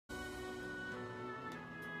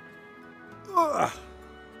Ugh.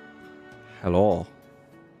 Hello.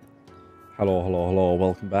 Hello.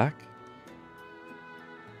 Welcome back.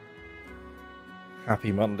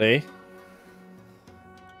 Happy Monday.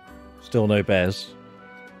 Still no Bez.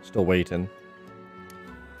 Still waiting.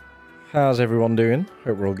 How's everyone doing?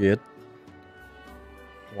 Hope we're all good.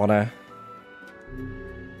 Wanna...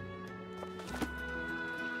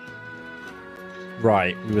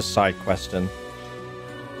 Right, we were side questing.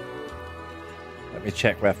 Let me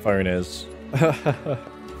check where phone is.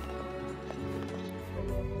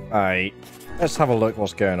 Alright, let's have a look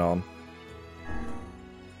what's going on.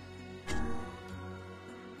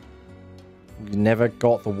 We never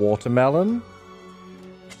got the watermelon?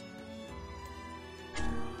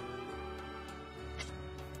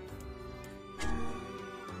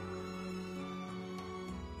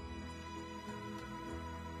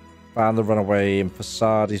 Found the runaway in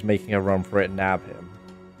facade. He's making a run for it. Nab him.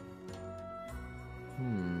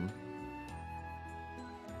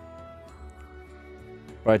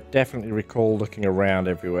 But I definitely recall looking around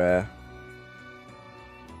everywhere.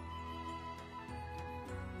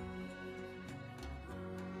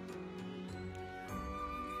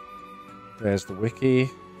 There's the wiki.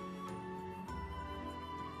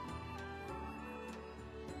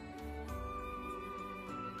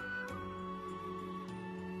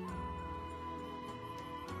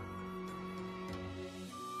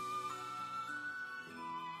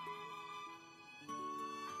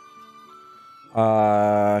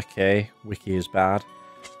 Okay, wiki is bad,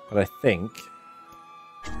 but I think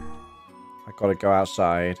I gotta go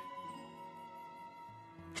outside.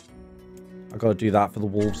 I gotta do that for the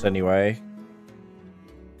wolves anyway.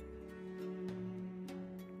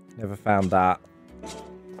 Never found that.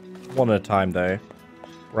 One at a time though.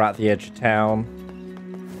 We're at the edge of town.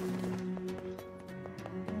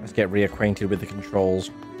 Let's get reacquainted with the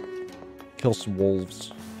controls. Kill some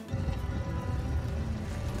wolves.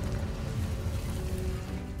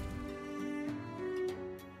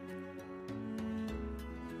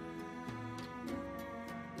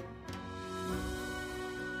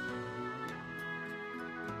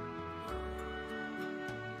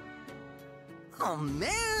 Oh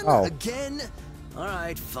man, oh. Again?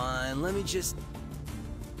 Alright, fine, let me just...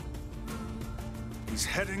 He's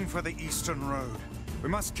heading for the eastern road. We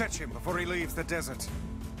must catch him before he leaves the desert.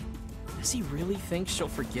 Does he really think she'll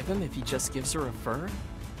forgive him if he just gives her a fur?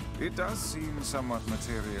 It does seem somewhat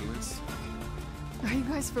materialist. Are you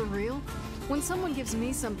guys for real? When someone gives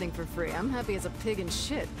me something for free, I'm happy as a pig in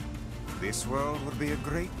shit. This world would be a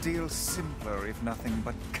great deal simpler if nothing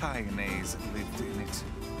but Kaines lived in it.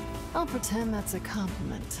 I'll pretend that's a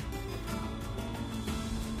compliment.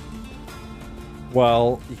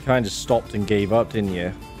 Well, you kind of stopped and gave up, didn't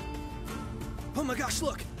you? Oh my gosh,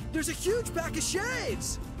 look! There's a huge pack of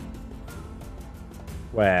shades!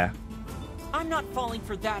 Where? I'm not falling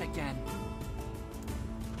for that again.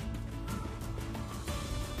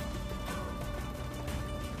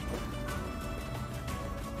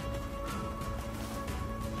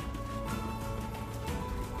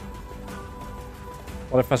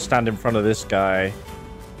 What if I stand in front of this guy?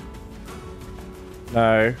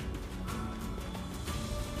 No.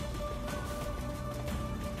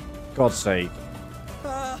 God's sake.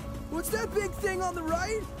 What's that big thing on the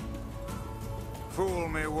right? Fool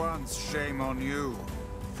me once, shame on you.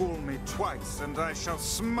 Fool me twice, and I shall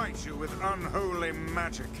smite you with unholy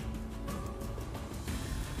magic.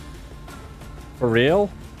 For real?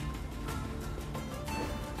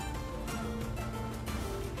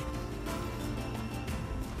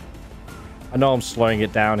 I know I'm slowing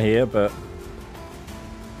it down here, but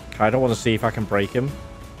I don't want to see if I can break him.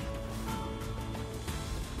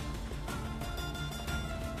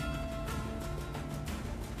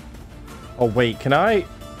 Oh wait, can I?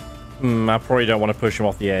 I probably don't want to push him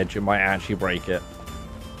off the edge. It might actually break it.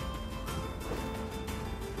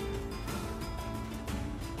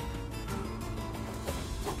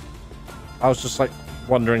 I was just like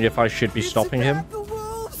wondering if I should be stopping him. The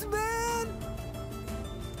wolves, man!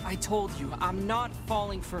 I told you, I'm not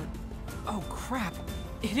falling for... Oh crap!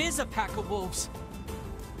 It is a pack of wolves!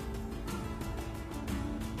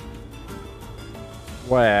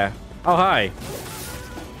 Where? Oh, hi!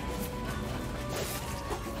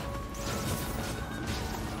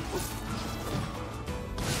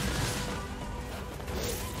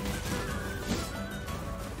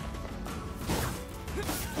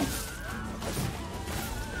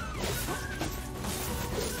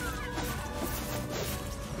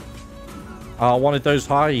 Oh, I wanted those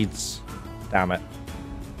hides. Damn it.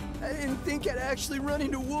 I didn't think I'd actually run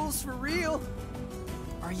into wolves for real.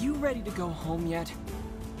 Are you ready to go home yet?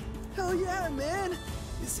 Hell yeah, man!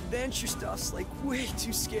 This adventure stuff's like way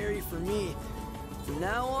too scary for me. From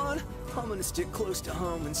now on, I'm gonna stick close to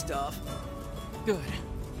home and stuff. Good.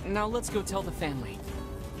 Now let's go tell the family.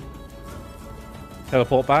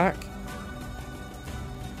 Teleport back?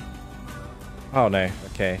 Oh no,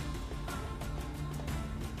 okay.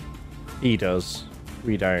 He does.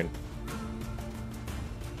 We don't.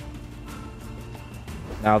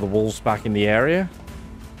 Now the wolf's back in the area?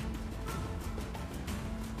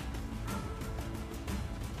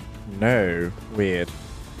 No. Weird.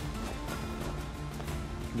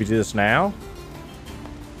 Can we do this now?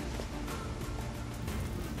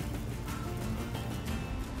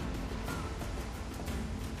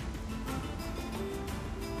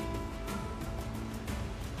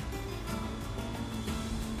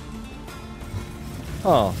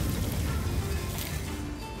 Oh.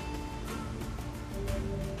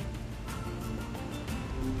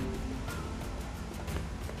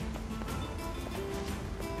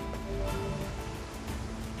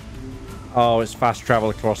 Oh, it's fast travel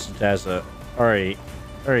across the desert. Alright.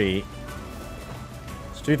 Alright.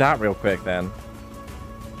 Let's do that real quick then.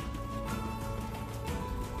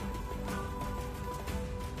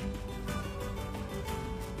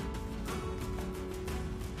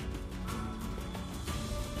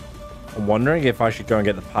 I'm wondering if I should go and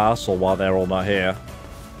get the parcel while they're all not here.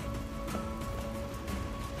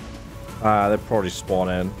 They'll probably spawn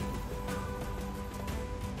in.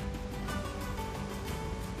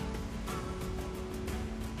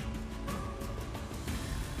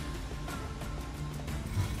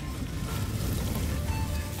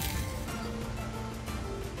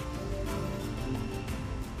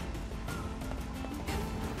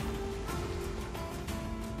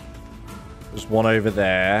 There's one over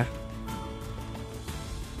there.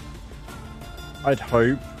 I'd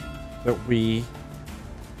hope that we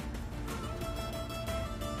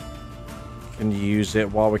can use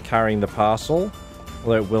it while we're carrying the parcel,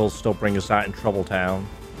 although it will still bring us out in Trouble Town.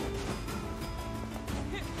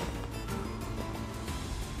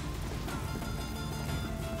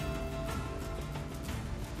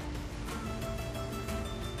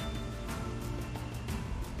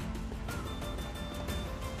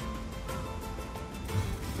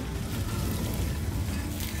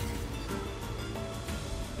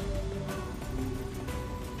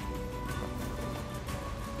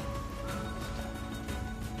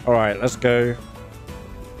 Alright, let's go.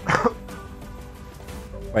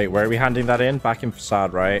 Wait, where are we handing that in? Back in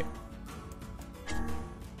Facade, right?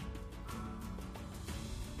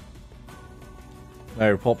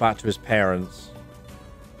 No, report back to his parents.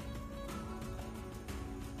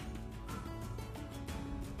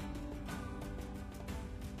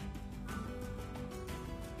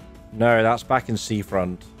 No, that's back in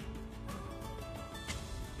Seafront.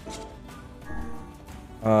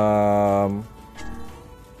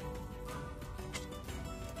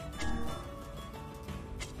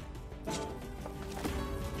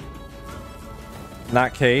 In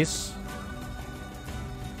that case,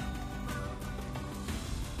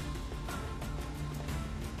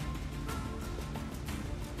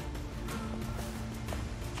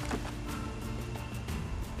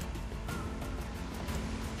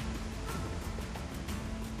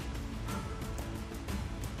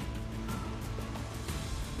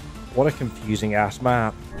 what a confusing ass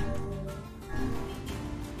map.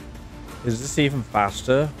 Is this even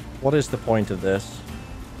faster? What is the point of this?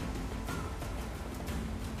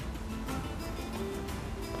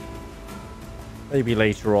 Maybe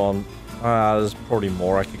later on. There's probably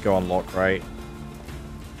more I could go unlock, right?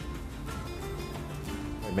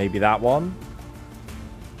 Or maybe that one?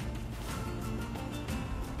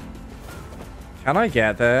 Can I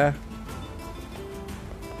get there?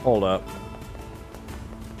 Hold up.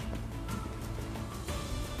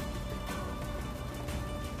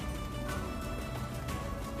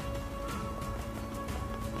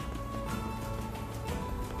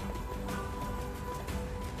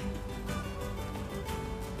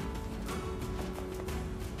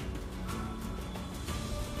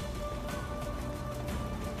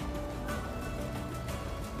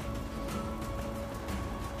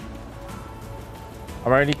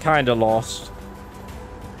 I'm only kind of lost.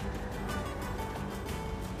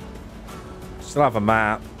 Still have a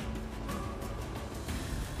map.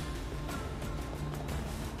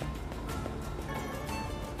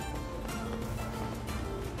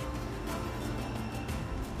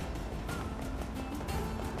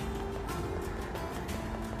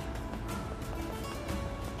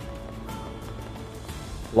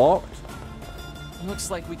 Locked?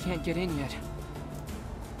 Looks like we can't get in yet.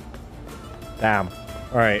 Damn.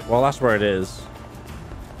 Alright, well that's where it is.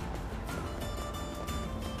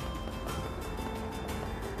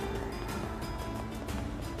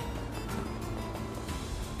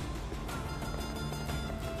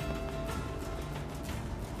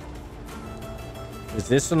 Is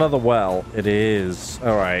this another well? It is.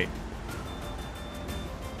 All right.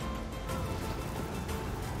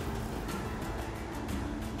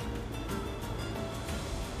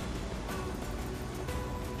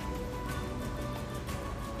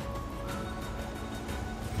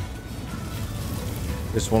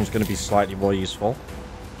 This one's going to be slightly more useful.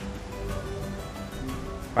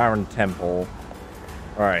 Barren Temple.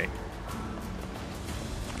 All right.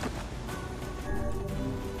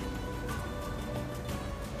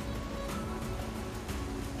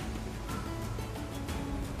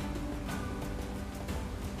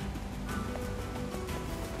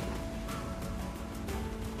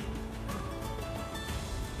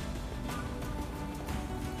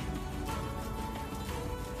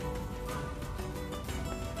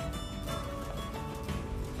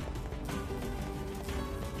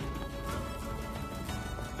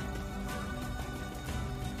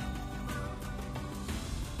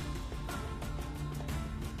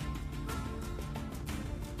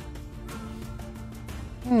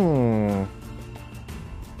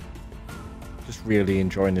 Just really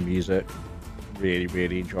enjoying the music. Really,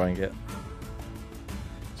 really enjoying it.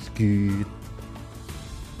 It's good.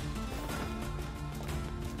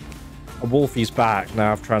 A Wolfie's back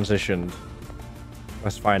now. I've transitioned.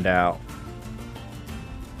 Let's find out.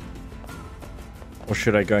 Or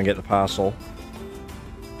should I go and get the parcel?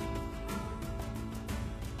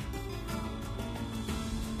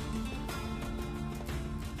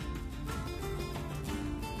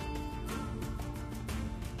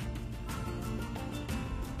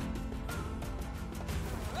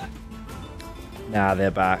 Nah,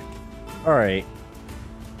 they're back. Alright.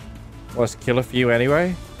 Let's kill a few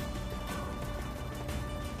anyway.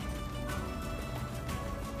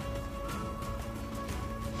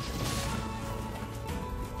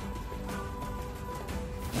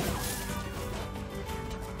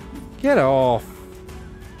 Get off.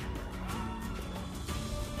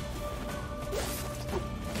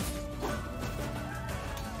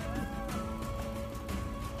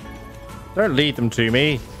 Don't lead them to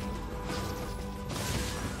me.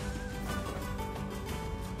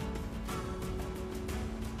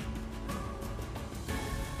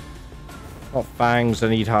 Not fangs, I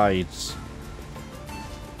need hides.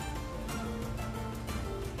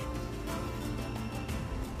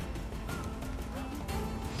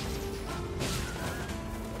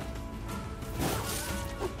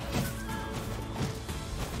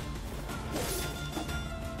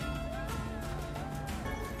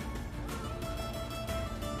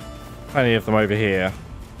 Plenty of them over here.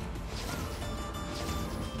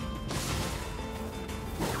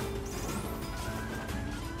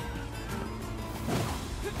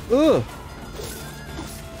 Ugh.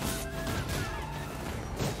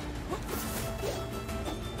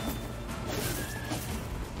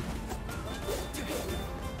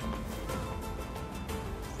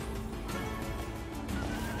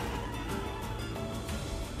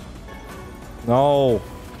 No.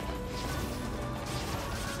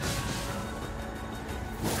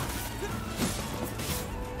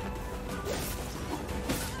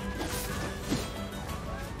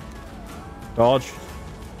 Dodge.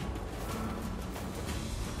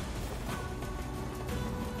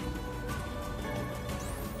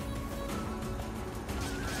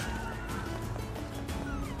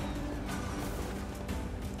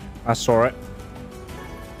 I saw it.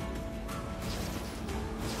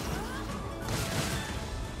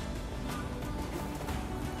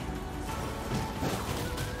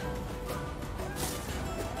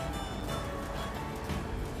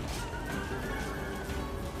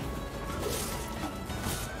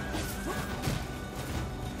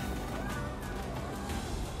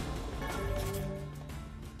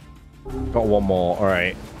 Got one more. All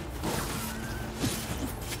right.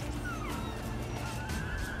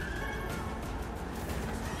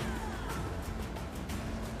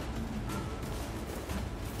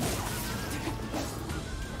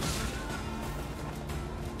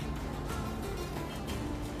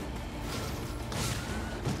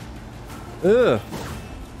 Ugh.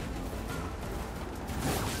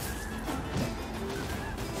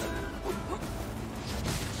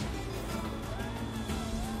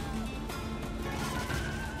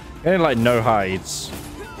 Getting like no hides.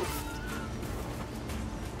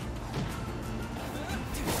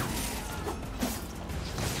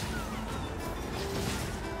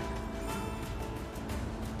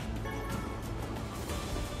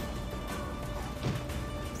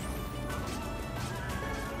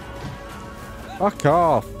 Fuck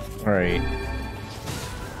off. All right.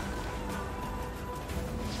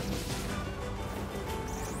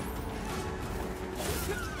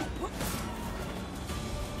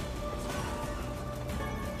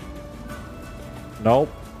 Nope.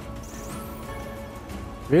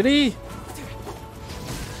 Really?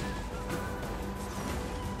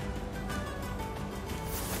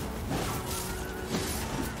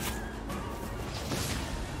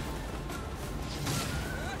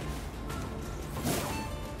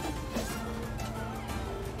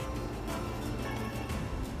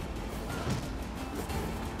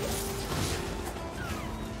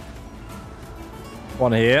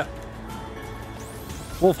 One here.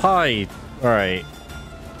 Wolf hide. All right.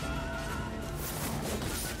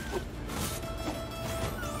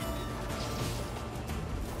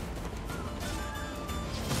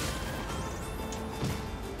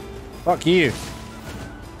 Fuck you.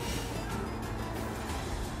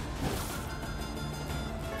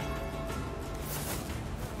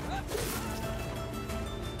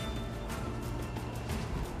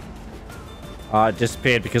 It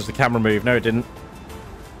disappeared because the camera moved. No, it didn't.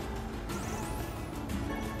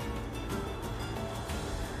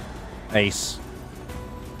 Ace.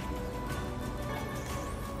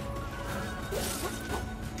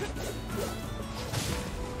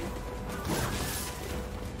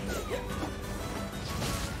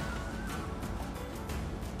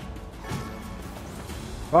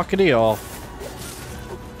 Fuckity off.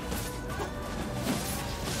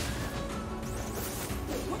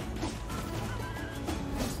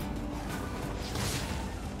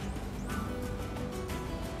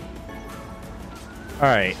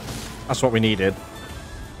 Alright. That's what we needed.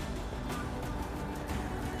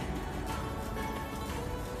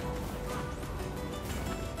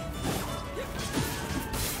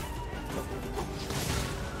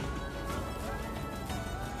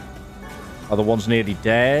 Other one's nearly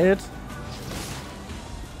dead.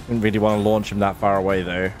 Didn't really want to launch him that far away,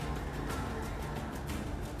 though.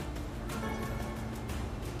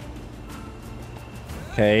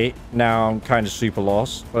 Okay, now I'm kind of super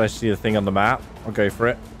lost, but I see the thing on the map. I'll go for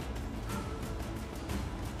it.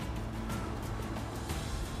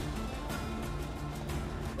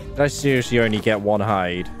 Did I seriously only get one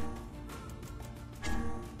hide?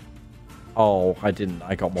 Oh, I didn't.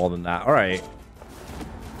 I got more than that. All right.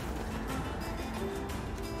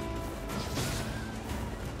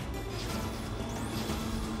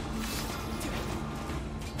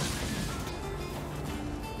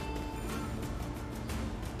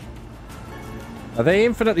 Are they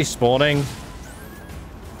infinitely spawning?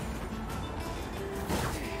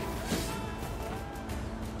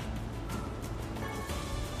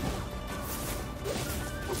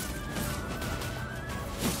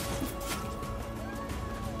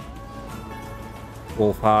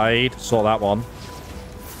 Wolf hide. Saw that one.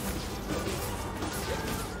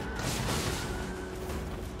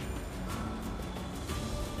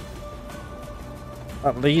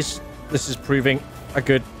 At least this is proving a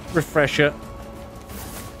good refresher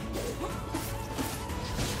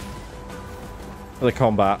for the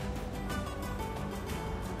combat.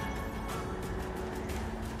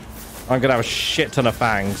 I'm gonna have a shit ton of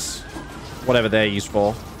fangs, whatever they're used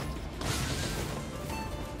for.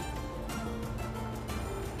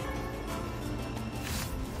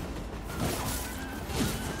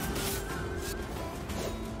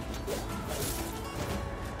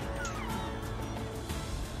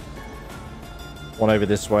 One over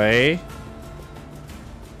this way.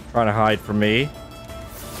 Trying to hide from me.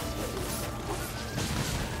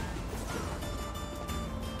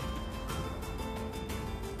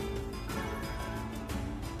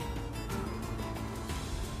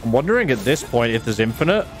 I'm wondering at this point if there's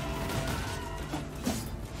infinite.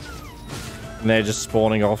 And they're just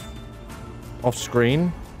spawning off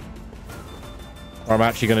screen. Or I'm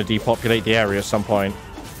actually going to depopulate the area at some point.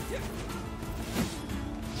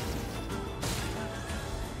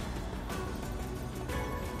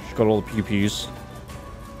 Got all the pew-pews.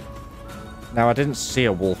 Now, I didn't see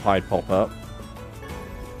a wolf hide pop up.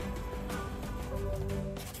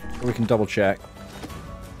 We can double check.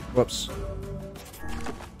 Whoops.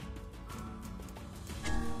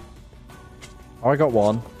 Oh, I got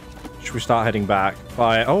one. Should we start heading back?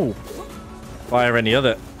 Fire. Oh! Fire any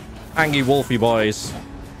other angry wolfy boys.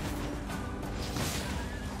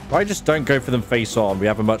 Why just don't go for them face on? We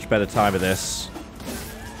have a much better time of this.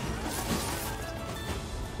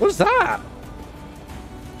 What's that?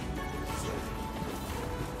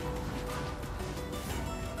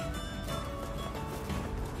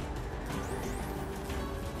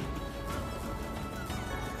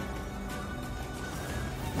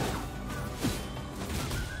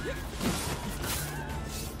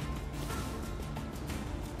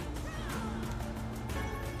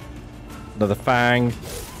 Another fang.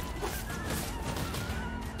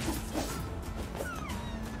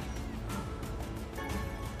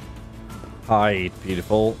 Hide.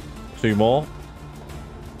 Beautiful. 2 more.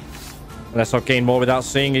 Unless I've gained more without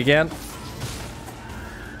seeing again.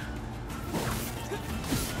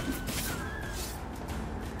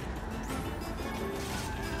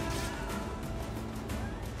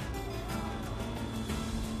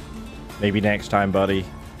 Maybe next time, buddy.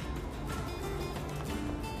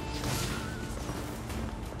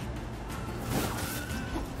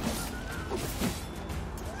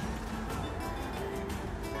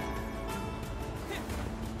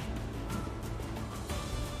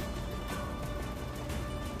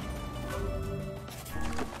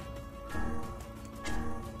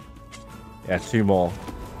 Yeah, 2 more.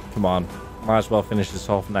 Come on. Might as well finish this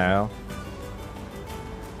off now.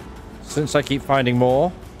 Since I keep finding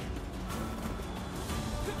more.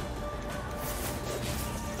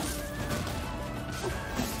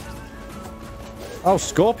 Oh,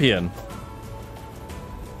 Scorpion.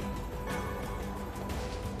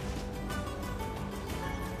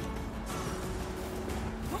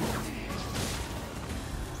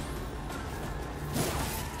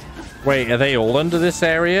 Wait, are they all under this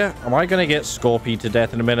area? Am I gonna get Scorpied to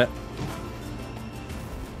death in a minute?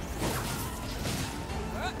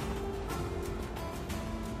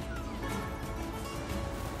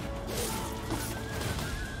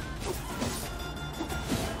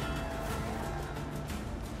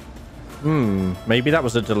 Maybe that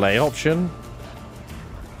was a delay option.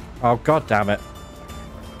 Oh, god damn it.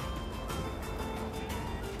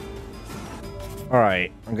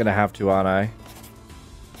 Alright, I'm gonna have to, aren't I?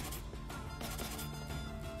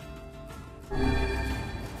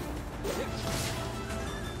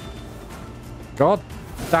 God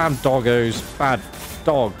damn doggos. Bad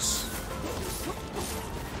dogs.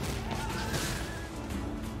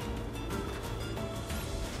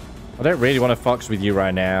 I don't really want to fucks with you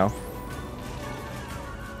right now.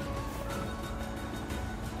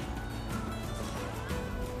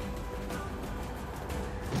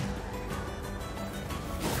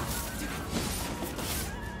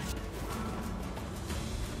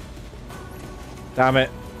 Damn it.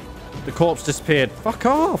 The corpse disappeared. Fuck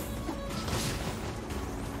off.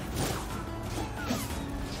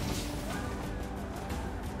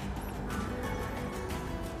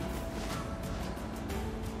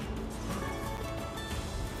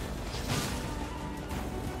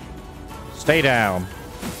 Stay down.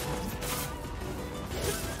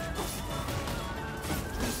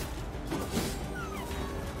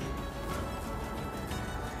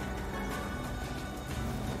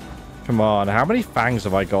 Come on, how many fangs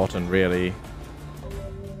have I gotten, really?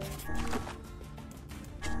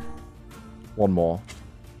 1 more.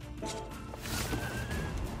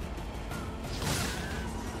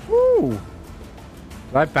 Woo!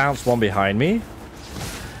 Did I bounce one behind me?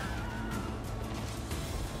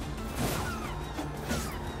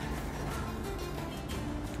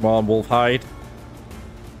 Come on, wolf hide.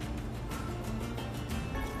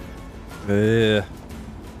 Ugh.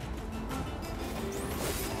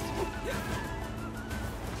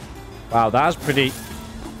 Wow, that's pretty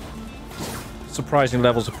surprising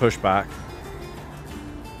levels of pushback.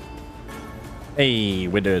 Hey,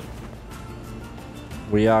 we're good.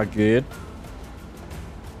 We are good.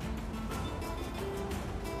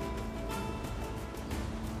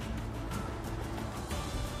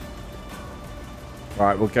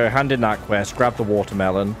 Alright, we'll go hand in that quest, grab the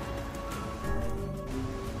watermelon.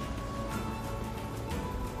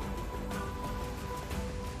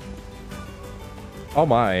 Oh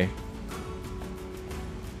my.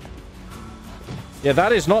 Yeah,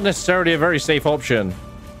 that is not necessarily a very safe option.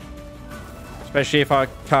 Especially if I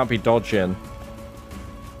can't be dodging.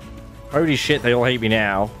 Holy shit, they all hate me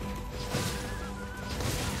now.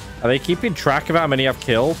 Are they keeping track of how many I've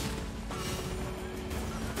killed?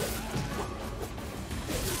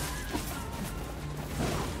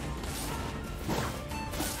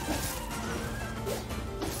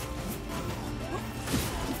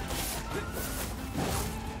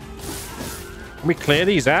 Can we clear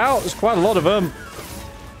these out? There's quite a lot of them.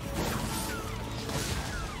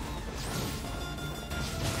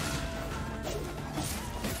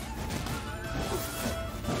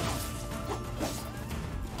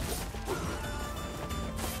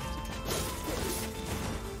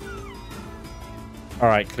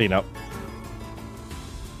 Alright, clean up.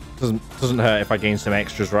 Doesn't hurt if I gain some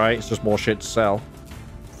extras, right? It's just more shit to sell.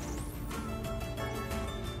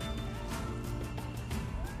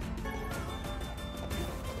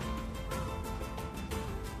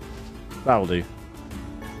 That'll do.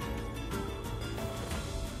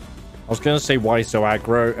 I was gonna say why so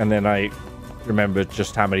aggro, and then I remembered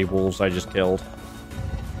just how many wolves I just killed.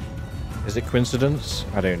 Is it coincidence?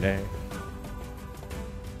 I don't know.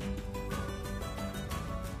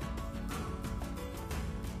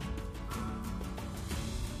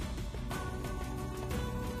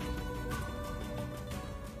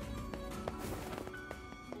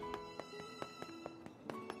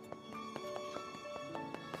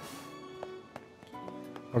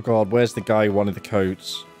 Oh god, where's the guy who wanted the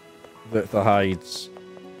coats? The hides.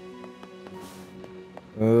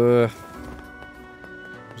 Was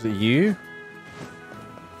it you?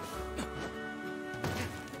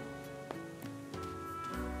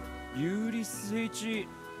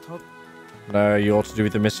 No, you're to do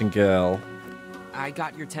with the missing girl. I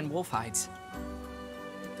got your 10 wolf hides.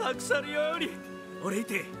 All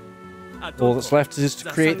that's left is to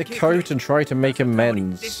create the coat and try to make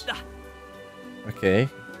amends. Okay.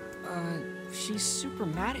 She's super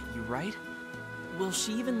mad at you, right? Will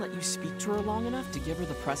she even let you speak to her long enough to give her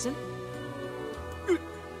the present?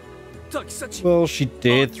 Well, she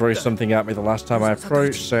did throw something at me the last time I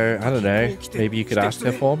approached, so I don't know. Maybe you could ask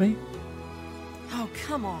her for me? Oh,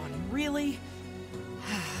 come on, really?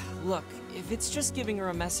 Look, if it's just giving her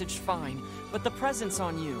a message, fine, but the present's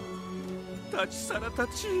on you. Of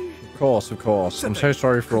course. I'm so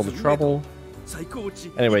sorry for all the trouble.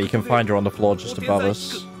 Anyway, you can find her on the floor just above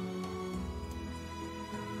us.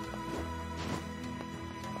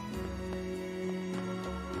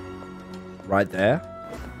 Right there.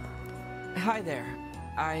 Hi there.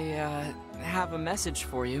 I, have a message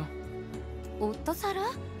for you. From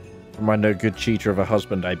my no good cheater of a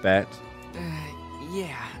husband, I bet.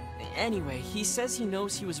 Yeah. Anyway, he says he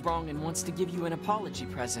knows he was wrong and wants to give you an apology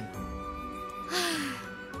present.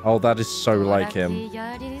 Oh, that is so like him. You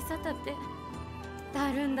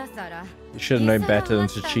should have known better than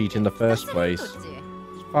to cheat in the first place.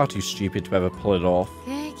 He's far too stupid to ever pull it off.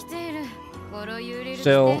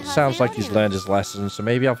 Still, sounds like he's learned his lesson, so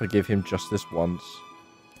maybe I'll forgive him just this once.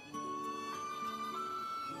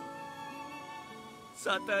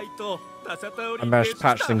 I managed to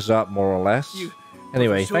patch things up, more or less.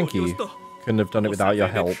 Anyway, thank you. Couldn't have done it without your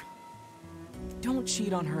help. Don't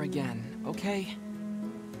cheat on her again, okay?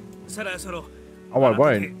 Oh, I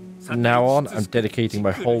won't. From now on, I'm dedicating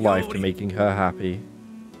my whole life to making her happy.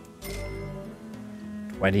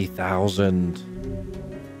 20,000.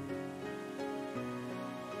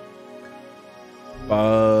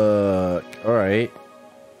 Fuck. Alright.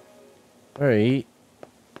 Alright.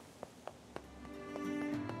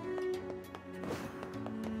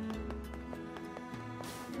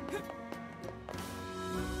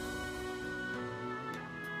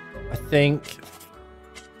 I think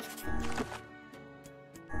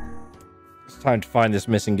it's time to find this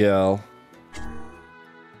missing girl.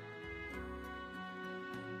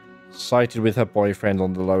 Sighted with her boyfriend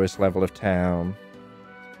on the lowest level of town.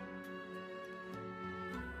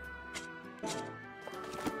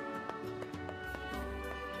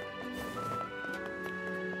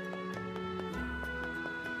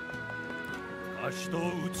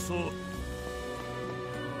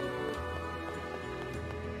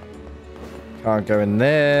 Can't go in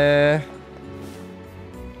there.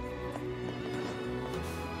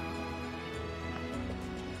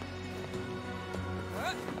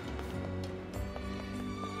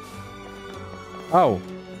 Oh,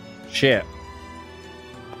 shit.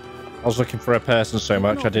 I was looking for a person so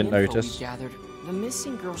much I didn't notice. The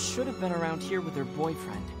missing girl should have been around here with her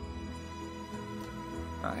boyfriend.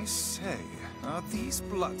 I say, are these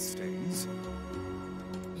bloodstains?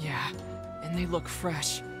 Yeah, and they look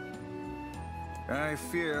fresh. I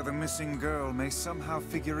fear the missing girl may somehow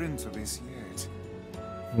figure into this yet.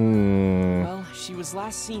 Well, she was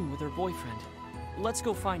last seen with her boyfriend. Let's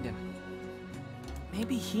go find him.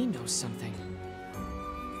 Maybe he knows something.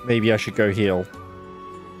 Maybe I should go heal.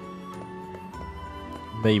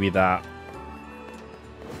 Maybe that.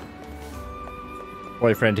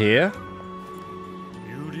 Boyfriend here?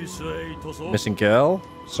 Missing girl?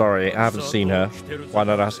 Sorry, I haven't seen her. Why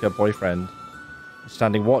not ask her boyfriend?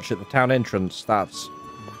 Standing watch at the town entrance. That's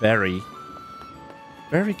very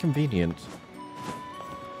convenient.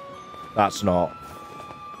 That's not.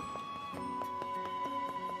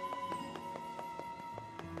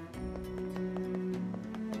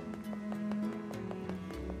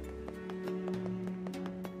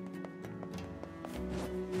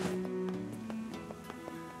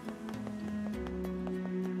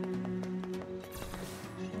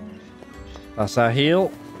 That's our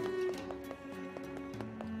heal.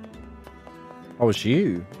 Oh, it's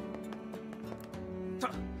you.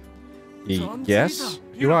 Yes?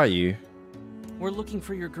 Who are you? We're looking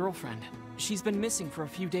for your girlfriend. She's been missing for a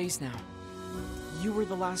few days now. You were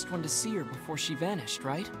the last one to see her before she vanished,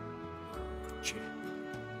 right?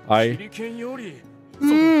 Excuse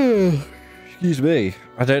me.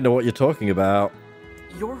 I don't know what you're talking about.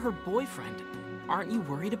 You're her boyfriend. Aren't you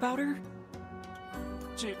worried about her?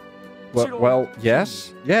 Well,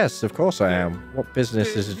 yes. Yes, of course I am. What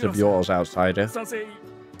business is it of yours, outsider?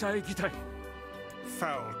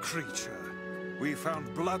 Foul creature. We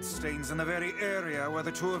found bloodstains in the very area where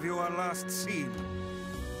the two of you are last seen.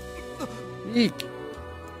 Eek.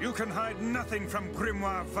 You can hide nothing from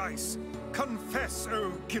Grimoire Vice. Confess,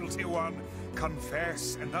 O guilty one.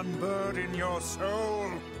 Confess and unburden your soul.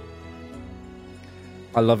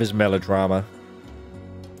 I love his melodrama.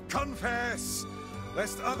 Confess,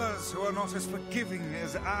 lest others who are not as forgiving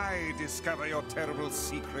as I discover your terrible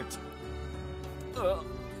secret.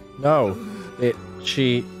 No, it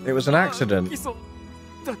was an accident.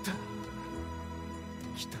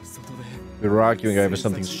 We were arguing over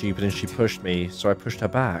something stupid and she pushed me, so I pushed her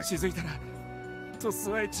back. She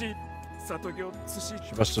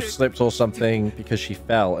must have slipped or something because she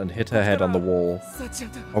fell and hit her head on the wall.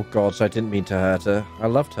 Oh god, so I didn't mean to hurt her. I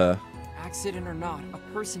loved her. Accident or not, a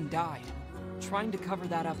person died. Trying to cover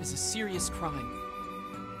that up is a serious crime.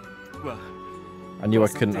 I knew I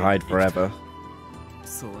couldn't hide forever.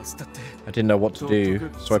 I didn't know what to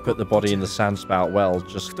do, so I put the body in the Sandspout well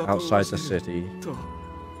just outside the city.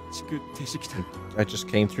 I just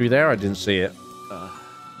came through there, I didn't see it.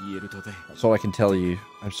 That's all I can tell you.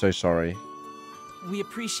 I'm so sorry. We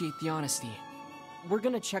appreciate the honesty. We're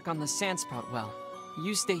gonna check on the Sandspout well.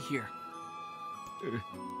 You stay here.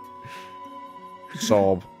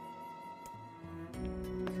 Sob.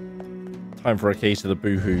 Time for a case of the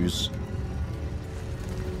boohoos.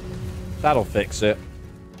 That'll fix it.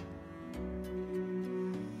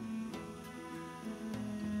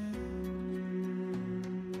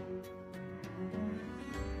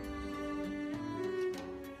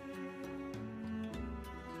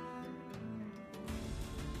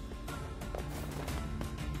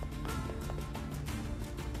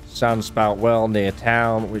 Sandspout well near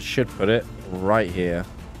town, which should put it right here.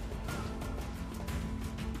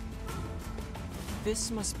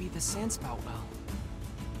 This must be the Sandspout well.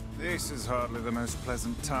 This is hardly the most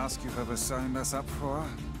pleasant task you've ever signed us up for.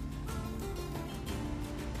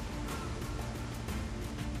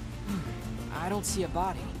 I don't see a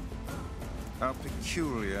body. How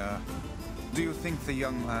peculiar. Do you think the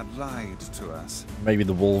young lad lied to us? Maybe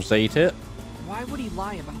the wolves ate it? Why would he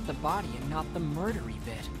lie about the body and not the murdery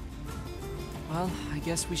bit? Well, I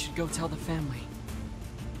guess we should go tell the family.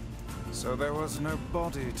 So there was no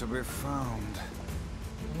body to be found.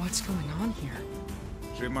 What's going on here?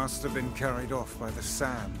 She must have been carried off by the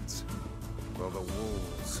sands. Or the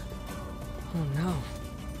wolves. Oh no.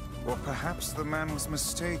 Or perhaps the man was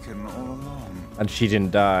mistaken all along. And she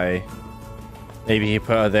didn't die. Maybe he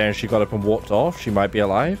put her there and she got up and walked off. She might be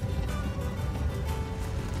alive.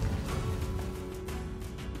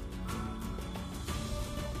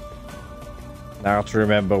 Now to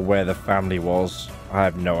remember where the family was. I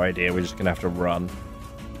have no idea. We're just gonna have to run.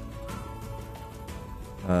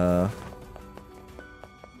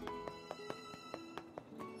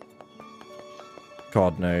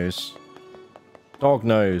 God knows. Dog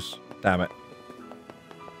knows. Damn it.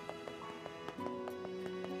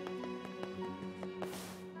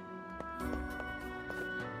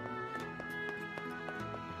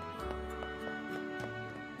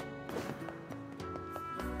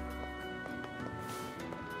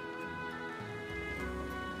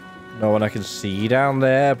 No one I can see down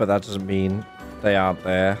there, but that doesn't mean they aren't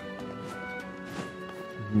there.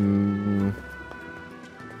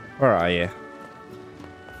 Where are you?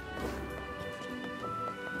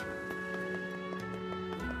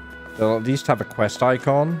 They'll at least have a quest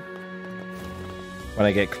icon when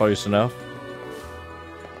I get close enough.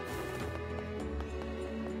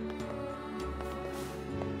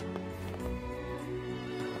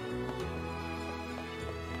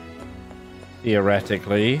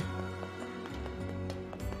 Theoretically.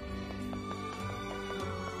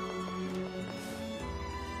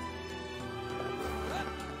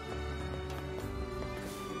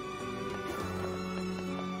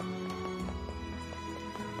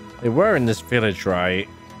 They were in this village, right?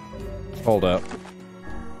 Hold up.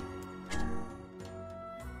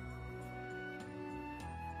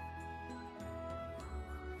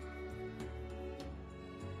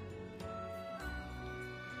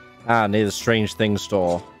 Ah, near the Strange Things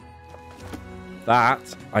store.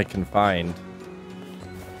 That I can find.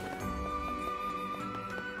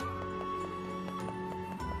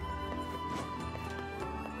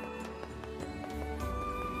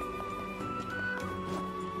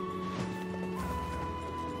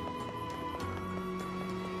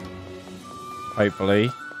 Hopefully.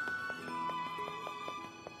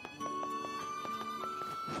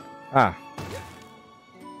 Ah.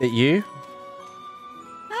 It you?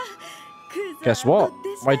 Guess what?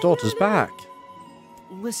 My daughter's back.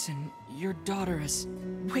 Listen, your daughter is...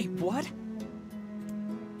 Wait, what?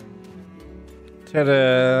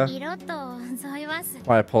 Ta-da!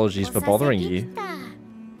 My apologies for bothering you.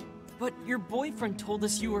 But your boyfriend told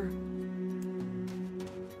us you were...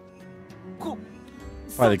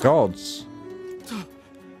 By the gods.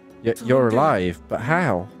 You're alive, but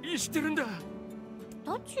how? What's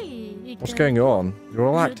going on? You're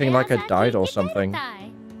all acting like I died or something.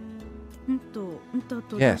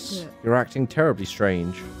 Yes, you're acting terribly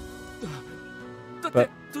strange. But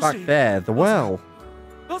back there, the well.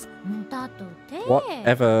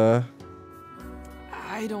 Whatever.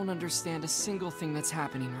 I don't understand a single thing that's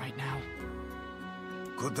happening right now.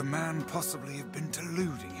 Could the man possibly have been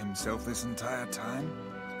deluding himself this entire time?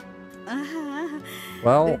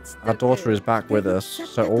 Well, our daughter is back with us,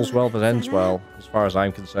 so all's well that ends well, as far as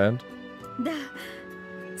I'm concerned.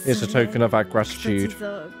 Here's a token of our gratitude.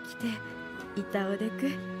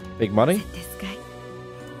 Big money?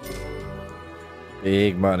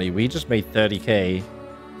 Big money. We just made 30k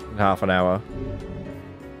in half an hour.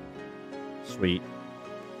 Sweet.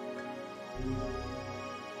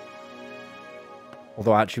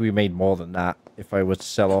 Although actually we made more than that if I were to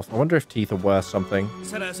sell off. I wonder if teeth are worth something.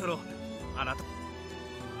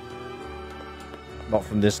 Not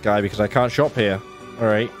from this guy because I can't shop here.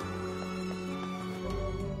 Alright.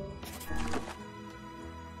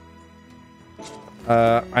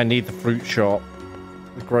 I need the fruit shop.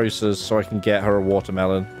 The grocer's so I can get her a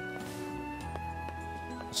watermelon.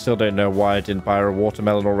 Still don't know why I didn't buy her a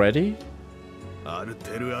watermelon already.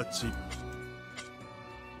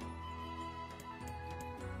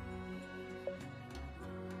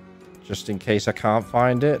 Just in case I can't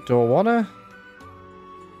find it. Do I wanna?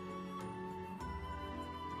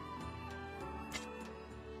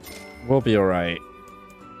 We'll be alright.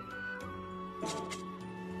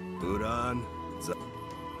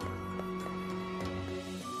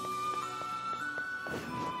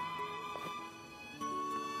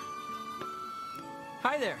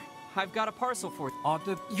 Hi there. I've got a parcel for you.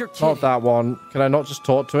 You're kidding. Not that one. Can I not just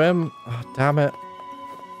talk to him? Oh, damn it.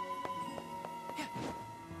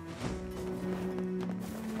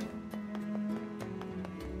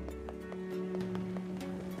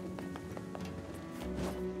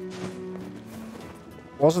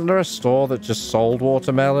 Wasn't there a store that just sold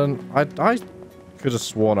watermelon? I could have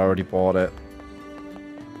sworn I already bought it.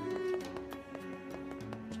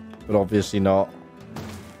 But obviously not.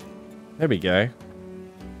 There we go.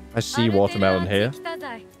 I see watermelon here.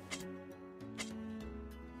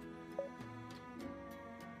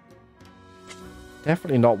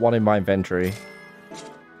 Definitely not one in my inventory.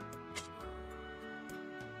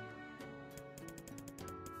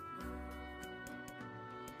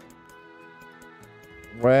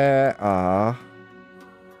 Where are...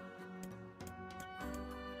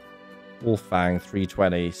 Wolfang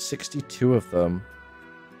 320. 62 of them.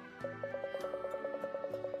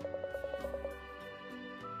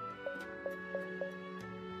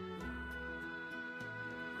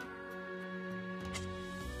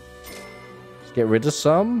 Let's get rid of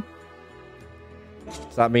some.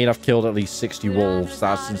 Does that mean I've killed at least 60 wolves?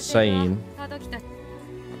 That's insane.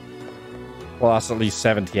 Well, that's at least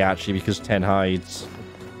 70 actually, because 10 hides.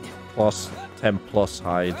 Plus 10 plus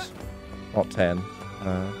hides. Not 10.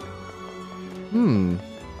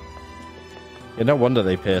 Yeah, no wonder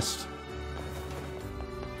they pissed.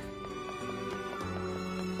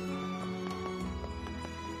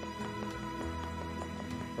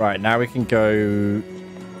 Right, now we can go...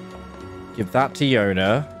 Give that to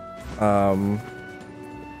Yona.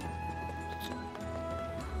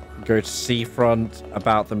 Go to Seafront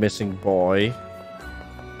about the missing boy.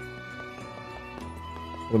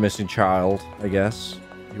 The missing child, I guess.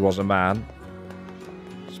 He was a man.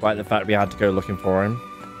 Despite the fact we had to go looking for him.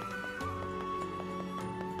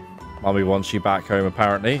 Mommy wants you back home,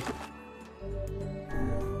 apparently.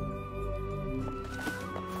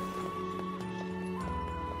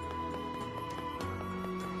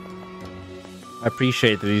 I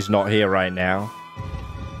appreciate that he's not here right now,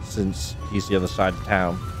 since he's the other side of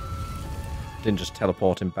town. Didn't just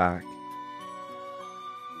teleport him back.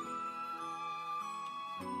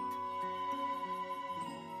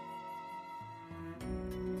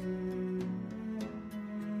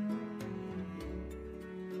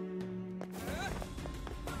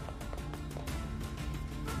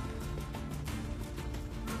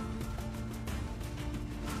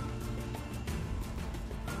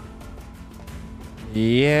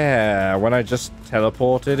 Yeah, when I just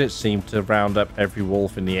teleported, it seemed to round up every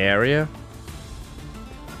wolf in the area.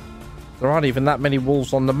 There aren't even that many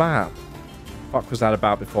wolves on the map. What was that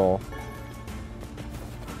about before?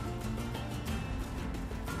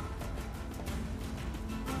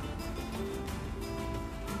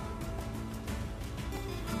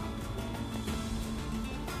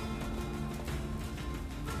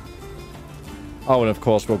 Oh, and of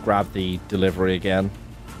course we'll grab the delivery again.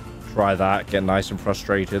 Try that, get nice and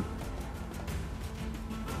frustrated.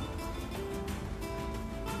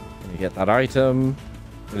 You get that item.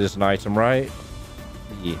 It is an item, right?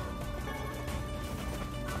 Yeah.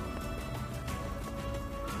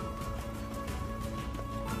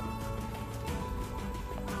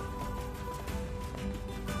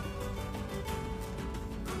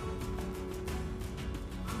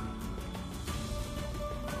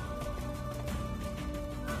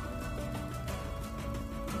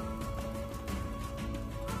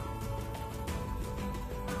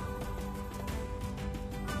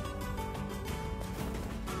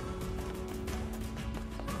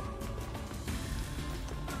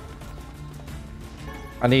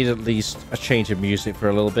 I need at least a change of music for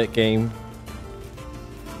a little bit, game.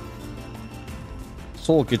 It's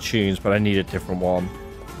all good tunes, but I need a different one.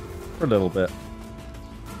 For a little bit.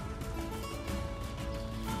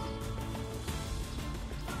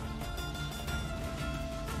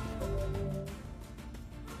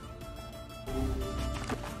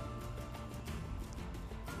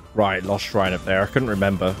 Right, lost shrine up there. I couldn't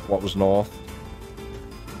remember what was north.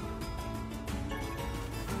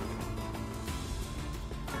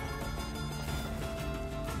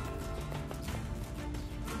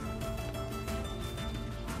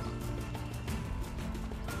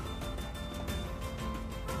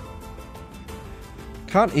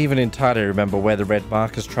 Can't even entirely remember where the red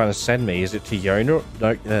marker's trying to send me. Is it to Yona?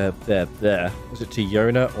 No, there. Is it to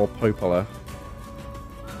Yona or Popola?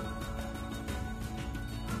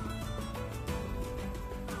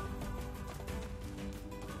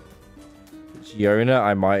 It's Yona.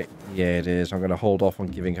 I might. Yeah, it is. I'm going to hold off on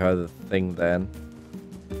giving her the thing then.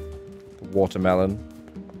 The watermelon.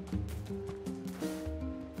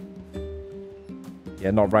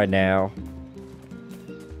 Yeah, not right now.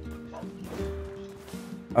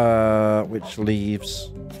 Which leaves...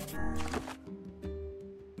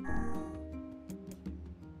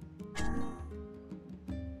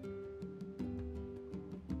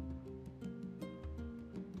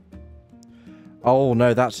 Oh,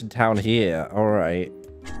 no, that's in town here. Alright.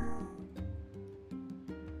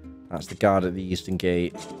 That's the guard at the eastern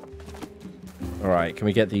gate. Alright, can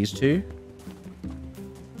we get these two?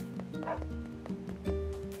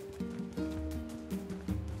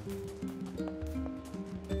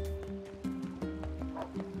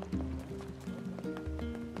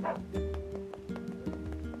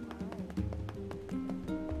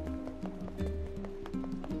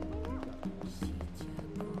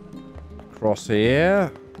 Cross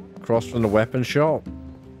here. Cross from the weapon shop.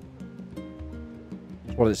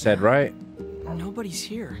 That's what it said, right? Nobody's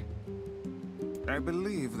here. I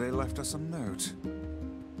believe they left us a note.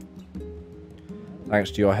 Thanks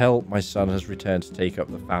to your help, my son has returned to take up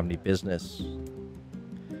the family business.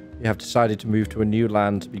 You have decided to move to a new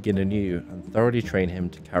land to begin anew and thoroughly train him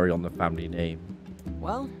to carry on the family name.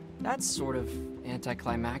 Well, that's sort of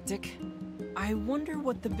anticlimactic. I wonder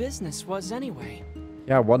what the business was anyway.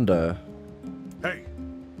 Yeah, I wonder. Hey,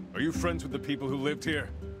 are you friends with the people who lived here?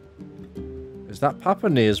 Is that Papa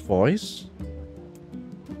NieR's voice?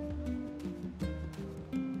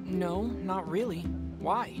 No, not really.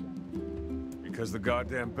 Why? Because the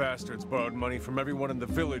goddamn bastards borrowed money from everyone in the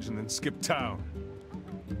village and then skipped town.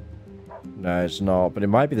 No, it's not, but it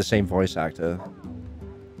might be the same voice actor.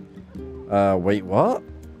 Wait, what?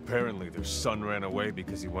 Apparently their son ran away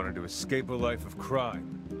because he wanted to escape a life of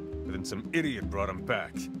crime. But then some idiot brought him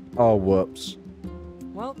back. Oh, whoops.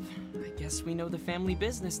 Well, I guess we know the family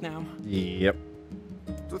business now. Yep.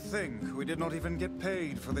 To think we did not even get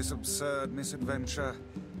paid for this absurd misadventure.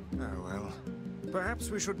 Oh well. Perhaps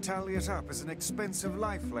we should tally it up as an expensive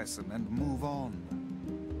life lesson and move on.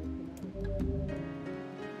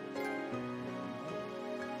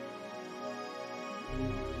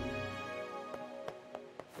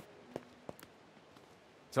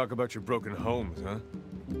 Talk about your broken homes, huh?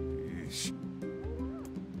 Yeesh.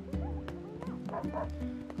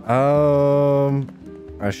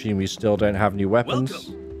 I assume you still don't have new weapons.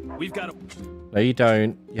 Welcome. We've got a... No, you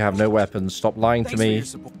don't. You have no weapons. Stop lying to me.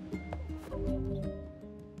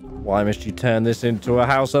 Why must you turn this into a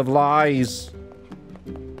house of lies?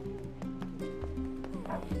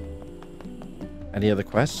 Any other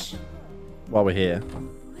quests? While we're here.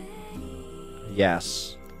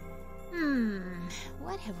 Yes.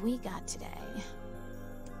 What have we got today?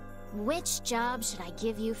 Which job should I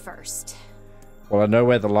give you first? Well, I know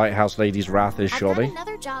where the lighthouse lady's wrath is, surely. I got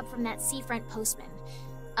another job from that seafront postman.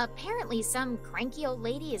 Apparently some cranky old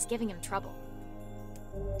lady is giving him trouble.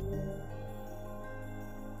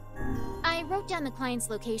 I wrote down the client's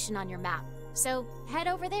location on your map, so head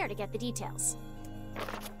over there to get the details.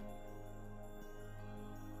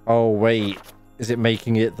 Oh, wait. Is it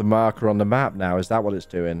making it the marker on the map now? Is that what it's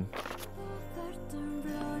doing?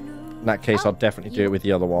 In that case, I'll definitely do it with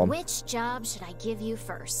the other one. Which job should I give you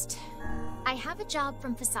first? I have a job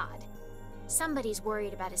from Facade. Somebody's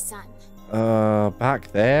worried about his son.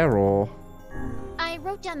 Back there, or...? I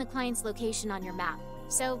wrote down the client's location on your map,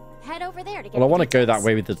 so head over there to get Well, I want to go details. that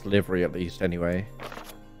way with the delivery, at least, anyway.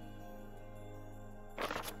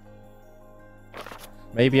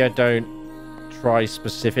 Maybe I don't try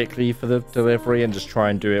specifically for the delivery and just try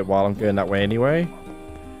and do it while I'm going that way anyway.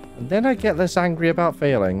 And then I get less angry about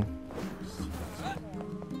failing.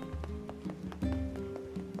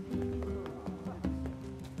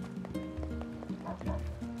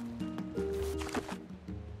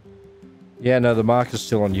 Yeah, no, the marker's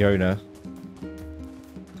still on Yona.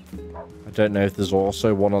 I don't know if there's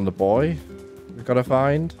also one on the boy we've got to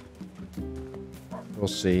find. We'll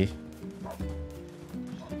see.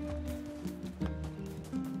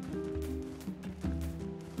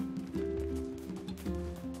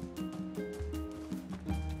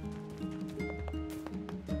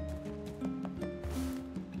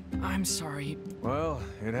 I'm sorry. Well,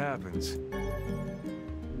 it happens.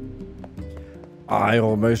 I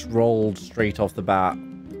almost rolled straight off the bat.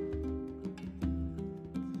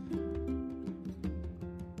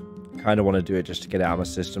 Kind of want to do it just to get it out of my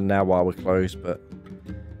system now while we're close, but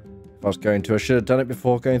if I was going to, I should have done it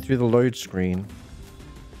before going through the load screen.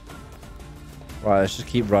 Right, let's just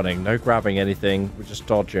keep running. No grabbing anything. We're just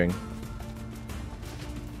dodging.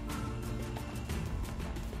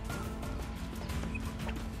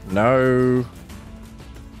 No.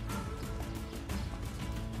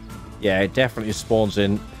 Yeah, it definitely spawns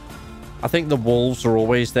in. I think the wolves are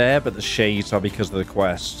always there, but the shades are because of the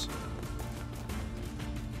quest.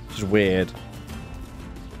 Which is weird.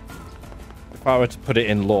 If I were to put it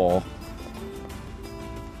in lore,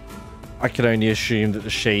 I can only assume that the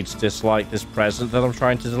shades dislike this present that I'm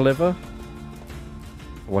trying to deliver.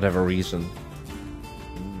 For whatever reason.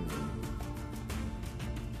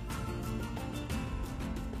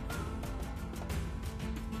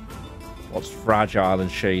 What's fragile and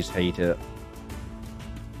shades hate it.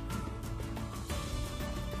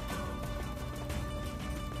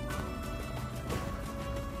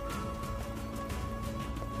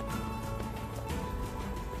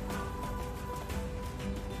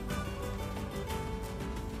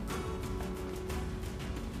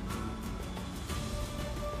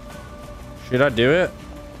 Should I do it?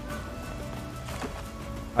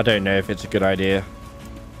 I don't know if it's a good idea.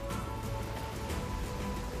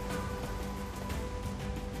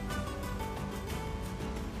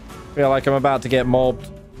 Feel like I'm about to get mobbed.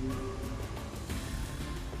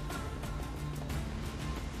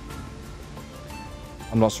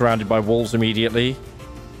 I'm not surrounded by wolves immediately.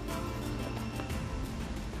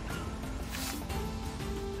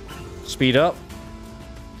 Speed up.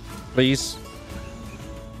 Please.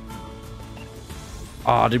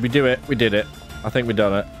 Ah, did we do it? We did it. I think we've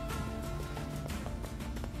done it.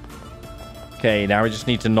 Okay, now we just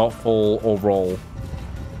need to not fall or roll.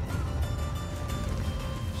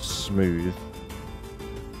 Smooth.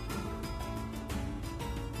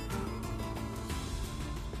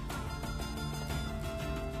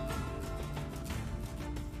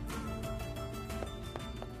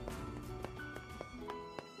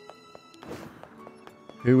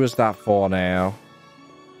 Who was that for now?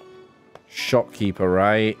 Shopkeeper,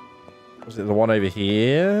 right? Was it the one over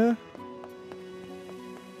here?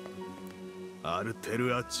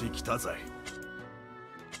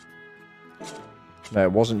 No,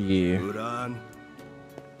 it wasn't you.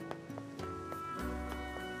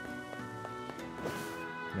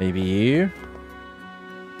 Maybe you?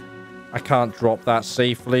 I can't drop that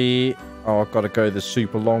safely. Oh, I've got to go the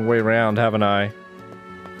super long way around, haven't I?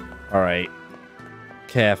 Alright.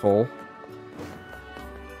 Careful.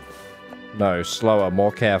 No, slower,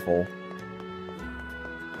 more careful.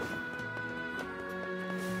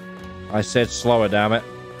 I said slower, damn it.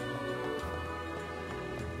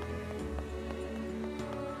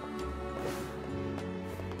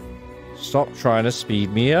 Stop trying to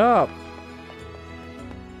speed me up.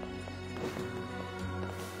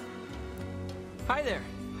 Hi there.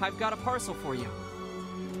 I've got a parcel for you.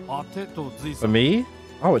 For me?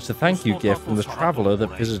 Oh, it's a thank you gift from the traveler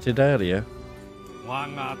that visited earlier.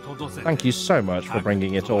 Thank you so much for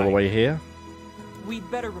bringing it all the way here. We'd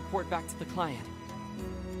better report back to the client.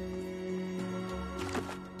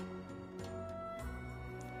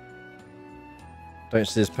 Don't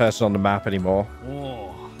see this person on the map anymore.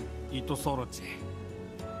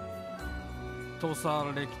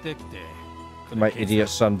 My idiot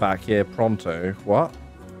son back here pronto. What?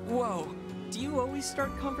 Whoa. Do you always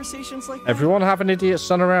start conversations like that? Everyone have an idiot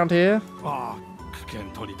son around here? I'm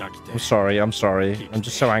I'm sorry. I'm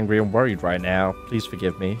just so angry and worried right now. Please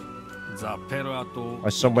forgive me. My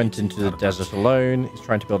son went into the desert alone. He's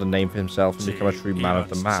trying to build a name for himself and become a true man of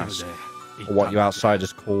the mask, or what you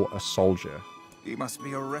outsiders call a soldier. He must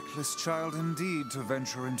be a reckless child indeed to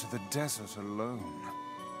venture into the desert alone.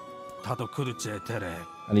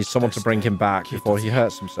 I need someone to bring him back before he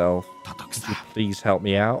hurts himself. Could you please help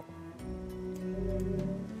me out?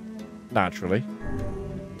 Naturally.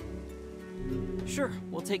 Sure,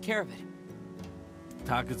 we'll take care of it.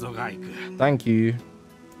 Thank you.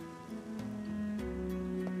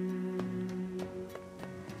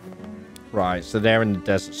 Right, so they're in the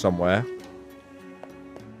desert somewhere.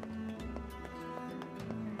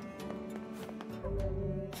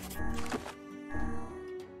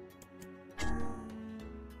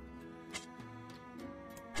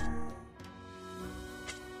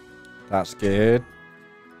 That's good.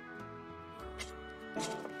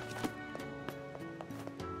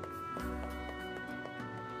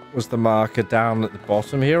 Was the marker down at the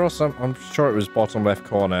bottom here or something? I'm sure it was bottom left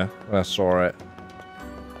corner when I saw it.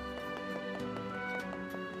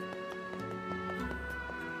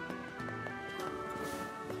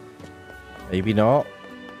 Maybe not.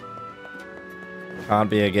 Can't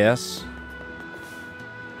be, I guess.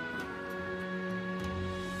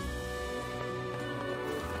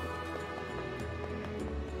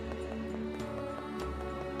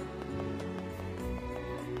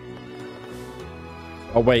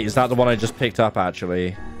 Oh wait, is that the one I just picked up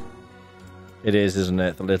actually? It is, isn't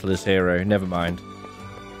it? The littlest hero. Never mind.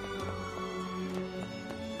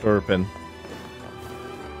 Burping.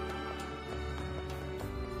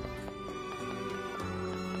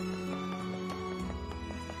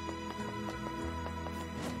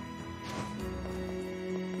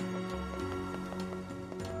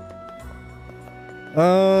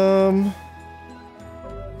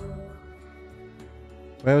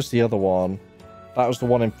 Where was the other one? That was the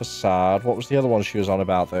one in Facade. What was the other one she was on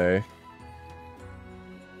about, though?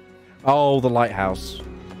 Oh, the lighthouse.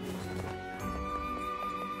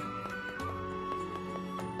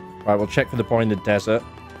 Right, we'll check for the boy in the desert.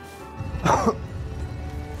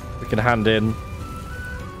 We can hand in.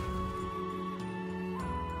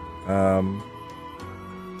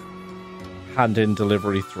 Hand in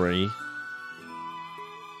delivery 3.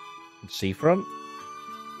 Seafront?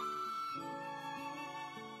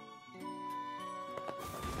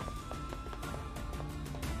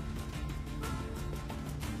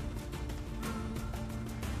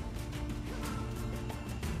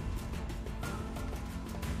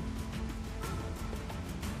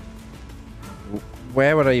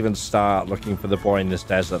 Where would I even start looking for the boy in this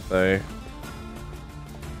desert, though?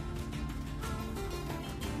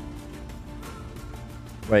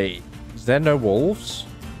 Wait, is there no wolves?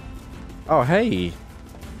 Oh, hey.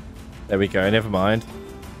 There we go, never mind.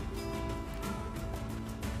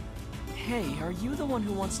 Hey, are you the one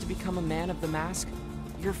who wants to become a man of the mask?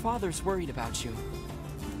 Your father's worried about you.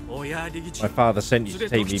 My father sent you to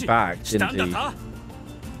take me back, didn't he?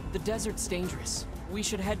 The desert's dangerous. We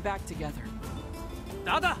should head back together.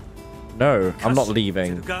 No, I'm not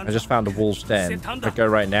leaving. I just found a wolf's den. If I go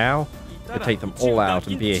right now, I'll take them all out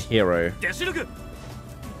and be a hero.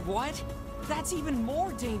 What? That's even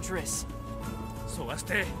more dangerous.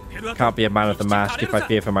 Can't be a man of the mask if I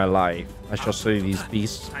fear for my life. I shall slay these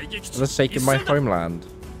beasts for the sake of my homeland.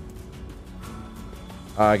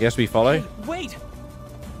 I guess we follow? Hey, wait!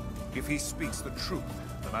 If he speaks the truth,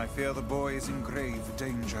 then I fear the boy is in grave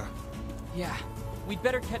danger. Yeah, we'd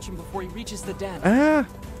better catch him before he reaches the den.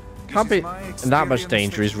 Can't be in that much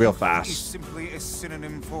danger. He's real fast. Is simply a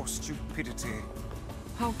synonym for stupidity.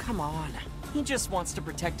 Oh, come on. He just wants to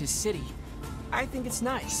protect his city. I think it's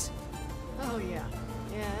nice. Oh, yeah.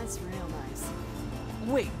 Yeah, that's real nice.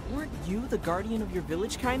 Wait, weren't you the guardian of your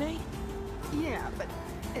village, Kaine? Yeah, but...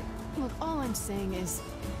 look, all I'm saying is...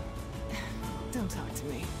 Don't talk to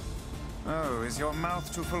me. Oh, is your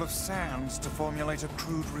mouth too full of sand to formulate a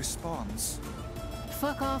crude response?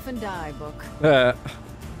 Fuck off and die, book.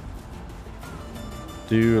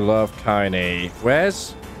 Do love Kaine.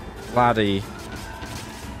 Where's Laddie?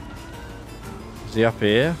 Is he up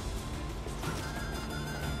here?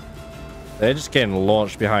 They're just getting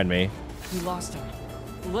launched behind me. We lost him.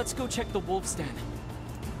 Let's go check the wolf's den.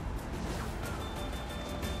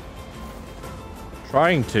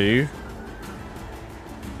 Trying to.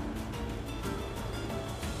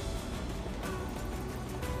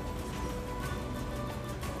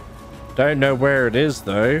 Don't know where it is,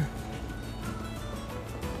 though.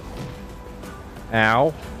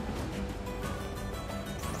 Ow.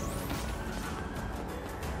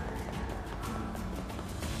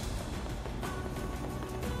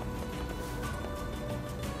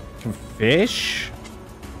 fish?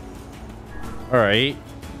 Alright.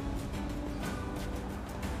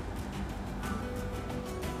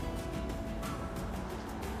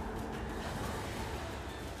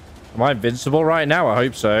 Am I invincible right now? I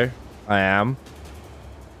hope so. I am.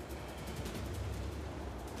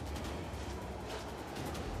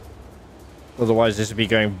 Otherwise, this would be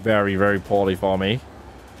going very, very poorly for me.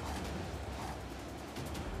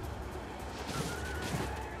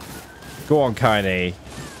 Go on, Kaine.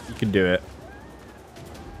 You can do it.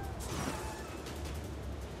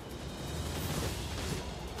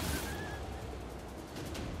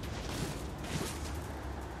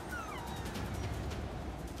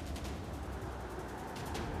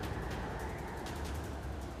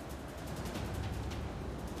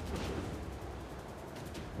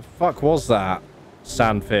 Fuck was that?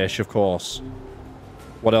 Sandfish, of course.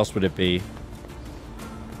 What else would it be?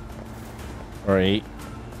 Alright.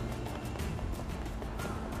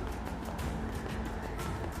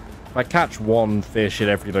 If I catch one fish at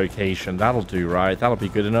every location, that'll do, right? That'll be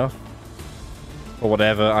good enough. Or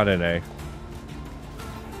whatever, I don't know.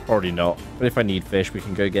 Probably not. But if I need fish, we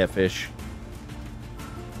can go get fish.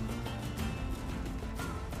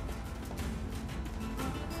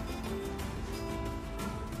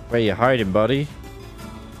 Where you hiding, buddy?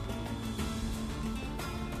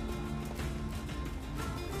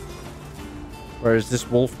 Where is this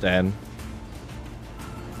wolf den?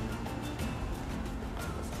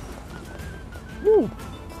 Woo!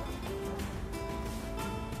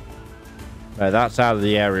 No, that's out of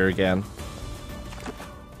the area again.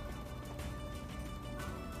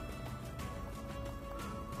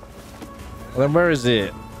 Well, then where is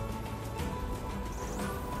it?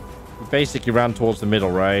 Basically ran towards the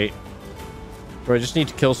middle, right? So I just need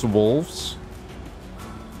to kill some wolves.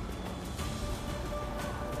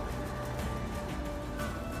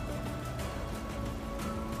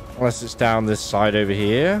 Unless it's down this side over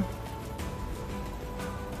here.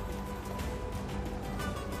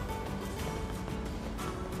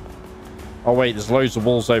 Oh wait, there's loads of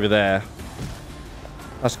wolves over there.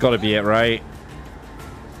 That's got to be it, right?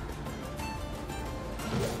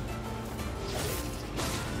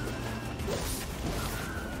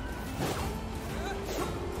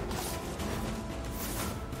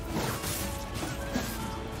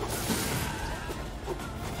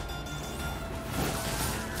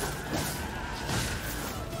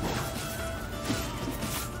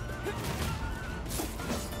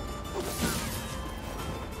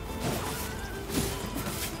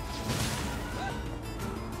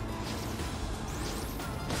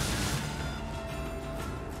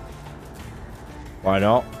 Why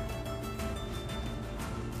not?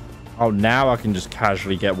 Oh, now I can just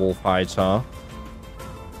casually get wolf hides, huh?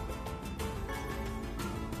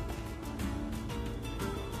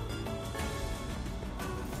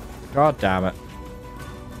 God damn it.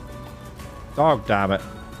 Dog damn it.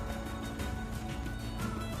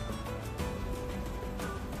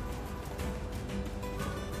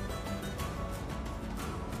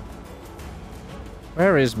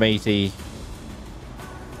 Where is matey?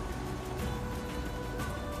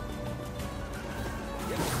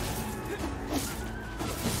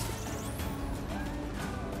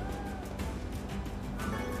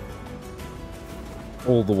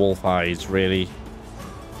 All the wolf hides, really.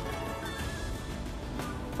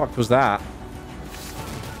 Fuck was that?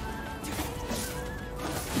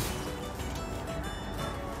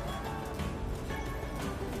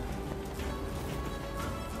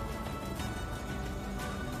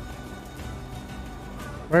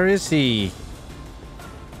 Where is he?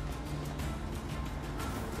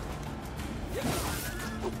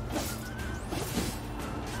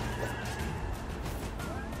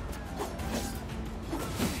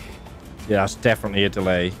 Yeah, that's definitely a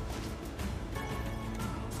delay.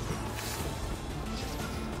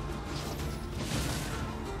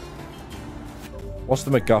 What's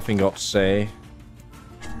the MacGuffin got to say?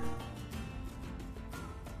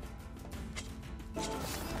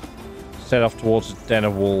 Set off towards a den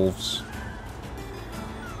of wolves.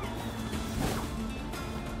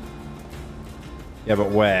 Yeah,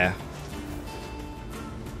 but where?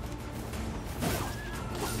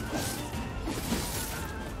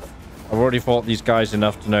 I've already fought these guys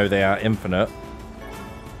enough to know they are infinite.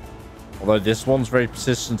 Although this one's very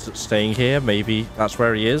persistent at staying here. Maybe that's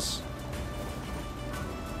where he is.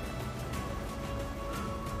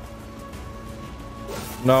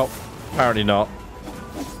 No, apparently not.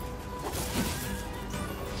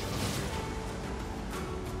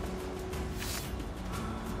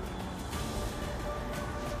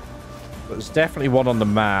 But there's definitely one on the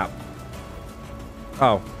map.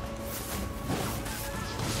 Oh.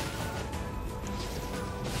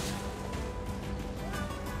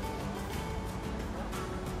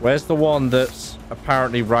 Where's the one that's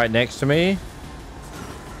apparently right next to me?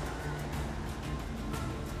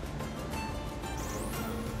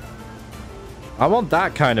 I want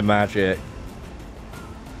that kind of magic.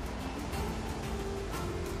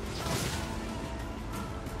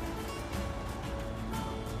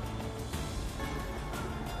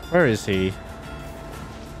 Where is he?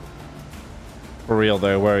 For real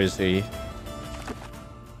though, where is he?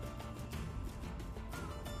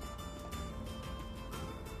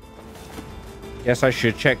 Guess I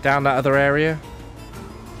should check down that other area.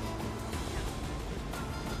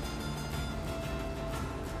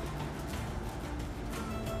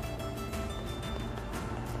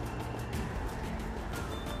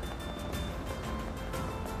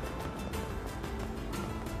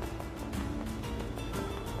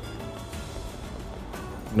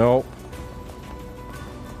 Nope.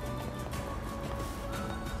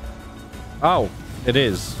 Oh, it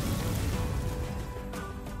is.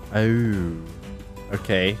 Oh.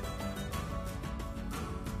 Okay.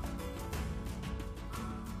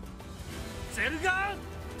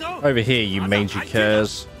 Over here, you mangy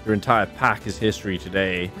curs. Your entire pack is history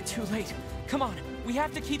today. We're too late. Come on. We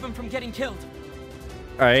have to keep him from getting killed.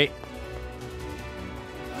 Alright.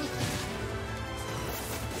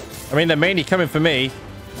 I mean, they're mainly coming for me.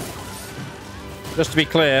 Just to be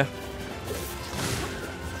clear.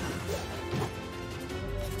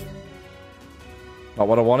 Not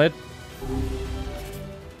what I wanted.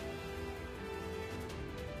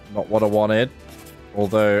 Not what I wanted.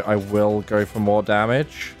 Although I will go for more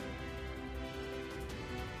damage.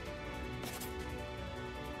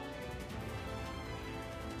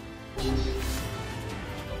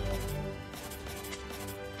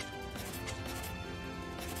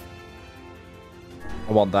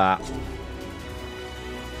 I want that.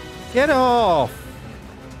 Get off!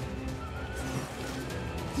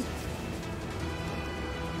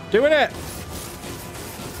 Doing it!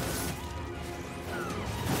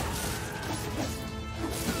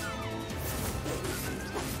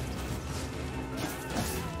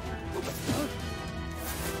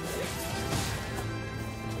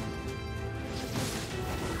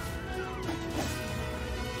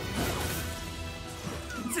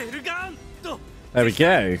 There we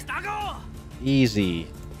go. Easy.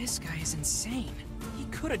 This guy is insane. He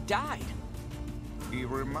could have died. He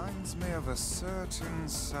reminds me of a certain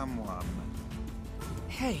someone.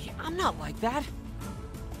 Hey, I'm not like that.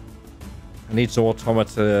 I need some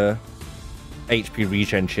automata HP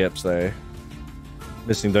regen chips though.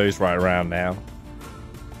 Missing those right around now.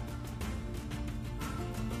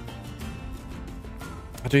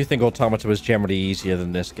 I do think automata was generally easier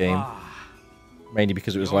than this game. Mainly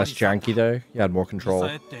because it was less janky though. You had more control.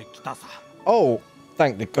 Oh,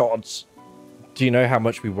 thank the gods. Do you know how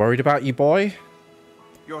much we worried about you, boy?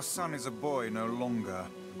 Your son is a boy no longer.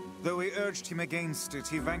 Though we urged him against it,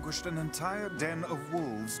 he vanquished an entire den of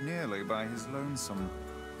wolves nearly by his lonesome.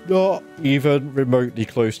 Not even remotely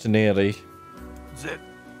close to nearly. The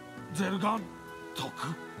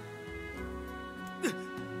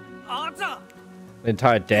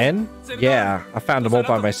entire den? Yeah, I found them all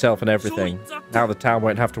by myself and everything. Now the town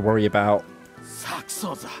won't have to worry about...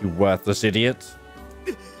 You worthless idiot.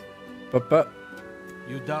 But...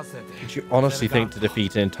 Did you honestly think to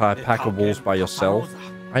defeat an entire pack of wolves by yourself?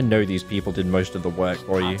 I know these people did most of the work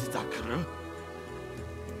for you.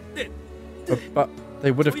 But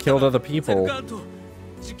they would have killed other people.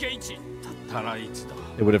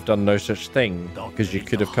 They would have done no such thing, because you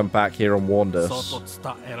could have come back here and warned us.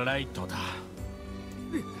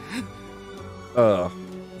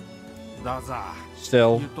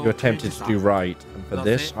 Still, you attempted to do right, and for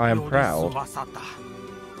this I am proud.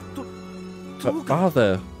 But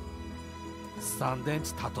father!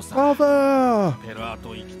 Father!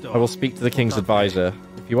 I will speak to the king's advisor.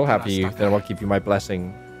 If he will have you, then I will give you my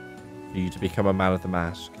blessing for you to become a man of the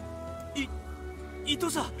mask.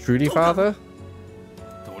 Truly, father?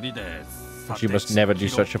 But you must never do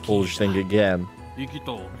such a foolish thing again. A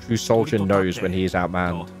true soldier knows when he is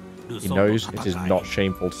outmanned. He knows it is not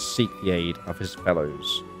shameful to seek the aid of his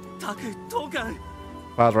fellows.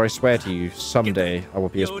 Father, I swear to you, someday I will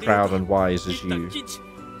be as proud and wise as you.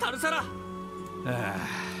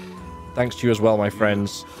 Thanks to you as well, my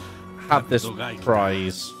friends. Have this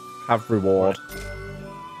prize. Have reward.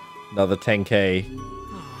 Another 10k.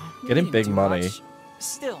 Getting big money.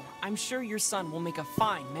 Still, I'm sure your son will make a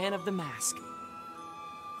fine man of the mask.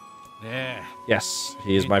 Yes,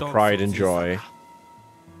 he is my pride and joy.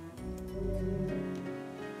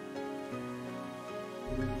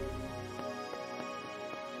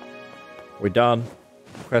 We're done.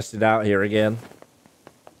 Quested out here again.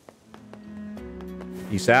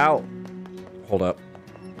 Peace out. Hold up.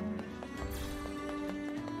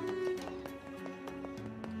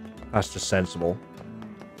 That's just sensible.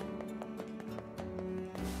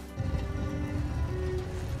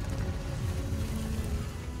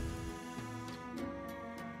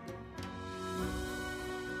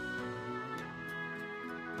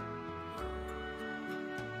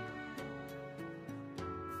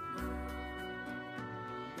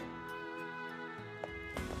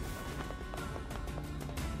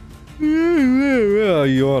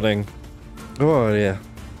 Yawning. Oh, yeah.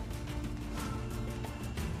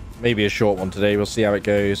 Maybe a short one today. We'll see how it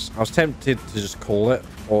goes. I was tempted to just call it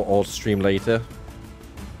or stream later.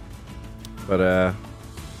 But, I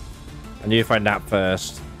knew if I nap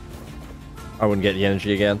first, I wouldn't get the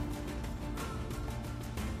energy again.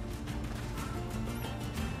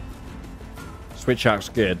 Switch Axe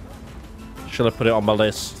good. Should have put it on my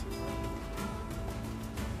list.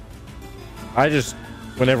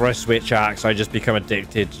 Whenever I switch axe, I just become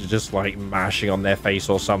addicted to just like mashing on their face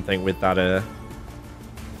or something with that the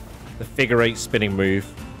figure 8 spinning move.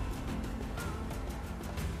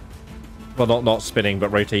 Well, not spinning, but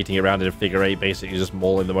rotating around in a figure 8, basically just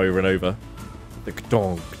mauling them over and over. The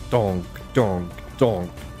donk, donk, donk,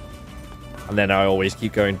 donk. And then I always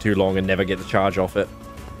keep going too long and never get the charge off it.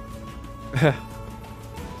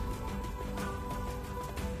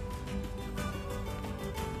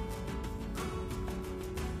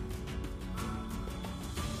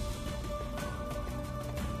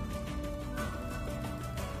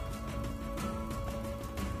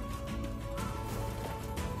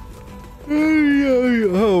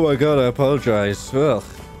 Oh my god, I apologize. Ugh.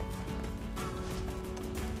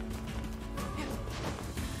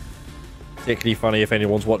 Particularly funny if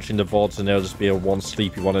anyone's watching the VODs and there'll just be one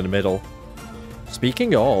sleepy one in the middle.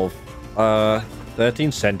 Speaking of,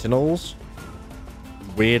 13 Sentinels,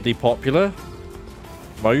 weirdly popular.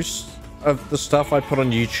 Most of the stuff I put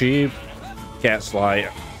on YouTube gets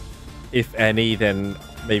like, if any, then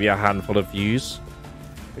maybe a handful of views,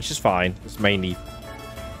 which is fine. It's mainly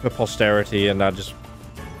for posterity, and I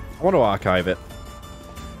want to archive it.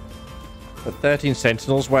 But 13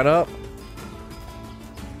 Sentinels went up,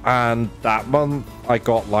 and that month I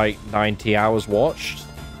got like 90 hours watched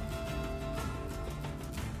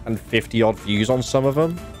and 50 odd views on some of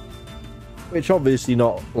them, which obviously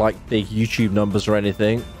not like big YouTube numbers or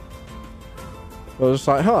anything. But I was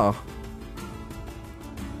like, huh,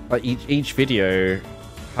 like each video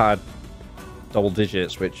had double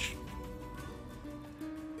digits, which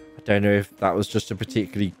I don't know if that was just a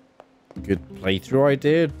particularly good playthrough I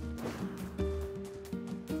did,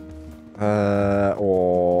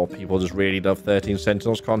 or people just really love 13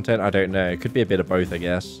 Sentinels content. I don't know. It could be a bit of both, I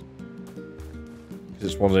guess,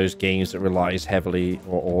 because it's one of those games that relies heavily,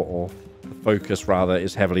 or the focus rather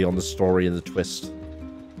is heavily on the story and the twist,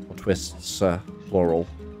 or twists, plural,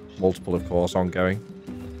 multiple of course, ongoing.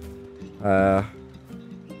 Yeah,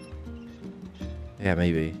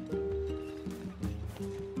 maybe.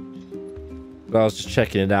 But I was just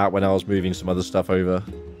checking it out when I was moving some other stuff over.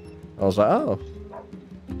 I was like, oh.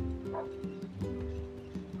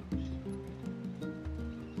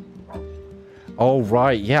 Oh,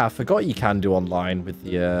 right. Yeah, I forgot you can do online with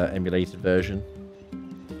the emulated version.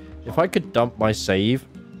 If I could dump my save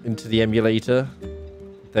into the emulator,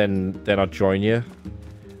 then I'd join you.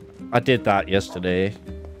 I did that yesterday.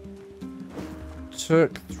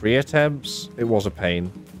 Took 3 attempts. It was a pain.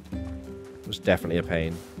 It was definitely a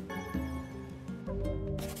pain.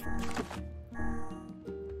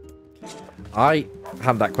 I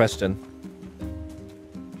had that question.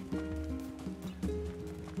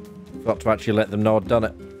 Forgot to actually let them know I'd done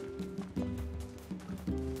it.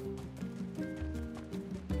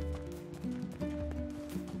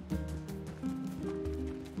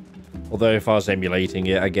 Although if I was emulating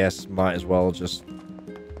it, I guess might as well just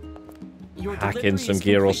hack in some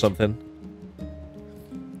gear or something.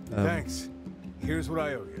 Thanks. Here's what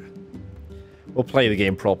I owe you. We'll play the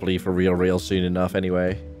game properly for real soon enough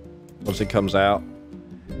anyway. Once it comes out.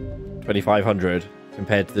 2,500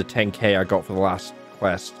 compared to the 10k I got for the last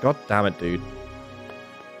quest. God damn it, dude.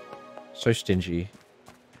 So stingy.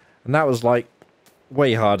 And that was like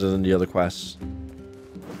way harder than the other quests.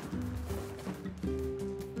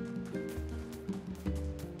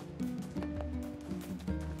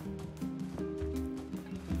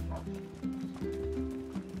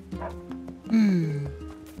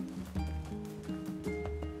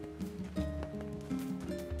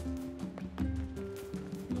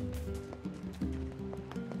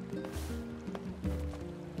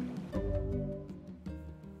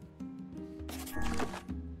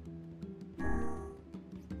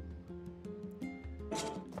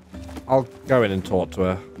 I'll go in and talk to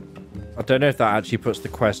her. I don't know if that actually puts the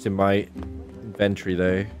quest in my inventory,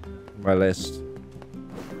 though. In my list.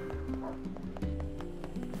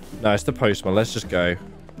 No, it's the postman. Let's just go.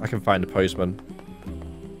 I can find the postman.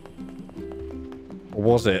 Or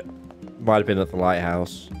was it? Might have been at the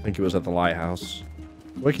lighthouse. I think it was at the lighthouse.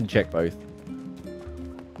 We can check both.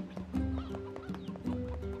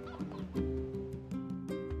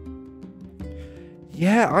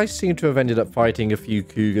 Yeah, I seem to have ended up fighting a few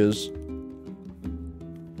cougars.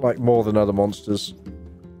 Like, more than other monsters.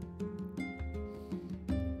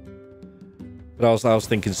 But I was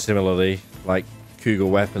thinking similarly. Like, cougar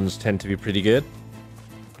weapons tend to be pretty good.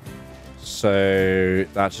 So,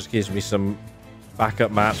 that just gives me some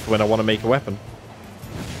backup mats for when I want to make a weapon.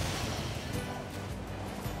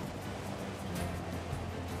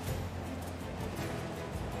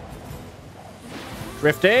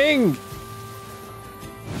 Drifting!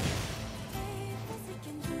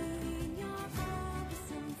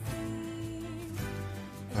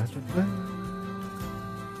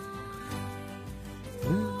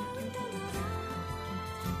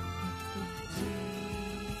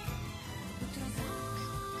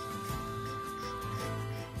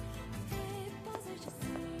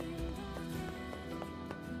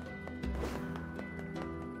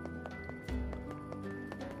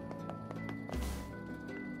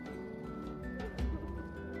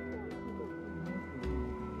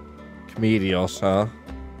 Medios, huh?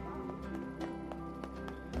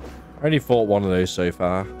 I only fought one of those so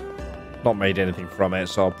far. Not made anything from it,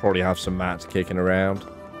 so I'll probably have some mats kicking around.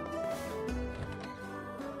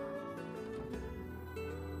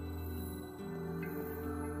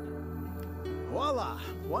 Voila!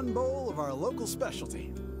 One bowl of our local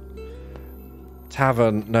specialty.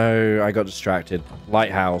 Tavern. No, I got distracted.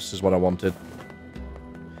 Lighthouse is what I wanted.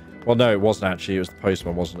 Well, no, it wasn't actually. It was the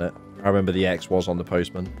postman, wasn't it? I remember the X was on the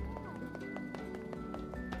postman.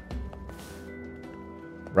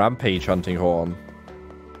 Rampage hunting horn.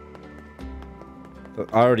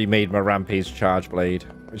 I already made my rampage charge blade,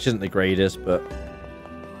 which isn't the greatest, but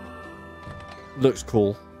looks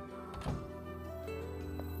cool.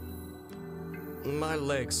 My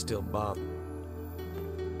legs still bob.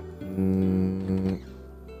 Can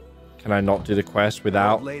I not do the quest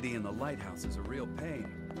without? The lady in the lighthouse is a real pain.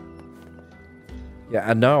 Yeah,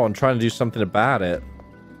 I know. I'm trying to do something about it.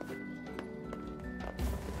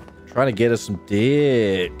 Trying to get us some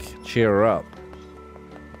dick. Cheer her up.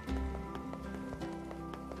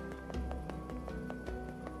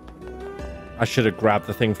 I should have grabbed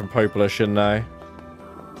the thing from Popola, shouldn't I?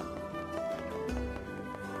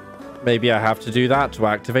 Maybe I have to do that to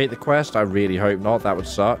activate the quest. I really hope not. That would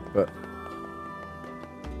suck, but...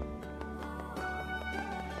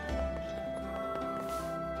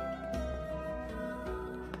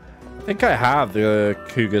 I think I have the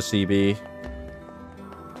Cougar CB.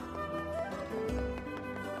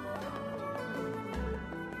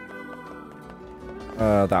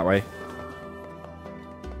 That way.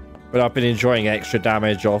 But I've been enjoying extra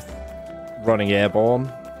damage off running airborne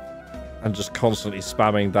and just constantly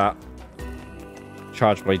spamming that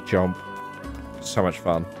charge blade jump. So much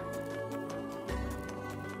fun.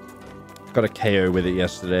 Got a KO with it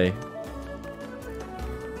yesterday.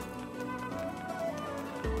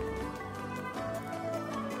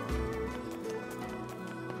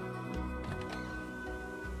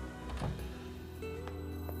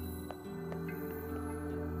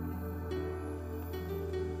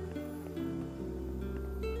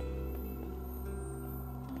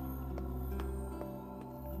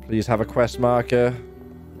 Please have a quest marker.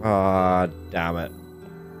 Ah, damn it.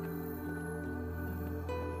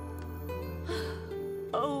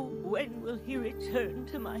 Oh, when will he return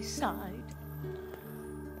to my side?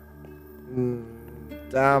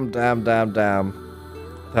 Damn.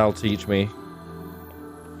 That'll teach me.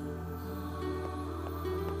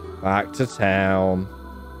 Back to town.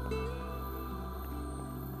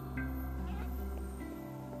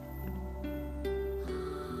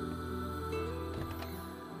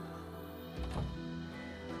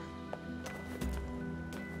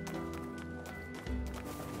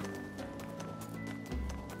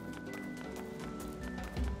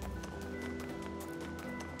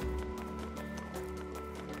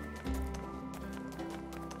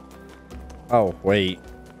 Oh, wait.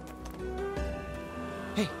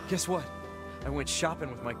 Hey, guess what? I went shopping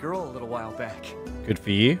with my girl a little while back. Good for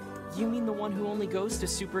you. You mean the one who only goes to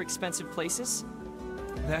super expensive places?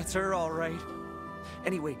 That's her, all right.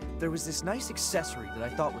 Anyway, there was this nice accessory that I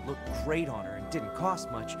thought would look great on her and didn't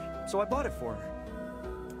cost much, so I bought it for her.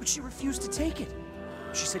 But she refused to take it.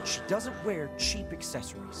 She said she doesn't wear cheap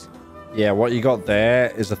accessories. Yeah, what you got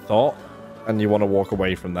there is a thought, and you want to walk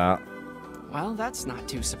away from that. Well, that's not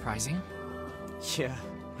too surprising. Yeah,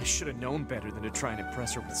 I should have known better than to try and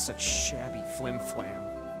impress her with such shabby flim-flam.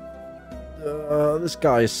 This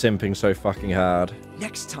guy is simping so fucking hard.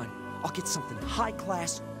 Next time, I'll get something high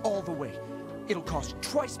class all the way. It'll cost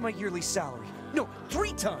twice my yearly salary. No,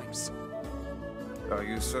 3 times! Are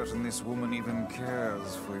you certain this woman even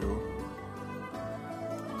cares for you?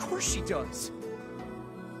 Of course she does.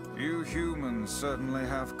 You humans certainly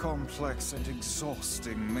have complex and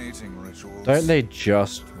exhausting mating rituals. Don't they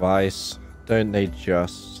just, Vice? Don't they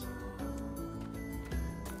just?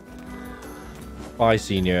 Vice,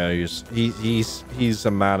 he knows. He's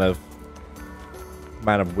a man of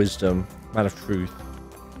wisdom, man of truth.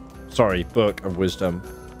 Sorry, book of wisdom.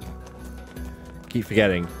 Keep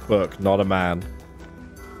forgetting, book, not a man.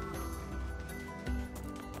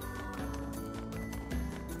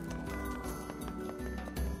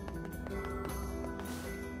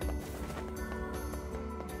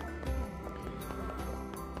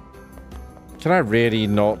 Can I really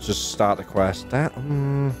not just start the quest? That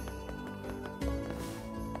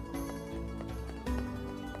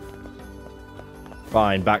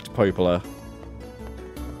Fine, back to Popola.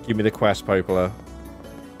 Give me the quest, Popola.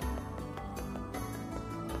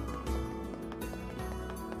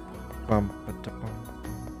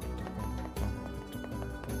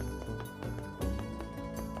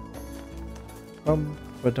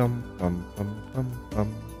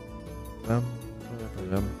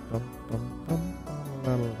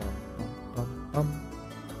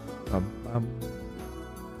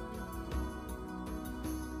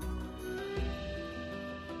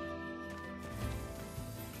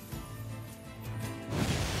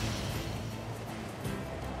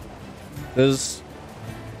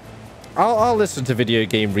 I'll listen to video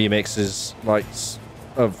game remixes like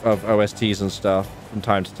of OSTs and stuff from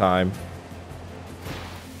time to time.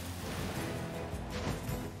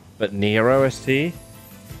 But NieR OST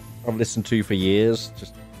I've listened to for years,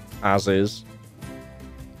 just as is.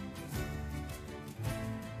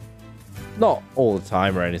 Not all the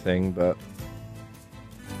time or anything, but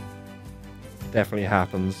definitely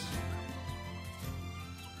happens.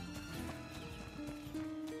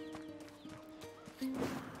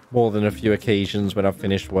 More than a few occasions when I've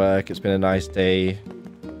finished work. It's been a nice day.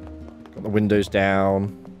 Got the windows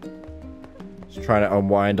down. Just trying to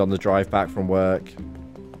unwind on the drive back from work.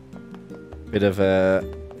 Bit of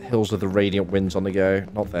Hills of the Radiant Winds on the go.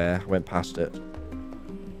 Not there. I went past it.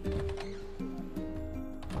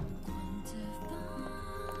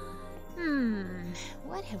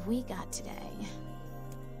 What have we got today?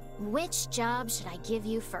 Which job should I give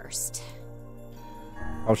you first?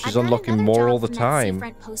 Oh, she's unlocking more all the time.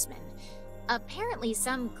 Seafront postman. Apparently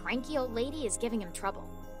some cranky old lady is giving him trouble.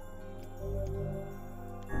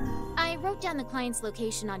 I wrote down the client's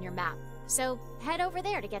location on your map, so head over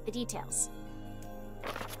there to get the details.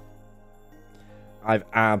 I've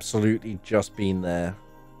absolutely just been there.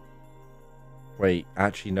 Wait,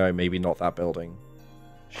 actually no, maybe not that building.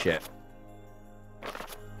 Shit.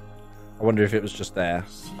 I wonder if it was just there.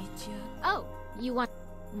 Oh, you want...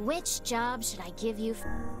 Which job should I give you?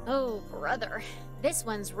 Oh, brother. This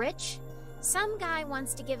one's rich. Some guy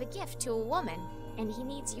wants to give a gift to a woman, and he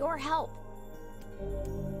needs your help.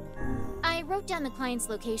 I wrote down the client's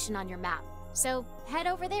location on your map, so head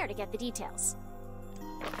over there to get the details.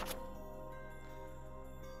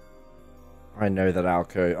 I know that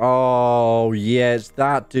Alco. Oh, yeah, it's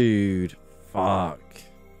that dude. Fuck.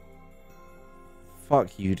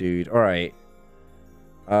 Fuck you, dude. Alright.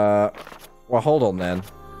 Well, hold on then.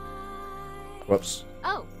 Whoops.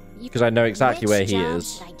 Oh, because I know exactly where he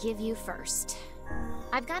is. Should I give you first?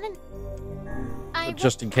 I've got an...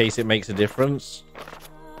 Just in case it makes a difference.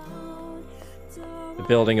 The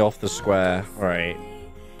building off the square. Alright.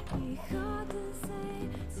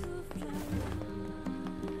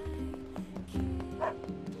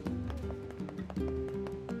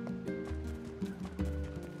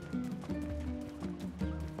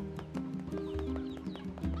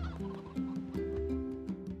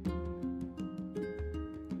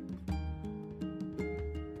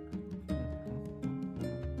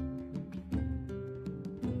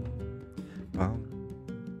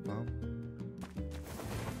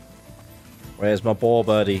 Where's my ball,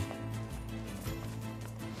 birdie?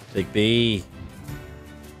 Big B.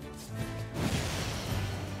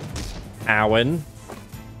 Owen.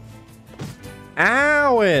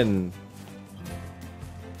 Owen!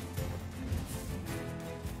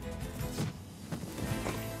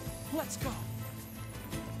 Let's go.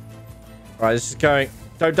 Alright, this is going.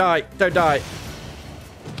 Don't die. Don't die.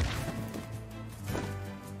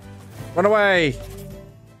 Run away.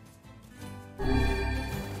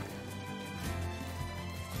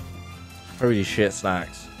 Holy shit,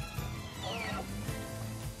 snacks.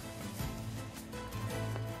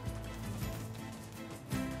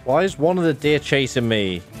 Why is one of the deer chasing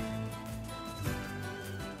me?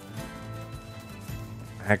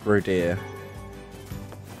 Aggro deer.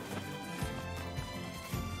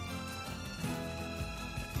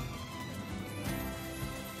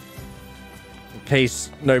 In case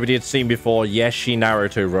nobody had seen before, yes, she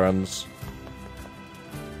Naruto runs.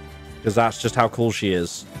 Because that's just how cool she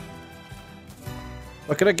is.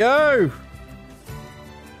 Look at her go!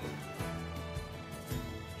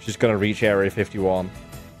 She's gonna reach Area 51.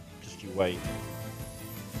 Just you wait.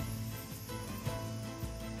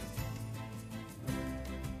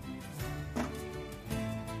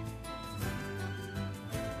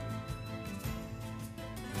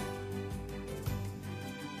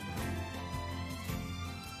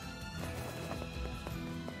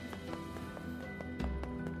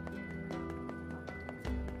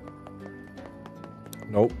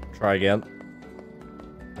 Nope. Try again.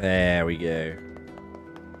 There we go.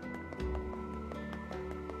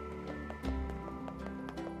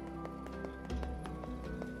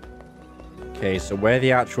 Okay, so where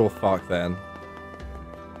the actual fuck then?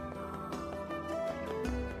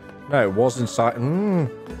 No, it was inside.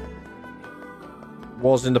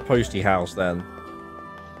 Was in the postie house then.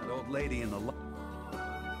 The old lady in the.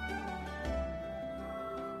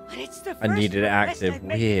 It's the I needed it active. I've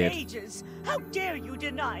met in Weird. ages. How dare you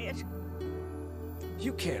deny it?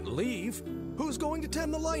 You can't leave. Who's going to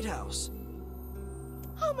tend the lighthouse?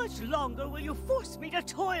 How much longer will you force me to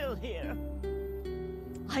toil here?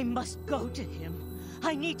 I must go to him.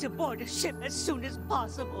 I need to board a ship as soon as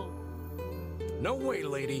possible. No way,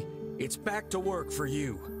 lady. It's back to work for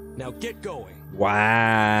you. Now get going.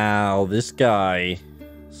 Wow, this guy.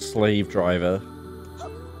 Slave driver.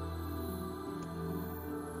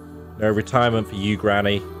 No retirement for you,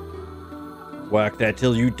 Granny. Work there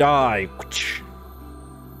till you die.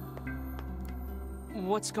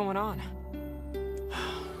 What's going on?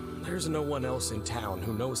 There's no one else in town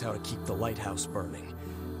who knows how to keep the lighthouse burning.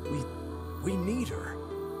 We need her.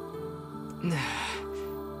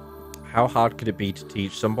 How hard could it be to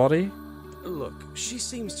teach somebody? Look, she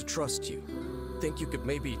seems to trust you. Think you could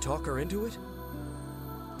maybe talk her into it?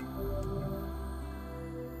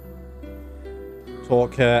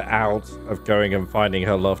 Talk her out of going and finding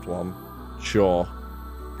her loved one. Sure.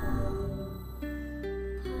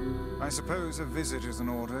 I suppose a visit is in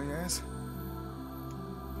order, yes?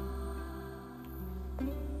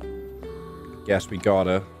 Guess we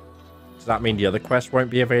gotta. Does that mean the other quest won't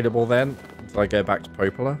be available then? Until I go back to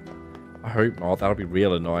Popola? I hope not. That'll be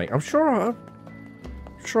real annoying. I'm sure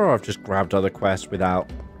I've just grabbed other quests without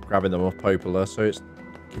grabbing them off Popola, so it's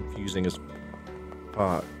confusing as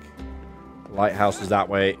fuck. Lighthouse is that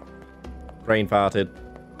way. Brain farted.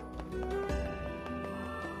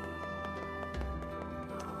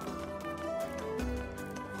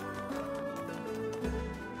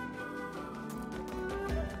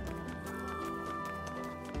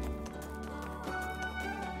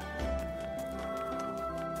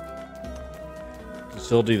 Can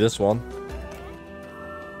still do this one.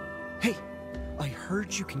 Hey, I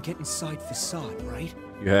heard you can get inside Facade, right?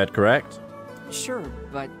 You heard correct? Sure,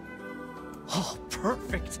 but... Oh,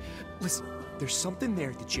 perfect! Listen, there's something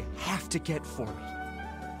there that you have to get for me.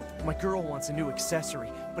 My girl wants a new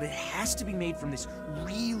accessory, but it has to be made from this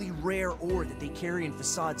really rare ore that they carry in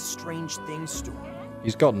Facade's Strange Things store.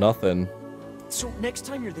 He's got nothing. So next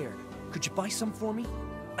time you're there, could you buy some for me?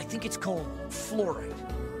 I think it's called fluorite.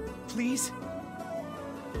 Please?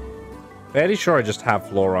 Fairly sure I just have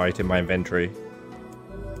fluorite in my inventory.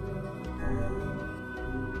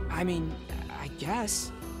 I mean, I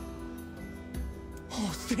guess.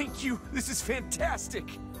 Oh, thank you! This is fantastic!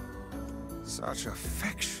 Such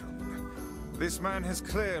affection. This man has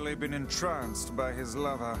clearly been entranced by his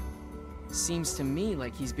lover. Seems to me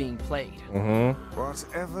like he's being played.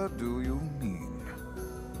 Whatever do you mean?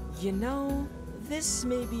 You know, this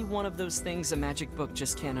may be one of those things a magic book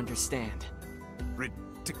just can't understand.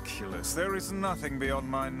 Ridiculous. There is nothing beyond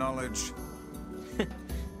my knowledge.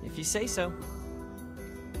 If you say so.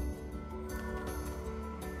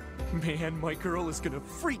 Man, my girl is gonna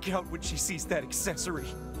freak out when she sees that accessory.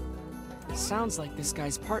 Sounds like this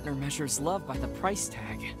guy's partner measures love by the price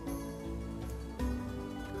tag.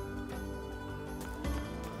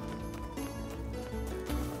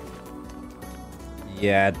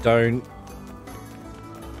 Yeah, don't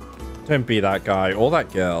be that guy or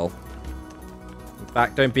that girl. In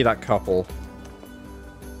fact, don't be that couple.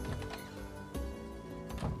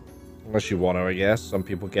 Unless you want to, I guess. Some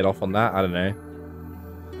people get off on that. I don't know.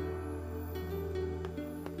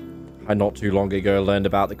 I not too long ago learned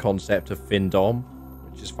about the concept of FinDom,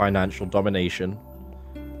 which is financial domination,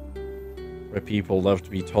 where people love to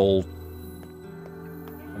be told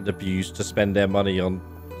and and abused to spend their money on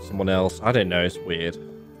someone else. I don't know, it's weird.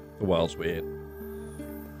 The world's weird.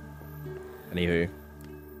 Anywho.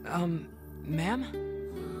 Ma'am?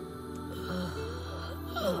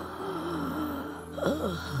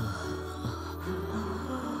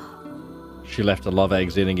 She left the love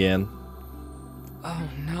eggs in again. Oh,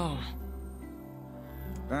 no.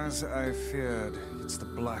 As I feared, it's the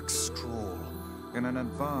Black Scrawl. In an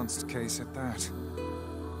advanced case at that.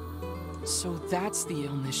 So that's the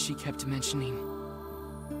illness she kept mentioning.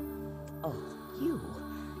 Oh, you.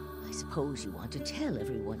 I suppose you want to tell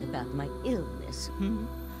everyone about my illness, hmm?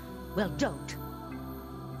 Well, don't.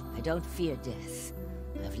 I don't fear death.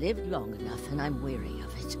 I've lived long enough and I'm weary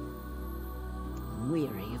of it. I'm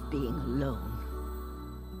weary of being alone.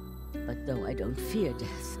 But though I don't fear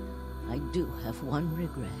death, I do have one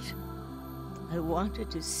regret. I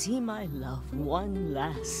wanted to see my love one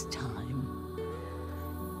last time.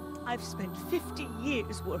 I've spent 50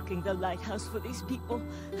 years working the lighthouse for these people,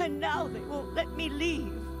 and now they won't let me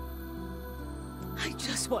leave. I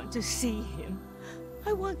just want to see him.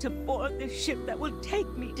 I want to board the ship that will take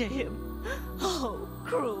me to him. Oh,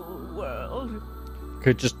 cruel world.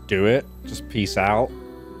 Could just do it. Just peace out.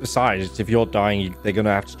 Besides, if you're dying, they're going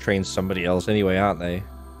to have to train somebody else anyway, aren't they?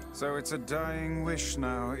 So it's a dying wish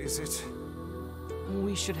now, is it?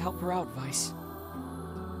 We should help her out, Vice.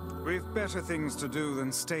 We've better things to do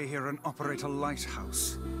than stay here and operate a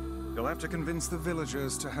lighthouse. You'll have to convince the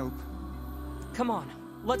villagers to help. Come on,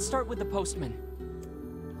 let's start with the postman.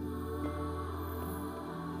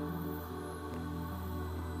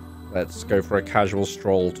 Let's go for a casual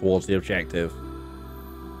stroll towards the objective.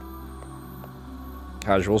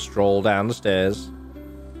 Casual stroll down the stairs.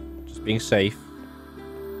 Just being safe.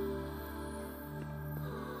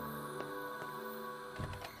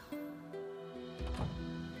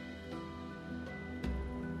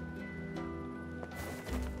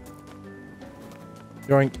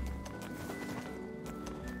 Yoink.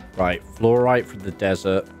 Right, fluorite from the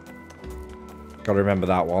desert. Gotta remember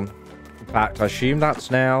that one. In fact, I assume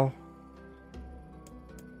that's now.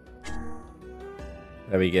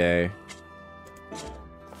 There we go.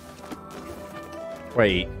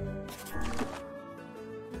 Wait.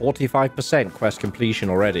 45% quest completion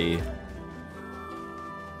already.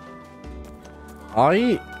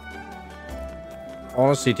 I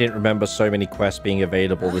honestly didn't remember so many quests being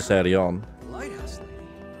available this early on. Lighthouse lady.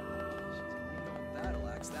 That'll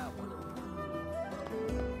axe that one.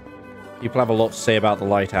 People have a lot to say about the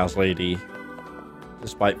lighthouse lady,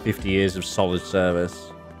 despite 50 years of solid service.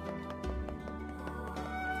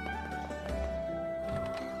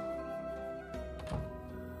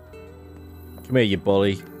 Come here, you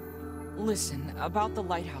bully. Listen, about the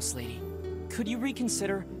lighthouse lady. Could you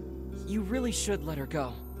reconsider? You really should let her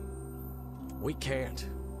go. We can't.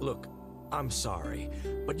 Look, I'm sorry,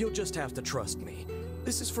 but you'll just have to trust me.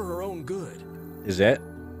 This is for her own good. Is it?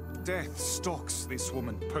 Death stalks this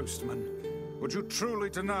woman, Postman. Would you truly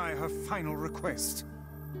deny her final request?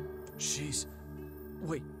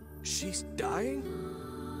 Wait, she's dying?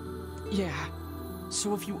 Yeah.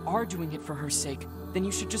 So if you are doing it for her sake, then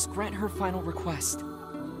you should just grant her final request.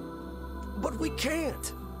 But we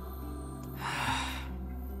can't.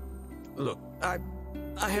 Look, I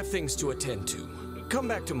have things to attend to. Come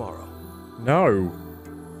back tomorrow. No.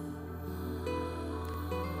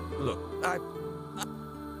 Look,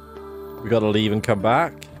 We gotta leave and come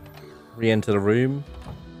back. Re-enter the room.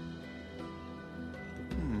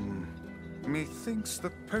 Methinks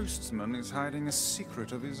the postman is hiding a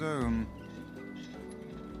secret of his own.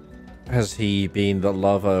 Has he been the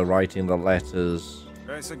lover writing the letters?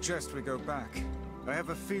 I suggest we go back. I have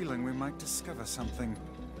a feeling we might discover something.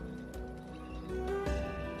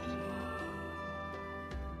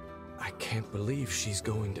 I can't believe she's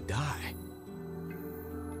going to die.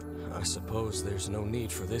 I suppose there's no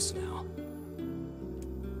need for this now.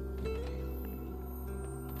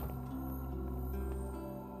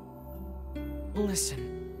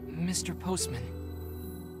 Listen, Mr. Postman.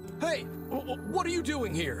 Hey! What are you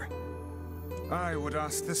doing here? I would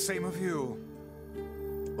ask the same of you.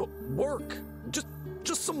 Work.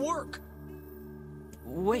 Just some work.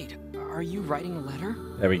 Wait, are you writing a letter?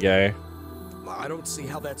 There we go. I don't see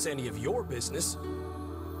how that's any of your business.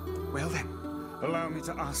 Well then, allow me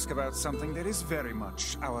to ask about something that is very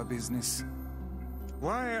much our business.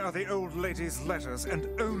 Why are the old lady's letters, and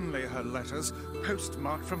only her letters,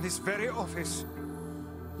 postmarked from this very office?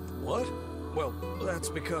 What? Well, that's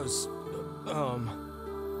because,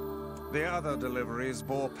 The other deliveries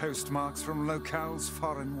bore postmarks from locales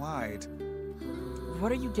far and wide.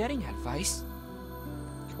 What are you getting at, Vice?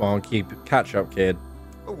 Come on, catch up, kid.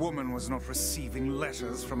 A woman was not receiving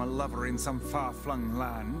letters from a lover in some far-flung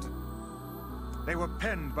land. They were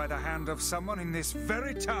penned by the hand of someone in this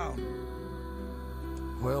very town.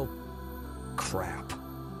 Well, crap.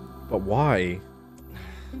 But why?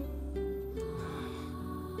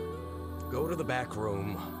 Go to the back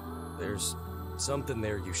room. There's something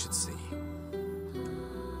there you should see.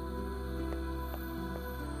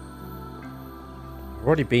 I've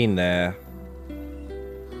already been there.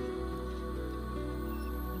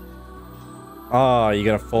 Ah, you're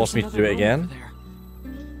gonna force me to do it again?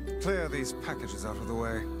 Clear these packages out of the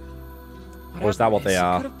way. Or is that what they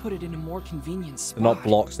are? Could have put it in a more convenient spot. They're not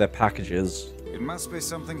blocks, they're packages. It must be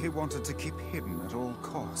something he wanted to keep hidden at all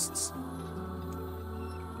costs.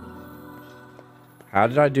 How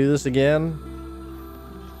did I do this again?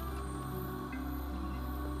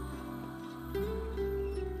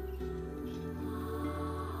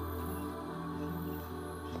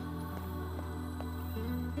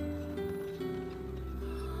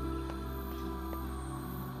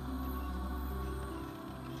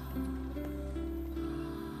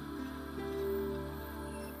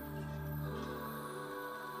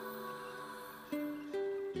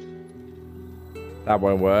 That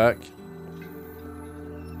won't work.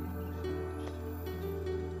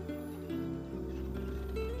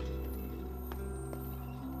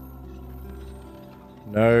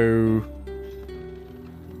 No.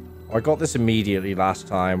 I got this immediately last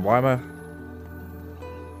time. Why am I...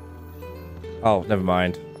 Oh, never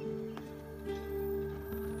mind.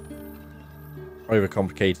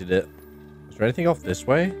 Overcomplicated it. Is there anything off this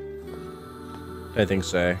way? Don't think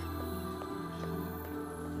so.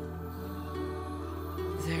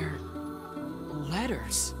 They're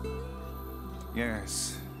letters.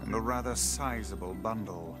 Yes, and a rather sizable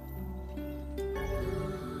bundle.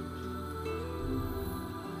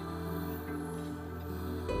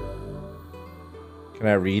 Can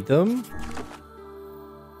I read them?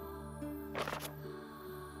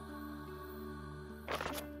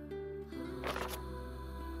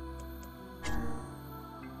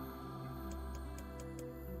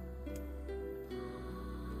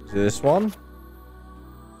 Is it this one?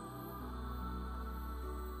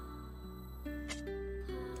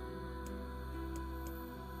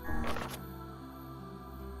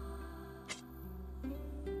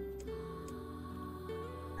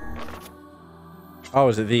 Oh,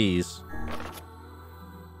 is it these?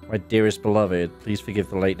 My dearest beloved, please forgive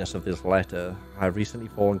the lateness of this letter. I have recently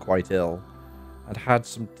fallen quite ill, and had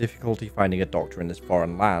some difficulty finding a doctor in this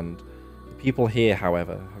foreign land. The people here,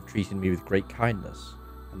 however, have treated me with great kindness,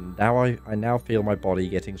 and now I now feel my body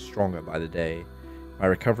getting stronger by the day. My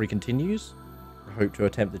recovery continues. I hope to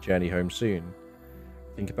attempt the journey home soon.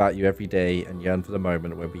 I think about you every day and yearn for the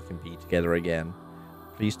moment when we can be together again.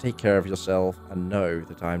 Please take care of yourself and know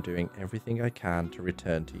that I am doing everything I can to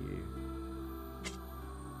return to you.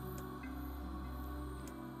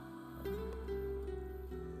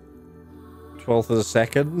 "12th of the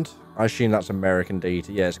 2nd? I assume that's American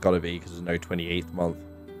data. Yeah, it's got to be because there's no 28th month.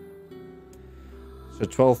 So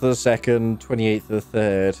 12th of the 2nd, 28th of the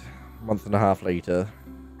 3rd, a month and a half later.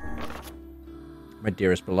 My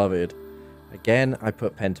dearest beloved, again I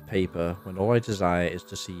put pen to paper when all I desire is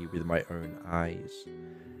to see you with my own eyes.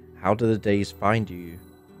 How do the days find you?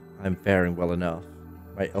 I am faring well enough.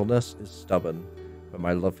 My illness is stubborn, but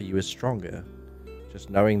my love for you is stronger.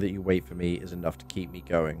 Just knowing that you wait for me is enough to keep me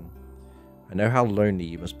going. I know how lonely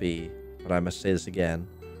you must be, but I must say this again.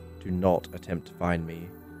 Do not attempt to find me.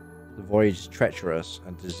 The voyage is treacherous,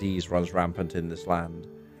 and disease runs rampant in this land.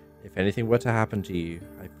 If anything were to happen to you,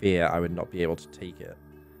 I fear I would not be able to take it.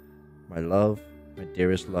 My love, my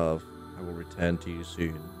dearest love, I will return to you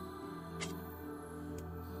soon."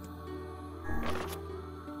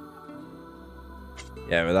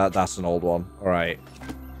 Yeah, but that's an old one. Alright.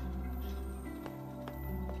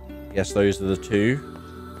 Guess those are the two.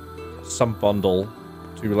 Some bundle.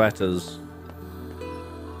 2 letters.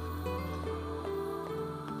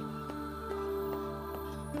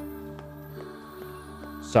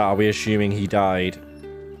 So are we assuming he died?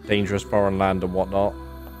 Dangerous foreign land and whatnot?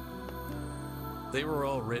 They were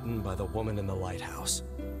all written by the woman in the lighthouse.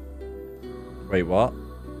 Wait, what?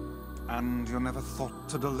 And you never thought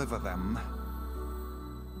to deliver them?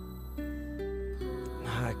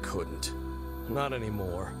 I couldn't. Not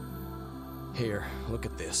anymore. Here, look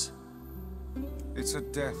at this. It's a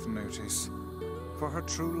death notice. For her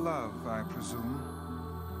true love, I presume.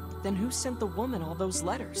 Then who sent the woman all those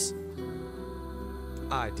letters?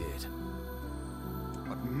 I did.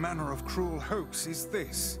 What manner of cruel hoax is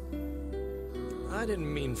this? I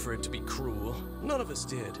didn't mean for it to be cruel. None of us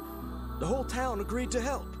did. The whole town agreed to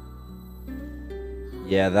help.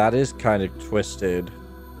 Yeah, that is kind of twisted.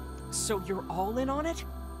 So you're all in on it?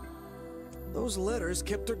 Those letters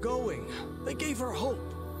kept her going. They gave her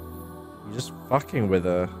hope. You're just fucking with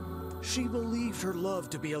her. She believed her love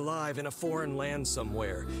to be alive in a foreign land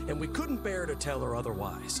somewhere, and we couldn't bear to tell her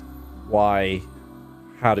otherwise. Why?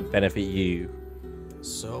 How'd it benefit you?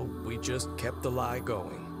 So we just kept the lie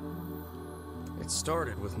going. It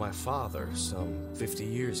started with my father some 50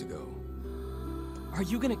 years ago. Are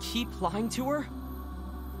you gonna keep lying to her?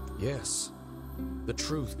 Yes. The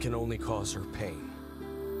truth can only cause her pain.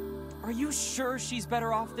 Are you sure she's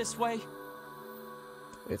better off this way?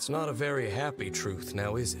 It's not a very happy truth,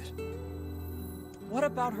 now is it? What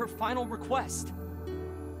about her final request?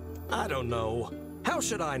 I don't know. How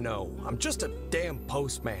should I know? I'm just a damn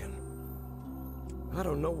postman. I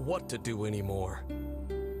don't know what to do anymore.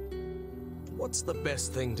 What's the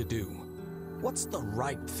best thing to do? What's the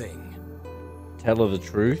right thing? Tell her the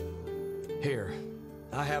truth? Here,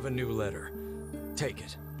 I have a new letter. Take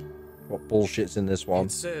it. What bullshit's in this one?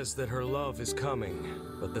 It says that her love is coming,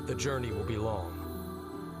 but that the journey will be long.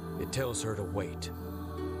 It tells her to wait.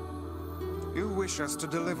 You wish us to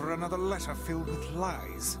deliver another letter filled with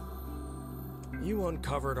lies? You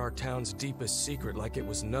uncovered our town's deepest secret like it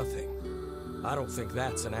was nothing. I don't think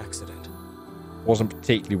that's an accident. Wasn't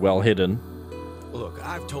particularly well hidden. Look,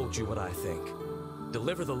 I've told you what I think.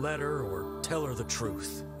 Deliver the letter or tell her the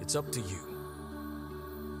truth. It's up to you.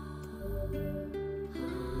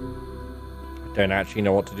 I don't actually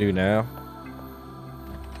know what to do now.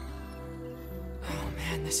 Oh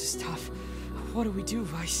man, this is tough. What do we do,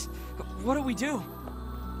 Vice? What do we do?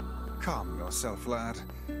 Calm yourself, lad.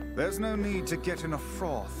 There's no need to get in a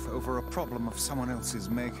froth over a problem of someone else's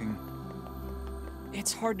making.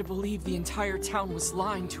 It's hard to believe the entire town was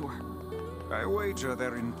lying to her. I wager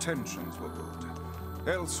their intentions were good.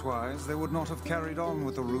 Elsewise, they would not have carried on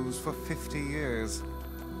with the ruse for 50 years.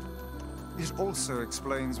 It also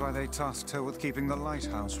explains why they tasked her with keeping the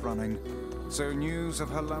lighthouse running, so news of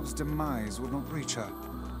her love's demise would not reach her.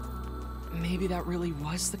 Maybe that really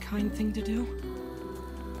was the kind thing to do?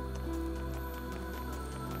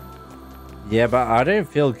 Yeah, but I don't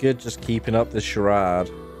feel good just keeping up this charade.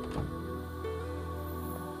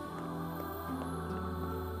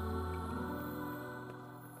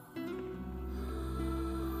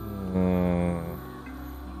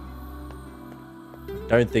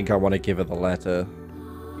 Don't think I want to give her the letter.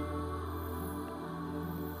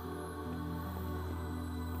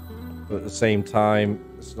 But at the same time,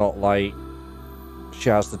 it's not like she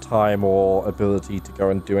has the time or ability to go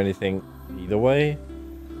and do anything either way.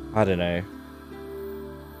 I don't know.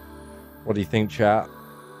 What do you think, chat?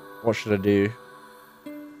 What should I do?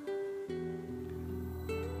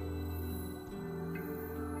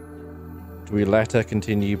 Do we let her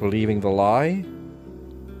continue believing the lie?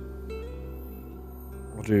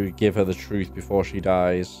 Or do we give her the truth before she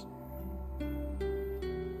dies?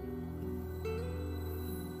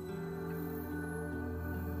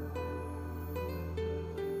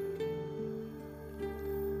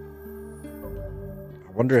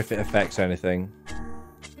 I wonder if it affects anything.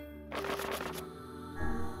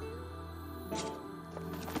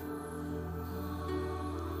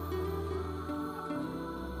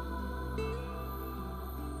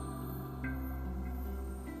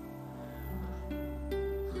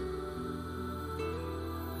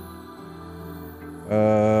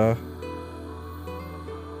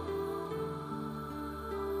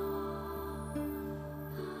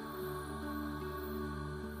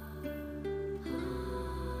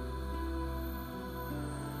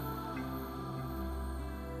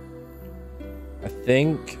 I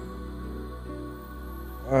think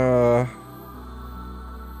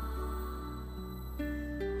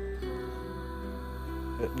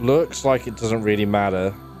it looks like it doesn't really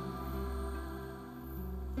matter.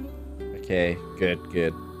 Okay,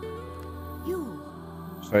 good. You.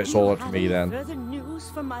 So it's all up to me then. Further news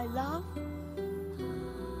from my love?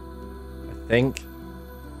 I think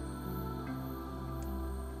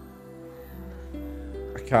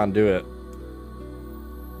I can't do it.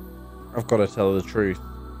 I've got to tell her the truth.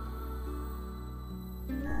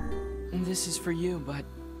 This is for you, but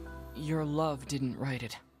your love didn't write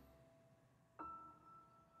it.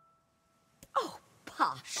 Oh,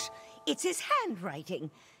 Posh. It's his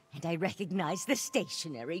handwriting. And I recognize the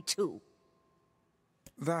stationery, too.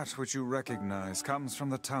 That which you recognize comes from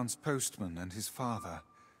the town's postman and his father,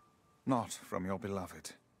 not from your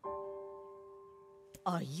beloved.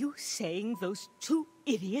 Are you saying those two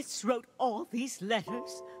idiots wrote all these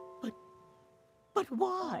letters? But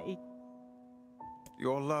why?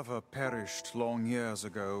 Your lover perished long years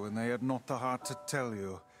ago, and they had not the heart to tell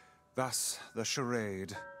you. Thus, the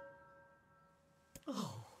charade.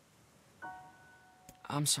 Oh.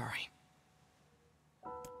 I'm sorry.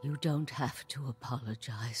 You don't have to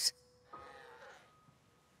apologize.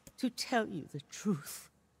 To tell you the truth,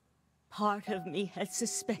 part of me had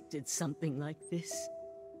suspected something like this.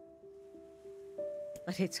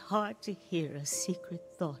 But it's hard to hear a secret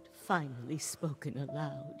thought finally spoken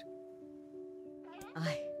aloud.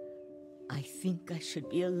 I think I should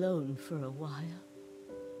be alone for a while.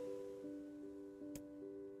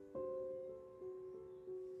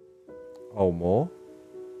 Oh, more?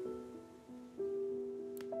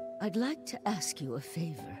 I'd like to ask you a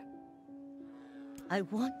favor. I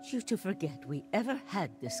want you to forget we ever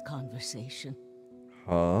had this conversation.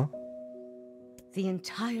 Huh? The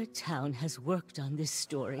entire town has worked on this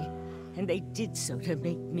story, and they did so to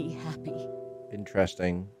make me happy.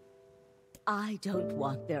 Interesting. I don't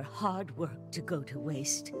want their hard work to go to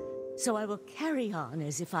waste, so I will carry on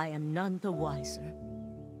as if I am none the wiser.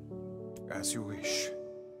 As you wish.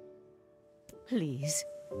 Please,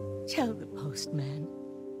 tell the postman.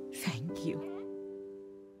 Thank you.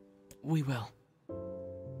 We will.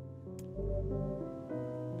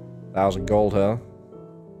 1,000 gold, huh?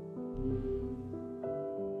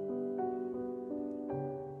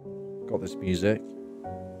 Got this music.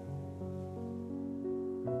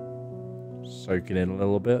 Soaking in a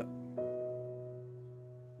little bit.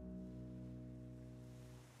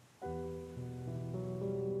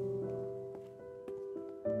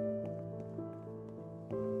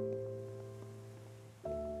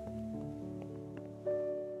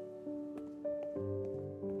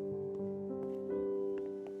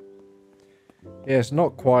 Yeah, it's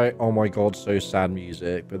not quite, oh my god, so sad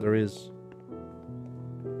music, but there is...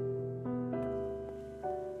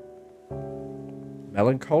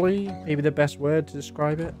 melancholy? Maybe the best word to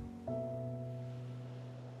describe it?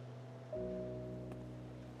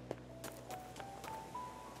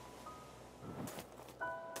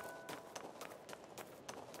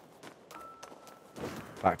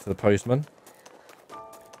 Back to the postman.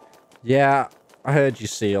 Yeah, I heard you,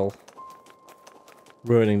 Seal.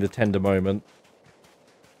 Ruining the tender moment.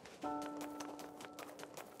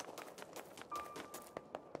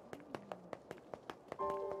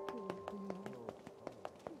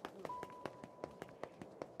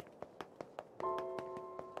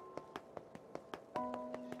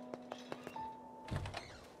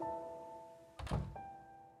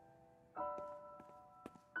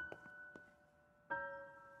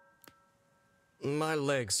 My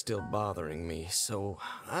leg's still bothering me, so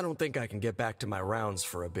I don't think I can get back to my rounds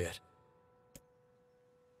for a bit.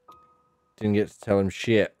 Didn't get to tell him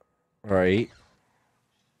shit. Alright.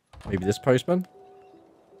 Maybe this postman?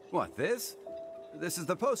 What, this? This is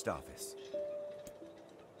the post office.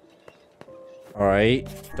 Alright.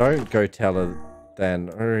 Don't go tell her then.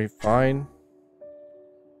 Alright, fine.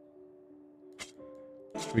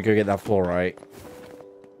 Should we go get that fluorite?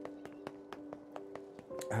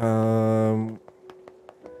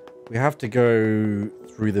 We have to go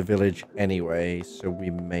through the village anyway, so we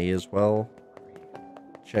may as well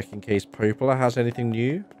check in case Popola has anything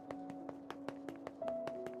new.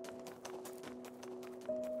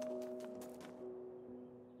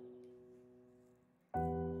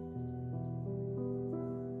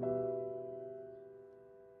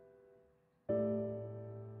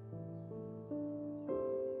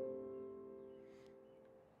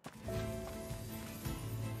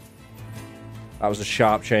 That was a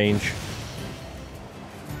sharp change.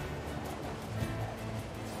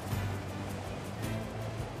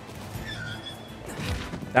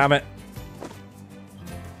 Damn it.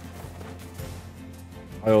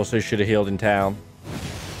 I also should have healed in town.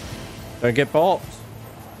 Don't get bopped.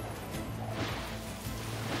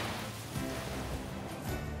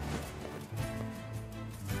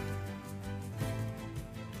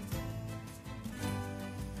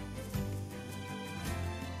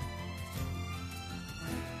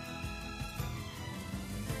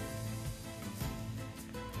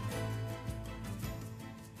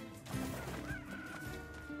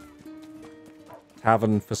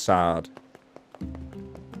 Tavern facade.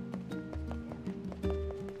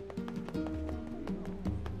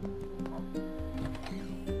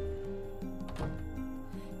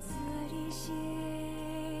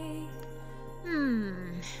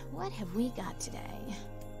 What have we got today?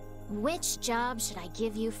 Which job should I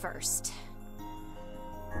give you first?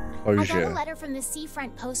 Closure. I got a letter from the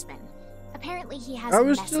seafront postman. Apparently he has I a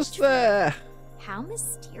was message just for me. there. How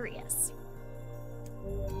mysterious.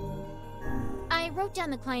 I wrote down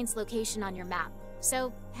the client's location on your map,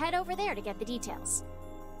 so head over there to get the details.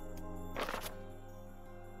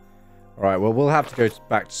 Alright, well, we'll have to go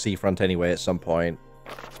back to Seafront anyway at some point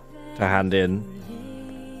to hand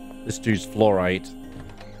in this dude's fluorite.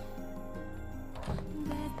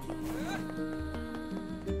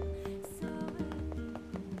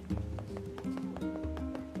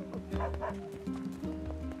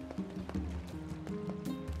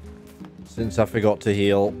 Since I forgot to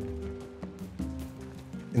heal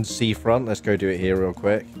in Seafront, let's go do it here real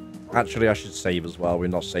quick. Actually, I should save as well. We're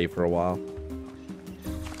not saved for a while.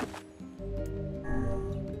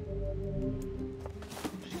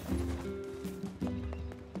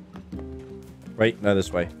 Wait, no,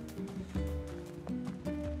 this way.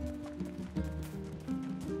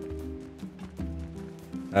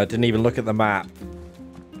 I didn't even look at the map.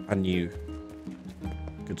 I knew.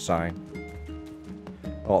 Good sign.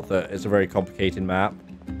 Oh, it's a very complicated map,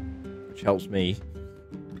 which helps me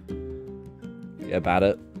get bad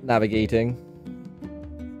at navigating.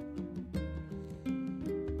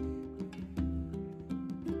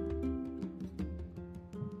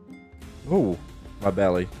 Ooh, my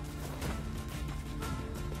belly.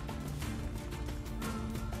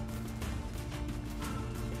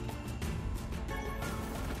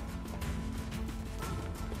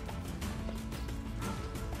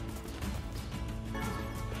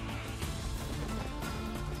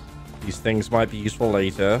 These things might be useful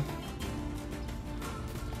later.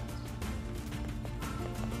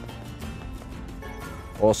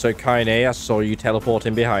 Also, Kaine, I saw you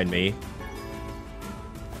teleporting behind me.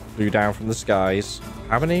 Flew down from the skies.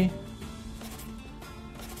 How many?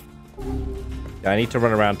 Yeah, I need to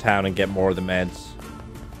run around town and get more of the meds.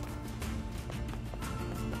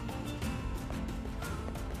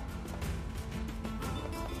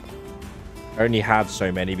 I only had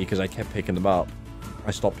so many because I kept picking them up. I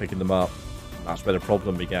stopped picking them up. That's where the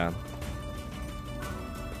problem began.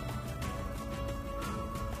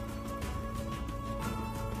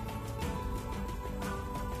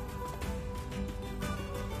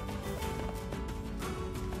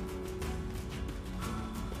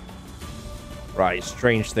 Right,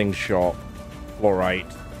 strange things shop.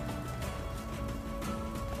 Fluorite.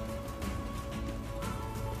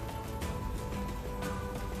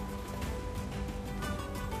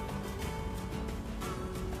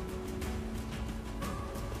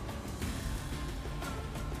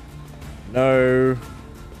 No.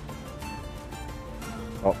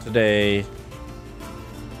 Not today.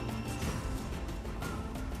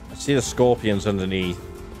 I see the scorpions underneath.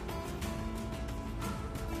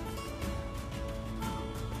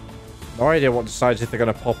 No idea what decides if they're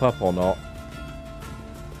going to pop up or not.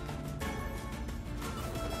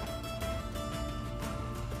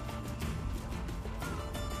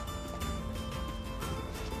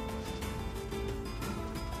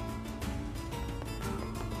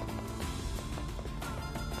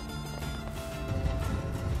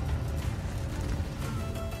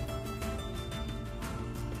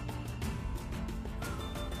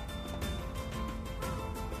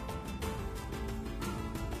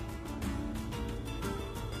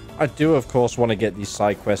 I do, of course, want to get these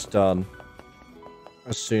side quests done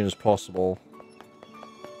as soon as possible.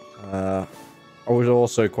 I would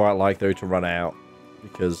also quite like, though, to run out,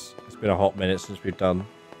 because it's been a hot minute since we've done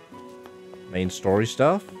main story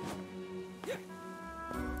stuff.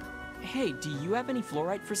 Hey, do you have any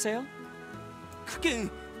fluorite for sale?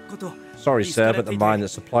 Sorry, sir, but the mine that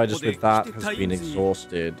supplied us with that has been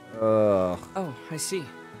exhausted. Ugh. Oh, I see.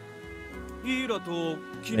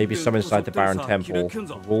 Maybe some inside the Baron Temple.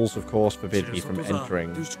 The rules, of course, forbid me from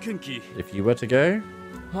entering. If you were to go?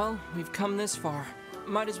 Well, we've come this far.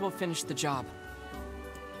 Might as well finish the job.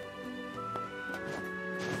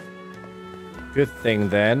 Good thing,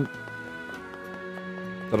 then,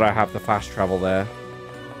 that I have the fast travel there.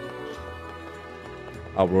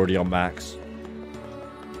 Oh, we're already on max.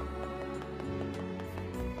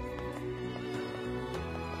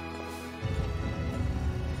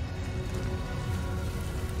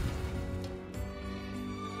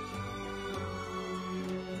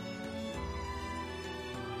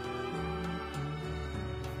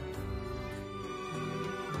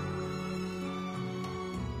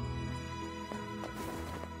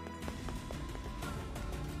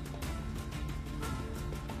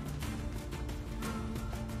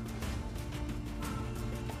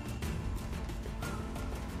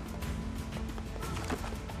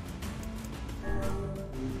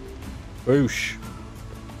 Boosh.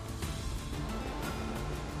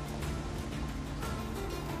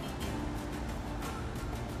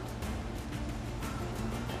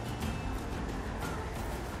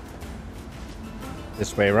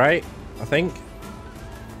 This way, right? I think.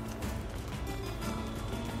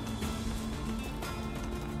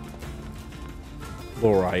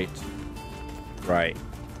 All right. Right.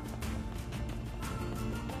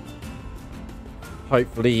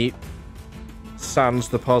 Hopefully, sans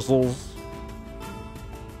the puzzles.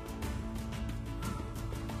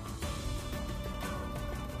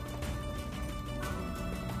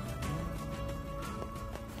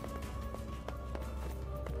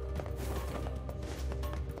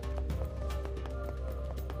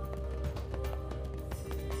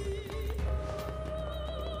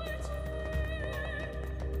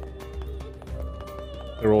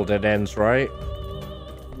 They're all dead ends, right?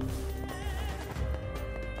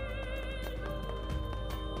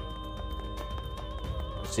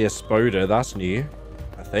 I see a Spoder. That's new.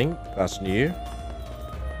 I think that's new.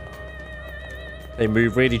 They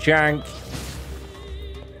move really jank,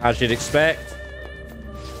 as you'd expect.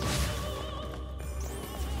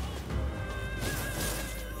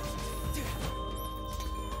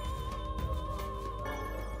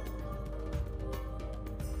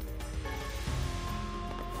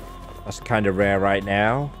 That's kind of rare right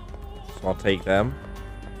now, so I'll take them.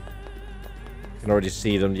 You can already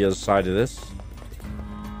see them the other side of this.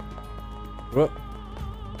 Whoop.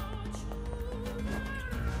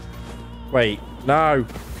 Wait, no.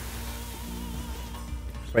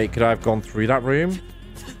 Wait, could I have gone through that room?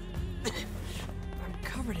 I'm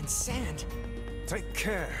covered in sand. Take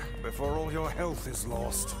care before all your health is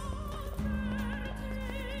lost.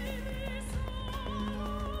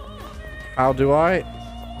 How do I?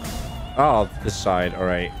 Oh, this side. All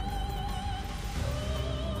right.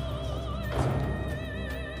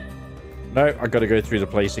 No, I gotta go through the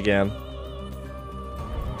place again.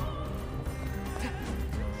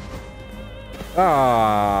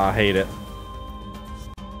 Ah, I hate it.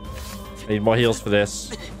 Need more heals for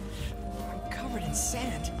this. I'm covered in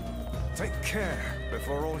sand. Take care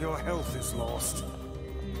before all your health is lost.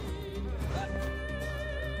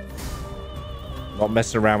 Not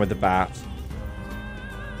messing around with the bat.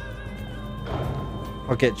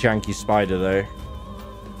 I'll get Janky Spider though.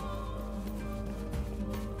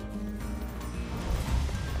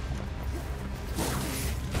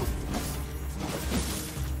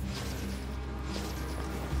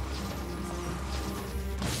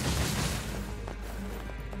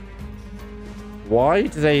 Why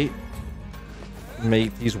do they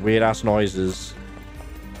make these weird ass noises?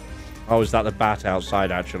 Oh, is that the bat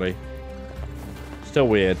outside actually? Still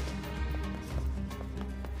weird.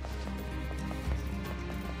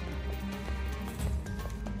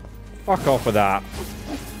 Fuck off with that.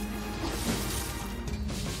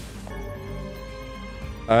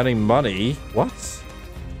 Earning money? What?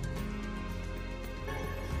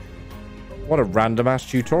 What a random ass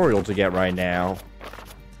tutorial to get right now.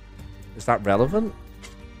 Is that relevant?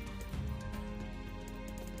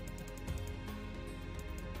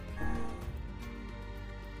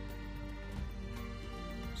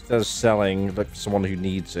 Instead of selling, look for someone who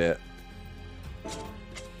needs it.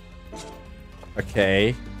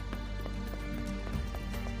 Okay.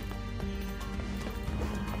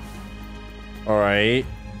 Alright.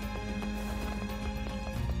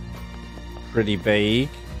 Pretty vague.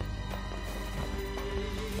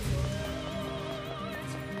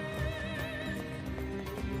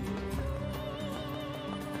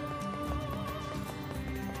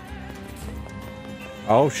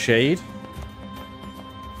 Oh, shade.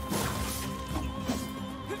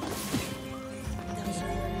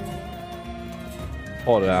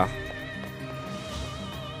 Hola.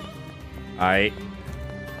 Aight.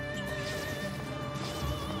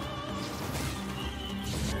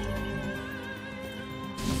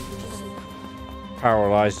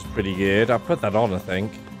 Paralyzed is pretty good. I'll put that on, I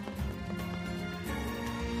think.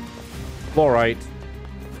 Fluorite.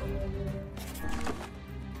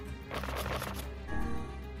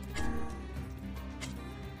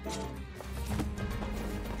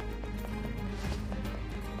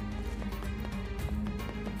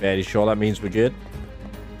 Very sure that means we're good.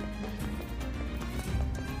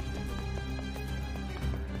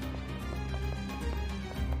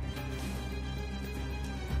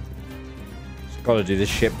 Just gotta do this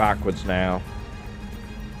shit backwards now.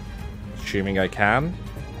 Assuming I can.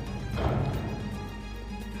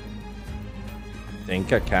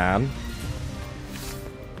 Think I can.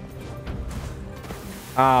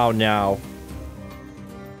 Oh no.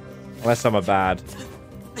 Unless I'm a bad.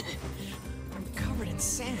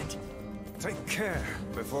 Take care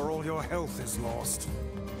before all your health is lost.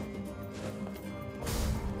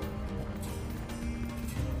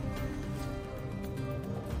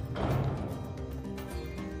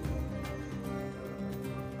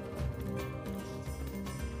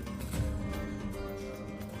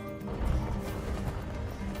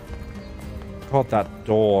 God, that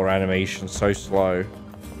door animation's so slow.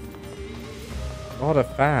 Not a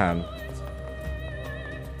fan.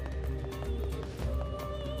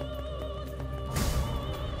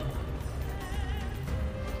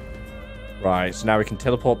 Right, so now we can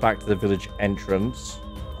teleport back to the village entrance.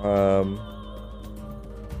 Going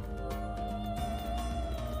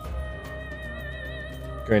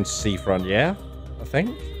to seafront, yeah? I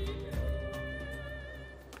think.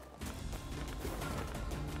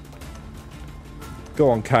 Go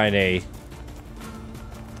on, Kaine.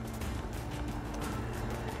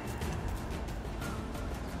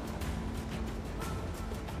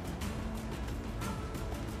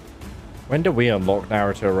 When do we unlock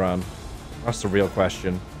Naruto Run? That's the real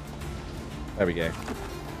question. There we go.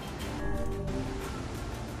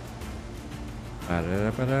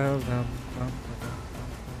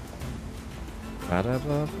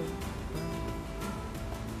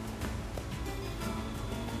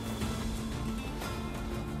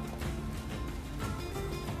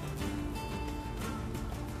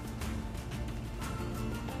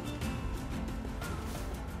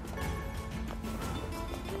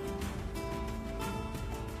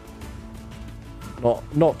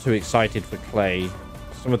 Not too excited for clay.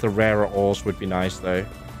 Some of the rarer ores would be nice though.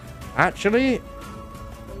 Actually,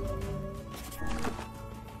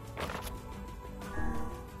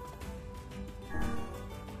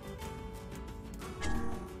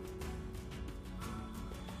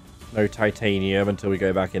 no titanium until we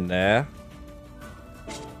go back in there.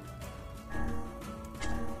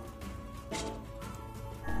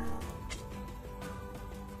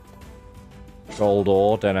 Gold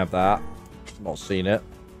ore, don't have that. Not seen it.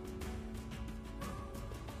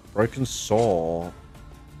 Broken saw.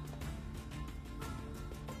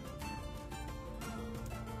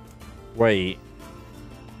 Wait.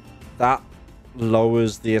 That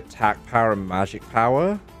lowers the attack power and magic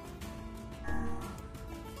power?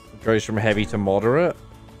 It goes from heavy to moderate?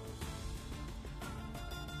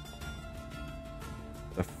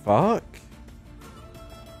 The fuck?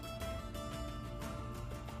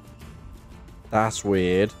 That's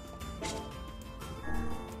weird.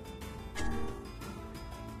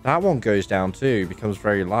 That one goes down too, becomes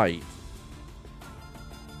very light.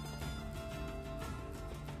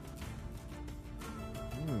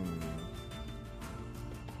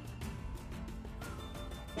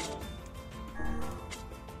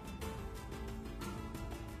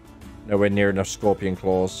 Nowhere near enough scorpion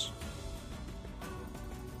claws.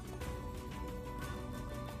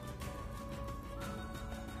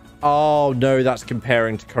 Oh, no, that's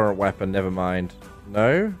comparing to current weapon. Never mind.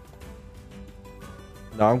 No?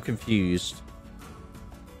 No, I'm confused.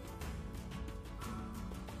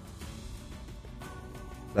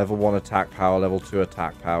 Level 1 attack power, level 2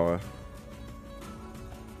 attack power.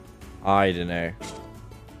 I don't know.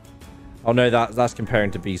 Oh no, that's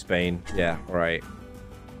comparing to Beastbane. Yeah, alright.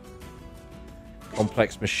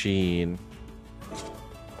 Complex machine.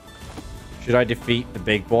 Should I defeat the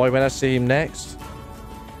big boy when I see him next?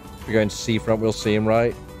 If we're going to Seafront, we'll see him,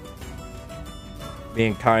 right? Me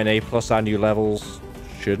and Kaine plus our new levels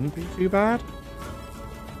shouldn't be too bad.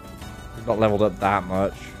 We've not leveled up that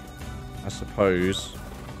much, I suppose.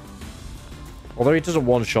 Although he doesn't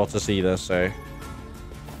one-shot us either, so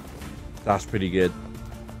that's pretty good.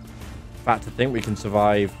 In fact, I think we can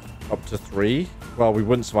survive up to 3. Well, we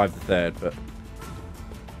wouldn't survive the 3rd, but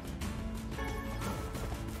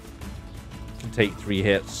can take 3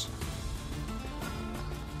 hits.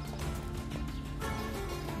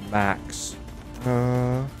 Max.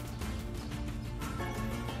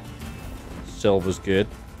 Silver's good.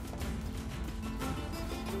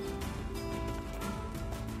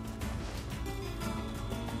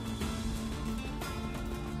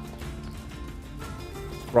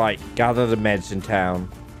 Right, gather the meds in town.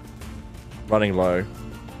 Running low.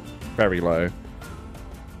 Very low.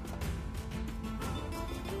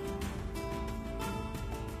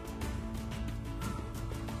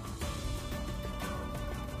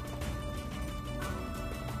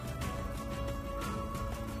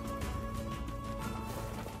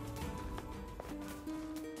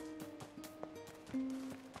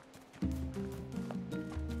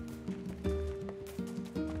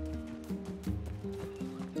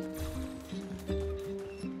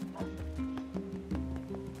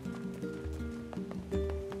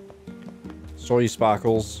 Soy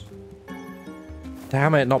sparkles.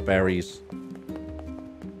 Damn it, not berries.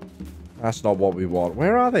 That's not what we want.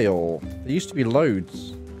 Where are they all? There used to be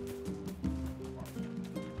loads.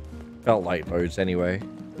 Felt like loads anyway.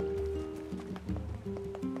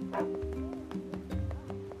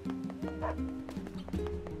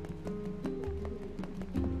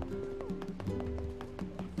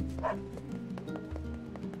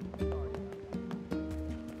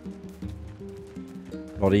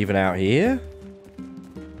 Not even out here?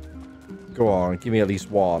 Go on, give me at least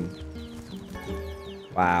one.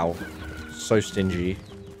 Wow. So stingy.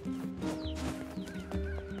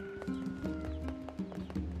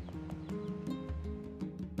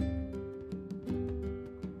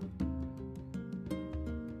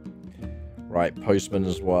 Right, postman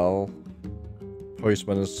as well.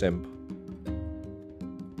 Postman and simp.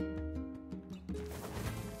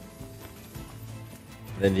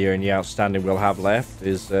 Then the only outstanding we'll have left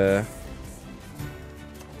is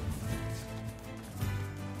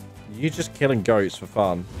you just killing goats for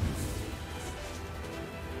fun.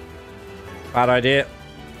 Bad idea.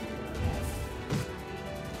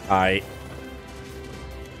 Alright.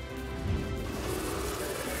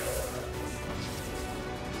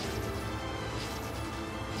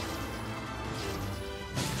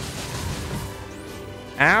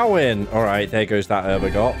 Owen! Alright, there goes that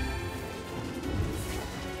Herbigot.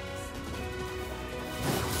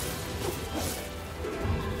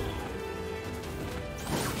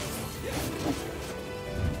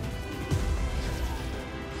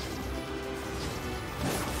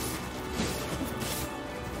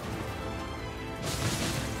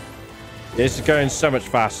 This is going so much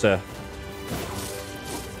faster.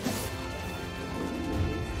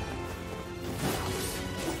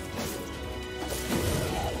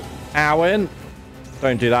 Owen!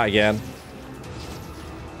 Don't do that again.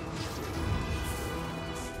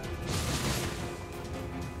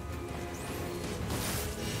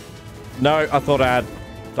 No, I thought I had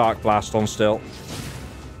Dark Blast on still.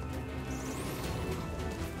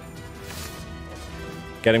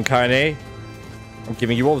 Get him, Kaine. I'm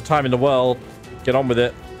giving you all the time in the world. Get on with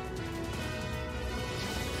it.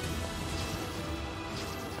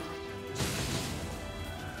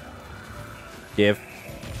 Give.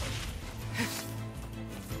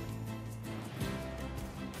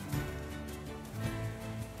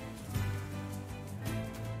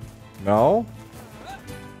 No?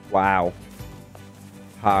 Wow.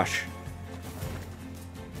 Hush.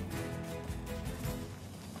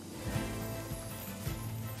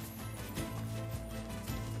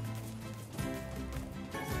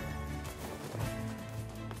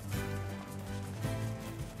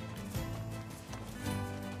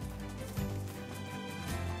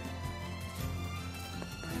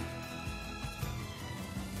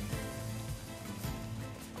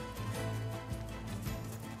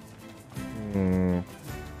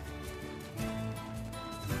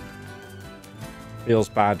 Feels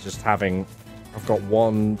bad just having... I've got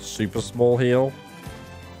one super small heal.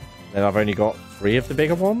 Then I've only got 3 of the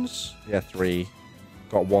bigger ones. Yeah, 3.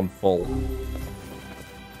 Got 1 full.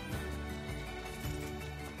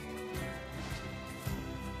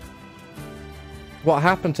 What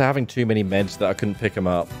happened to having too many meds that I couldn't pick them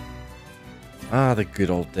up? Ah, the good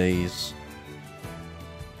old days.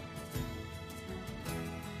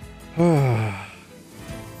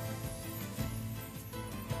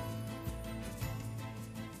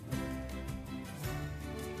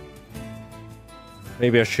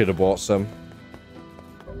 Maybe I should have bought some.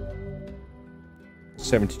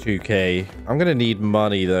 72k. I'm gonna need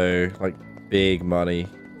money though, like big money.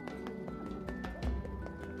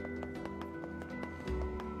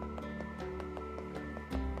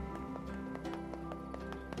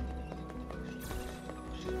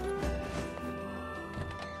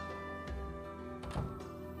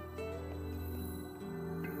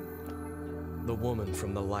 The woman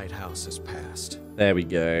from the lighthouse has passed. There we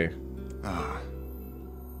go. Ah.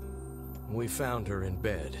 We found her in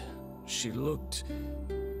bed. She looked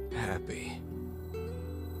happy.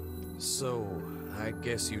 So, I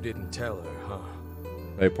guess you didn't tell her, huh?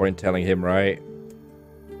 No point telling him, right?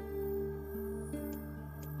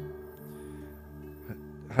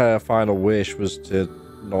 Her final wish was to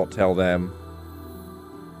not tell them.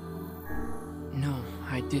 No,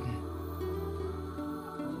 I didn't.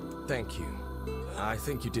 Thank you. I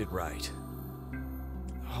think you did right.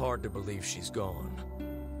 Hard to believe she's gone.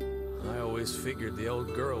 I always figured the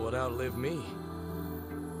old girl would outlive me.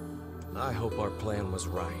 I hope our plan was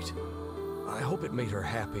right. I hope it made her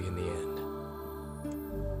happy in the end.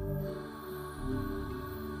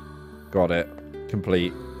 Got it.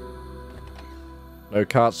 Complete. No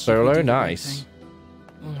cart solo? Nice.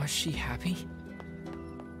 Was she happy?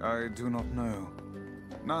 I do not know.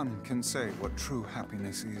 None can say what true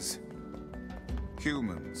happiness is.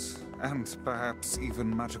 Humans, and perhaps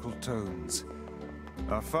even magical toads,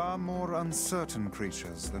 are far more uncertain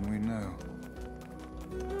creatures than we know.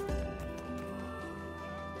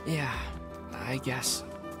 Yeah, I guess.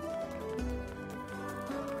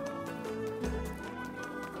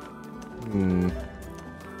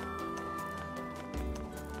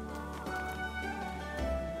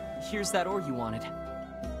 Here's that ore you wanted.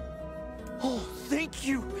 Oh, thank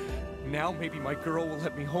you! Now maybe my girl will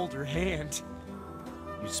let me hold her hand.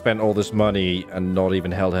 You spent all this money and not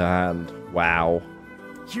even held her hand. Wow.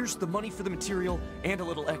 Here's the money for the material and a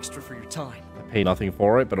little extra for your time. I pay nothing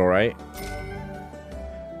for it, but alright.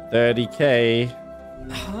 30k.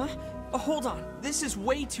 Huh? Oh, hold on. This is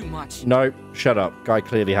way too much. Nope. Shut up. Guy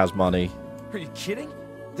clearly has money. Are you kidding?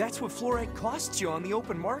 That's what fluorite costs you on the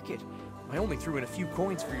open market. I only threw in a few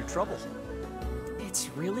coins for your trouble. It's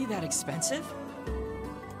really that expensive?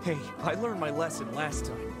 Hey, I learned my lesson last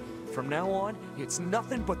time. From now on, it's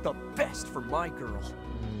nothing but the best for my girl.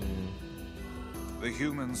 The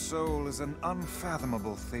human soul is an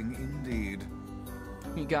unfathomable thing indeed.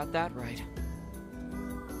 You got that right.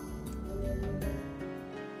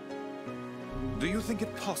 Do you think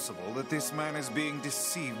it possible that this man is being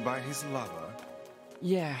deceived by his lover?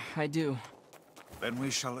 Yeah, I do. Then we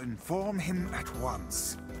shall inform him at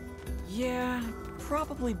once. Yeah,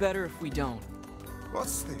 probably better if we don't.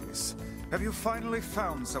 What's this? Have you finally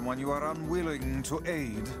found someone you are unwilling to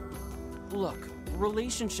aid? Look,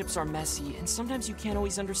 relationships are messy, and sometimes you can't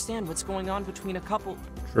always understand what's going on between a couple.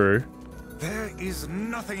 True. There is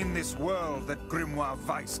nothing in this world that Grimoire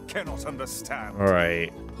Weiss cannot understand. All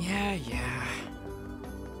right. Yeah.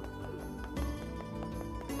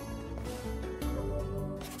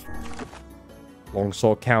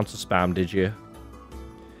 Longsword counter spam, did you?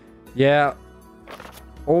 Yeah.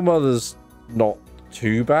 All Mother's not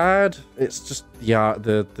too bad. It's just the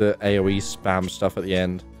AoE spam stuff at the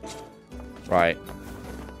end. Right.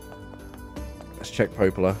 Let's check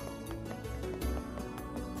Popola.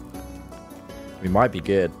 We might be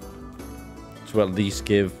good to at least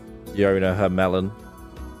give Yona her melon.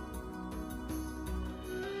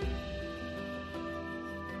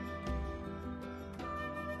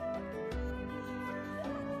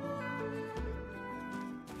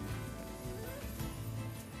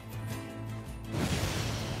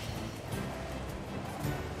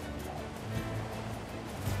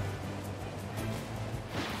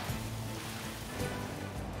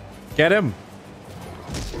 Get him!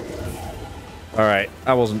 Alright,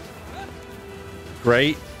 that wasn't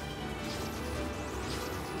great.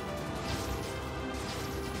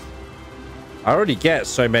 I already get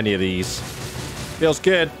so many of these. Feels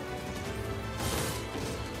good.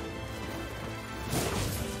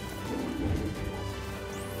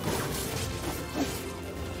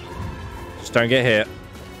 Just don't get hit.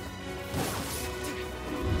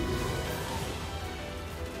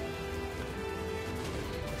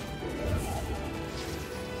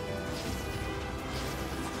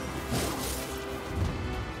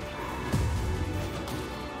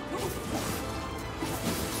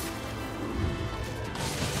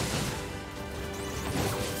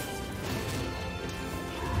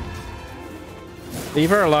 Leave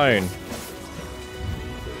her alone.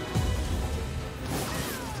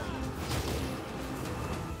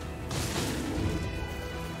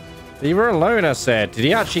 Leave her alone, I said. Did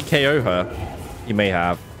he actually KO her? He may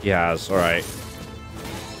have. He has. Alright.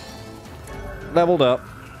 Leveled up.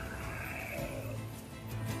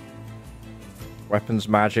 Weapons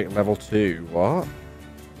magic level 2. What?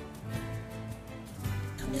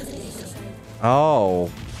 Oh.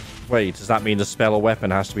 Wait, does that mean the spell or weapon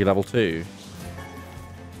has to be level 2?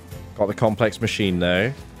 Got the complex machine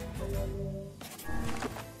though.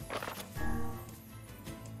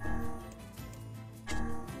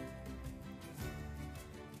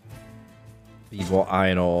 Need more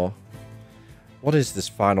iron ore. What is this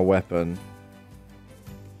final weapon?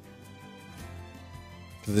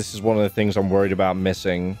 Because this is one of the things I'm worried about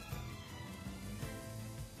missing.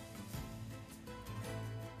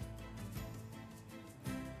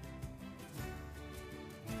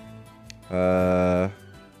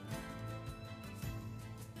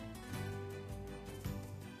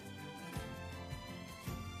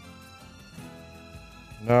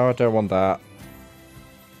 No, I don't want that.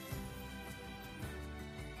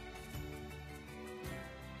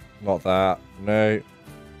 Not that. No.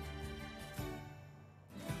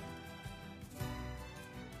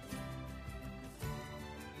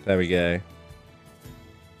 There we go.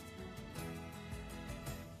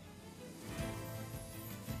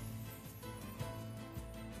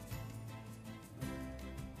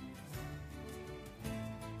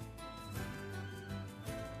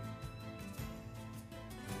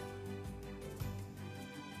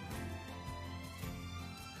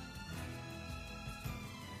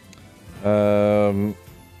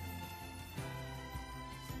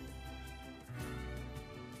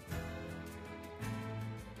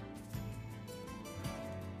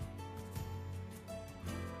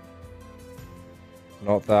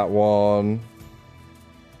 Not that one.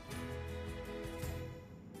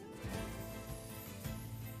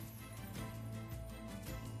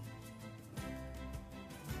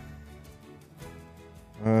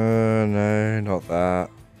 No, not that.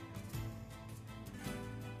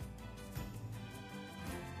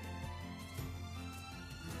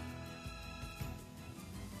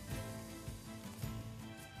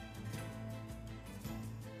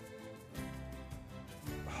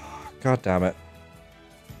 God damn it.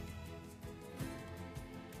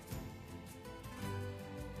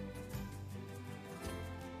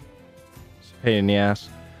 It's a pain in the ass.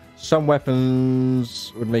 Some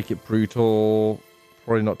weapons would make it brutal.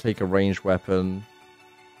 Probably not take a ranged weapon.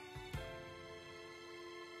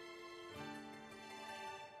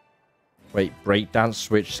 Wait, breakdance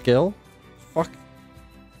switch skill? Fuck.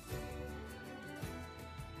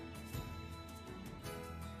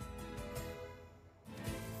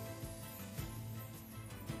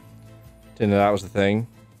 Didn't know that was the thing.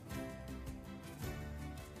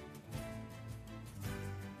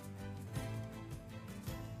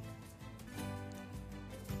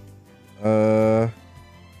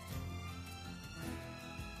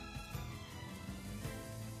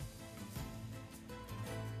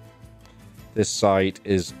 This site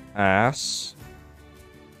is ass.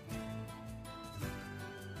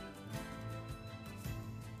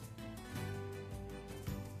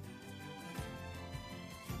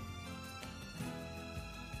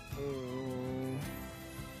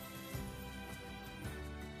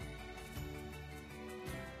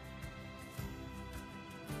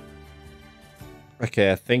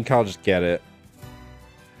 Okay, I think I'll just get it.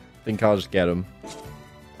 I think I'll just get them.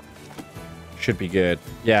 Should be good.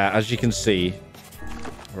 Yeah, as you can see.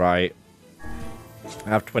 Right. I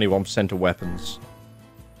have 21% of weapons.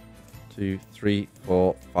 2, 3,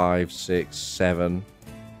 4, 5, 6, 7.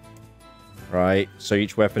 Right. So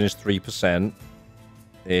each weapon is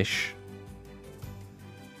 3%-ish.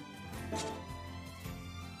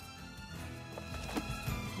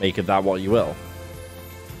 Make of that what you will.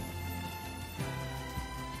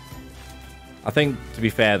 I think, to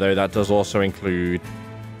be fair, though, that does also include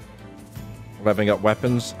leveling up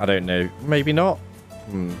weapons. I don't know. Maybe not.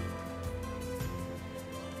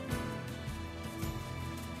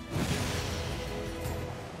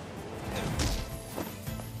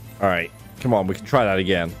 Alright. Come on, we can try that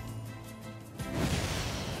again.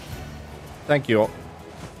 Thank you.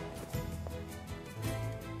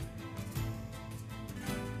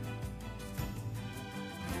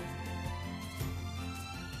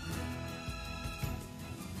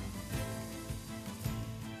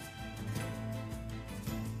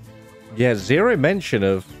 Yeah, zero mention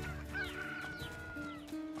of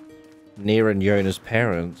NieR and Yona's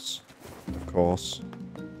parents, of course.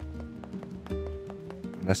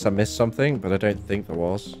 Unless I missed something, but I don't think there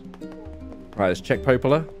was. Right, let's check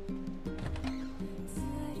Popola.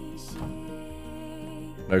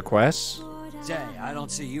 No quests. Say, I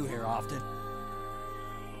don't see you here often.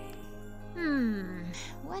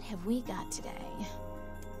 What have we got today?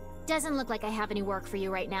 Doesn't look like I have any work for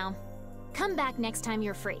you right now. Come back next time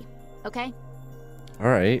you're free, okay?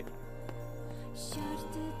 Alright.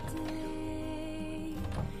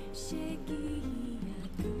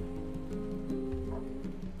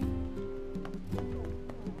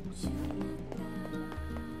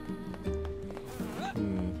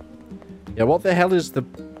 Yeah, what the hell is the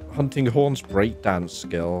Hunting Horns breakdance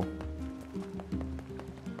skill?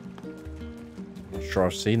 Not sure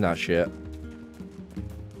I've seen that shit.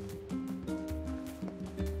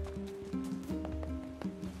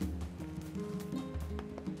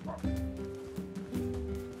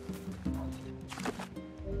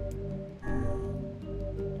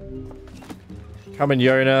 Come in,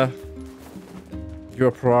 Yona.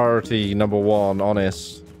 You're priority number one,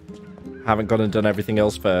 honest. Haven't gone and done everything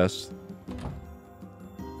else first.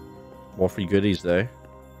 More free goodies, though.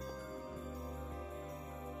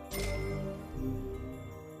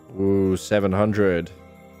 Ooh, 700.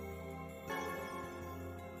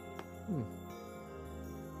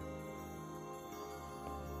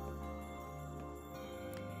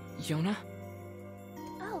 Yona?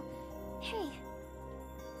 Oh, hey.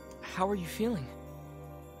 How are you feeling?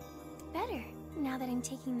 Better, now that I'm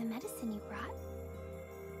taking the medicine you brought.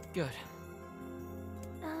 Good.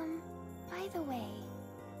 By the way,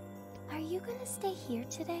 are you gonna stay here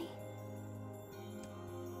today?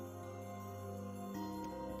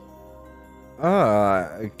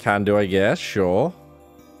 Can do, I guess, sure.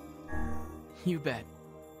 You bet.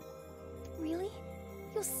 Really?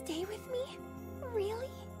 You'll stay with me? Really?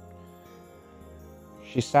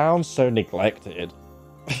 She sounds so neglected.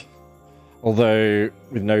 Although,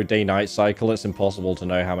 with no day-night cycle, it's impossible to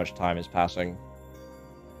know how much time is passing.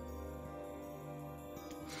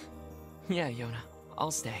 Yeah, Yona. I'll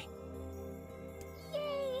stay.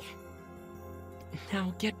 Yay!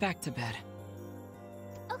 Now get back to bed.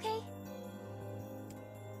 Okay.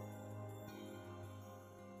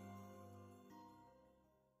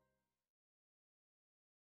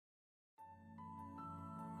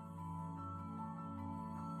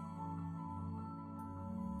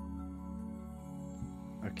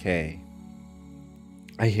 Okay.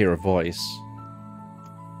 I hear a voice.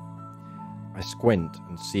 I squint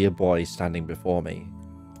and see a boy standing before me.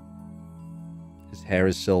 His hair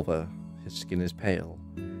is silver, his skin is pale,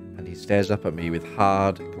 and he stares up at me with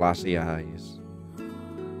hard, glassy eyes.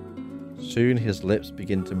 Soon his lips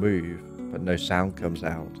begin to move, but no sound comes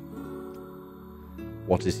out.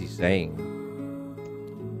 What is he saying?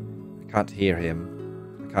 I can't hear him.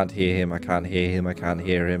 I can't hear him, I can't hear him, I can't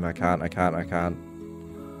hear him, I can't. I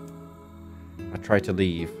try to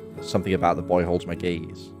leave, but something about the boy holds my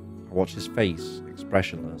gaze. I watch his face,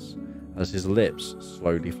 expressionless, as his lips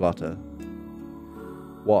slowly flutter.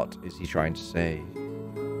 What is he trying to say?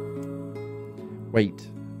 Wait,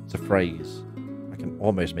 it's a phrase. I can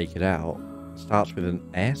almost make it out. It starts with an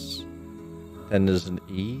S, then there's an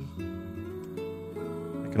E.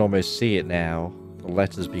 I can almost see it now. The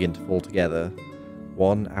letters begin to fall together,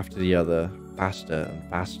 one after the other, faster and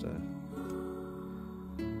faster.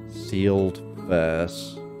 Sealed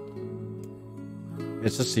verse.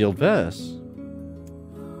 It's a sealed verse.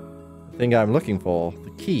 The thing I'm looking for,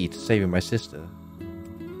 the key to saving my sister.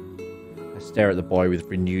 I stare at the boy with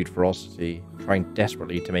renewed ferocity, trying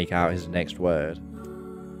desperately to make out his next word.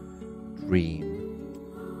 Dream.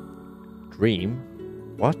 Dream?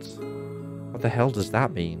 What? What the hell does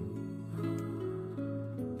that mean?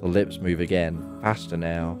 The lips move again, faster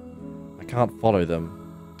now. I can't follow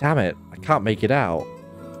them. Damn it, I can't make it out.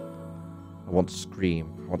 I want to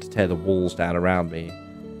scream. I want to tear the walls down around me.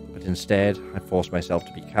 But instead, I force myself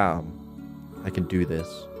to be calm. I can do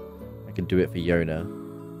this. I can do it for Yona.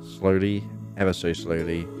 Slowly, ever so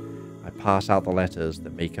slowly, I pass out the letters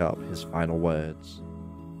that make up his final words.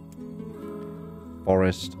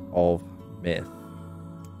 Forest of Myth.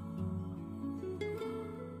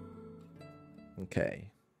 Okay.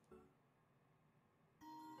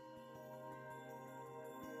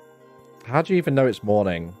 How do you even know it's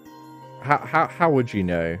morning? How would you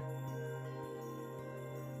know?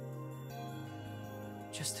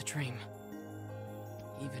 Just a dream.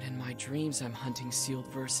 Even in my dreams, I'm hunting sealed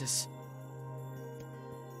verses.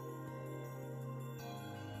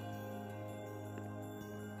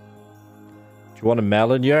 Do you want a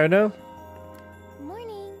melon, Yona?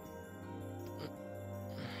 Morning.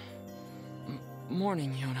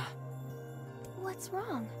 Morning, Yona. What's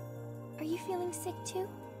wrong? Are you feeling sick too?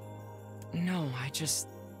 No,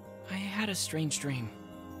 I had a strange dream.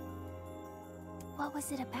 What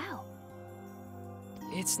was it about?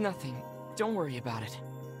 It's nothing. Don't worry about it.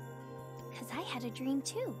 'Cause I had a dream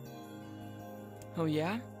too. Oh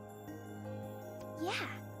yeah? Yeah.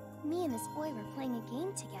 Me and this boy were playing a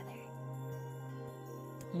game together.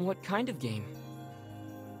 What kind of game?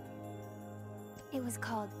 It was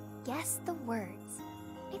called Guess the Words.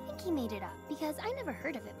 I think he made it up because I never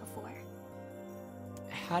heard of it before.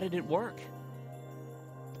 How did it work?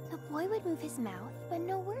 The boy would move his mouth, but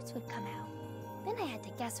no words would come out. Then I had to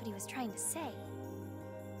guess what he was trying to say.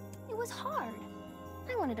 It was hard.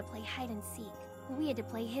 I wanted to play hide and seek, but we had to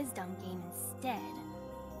play his dumb game instead.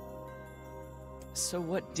 So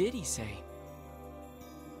what did he say?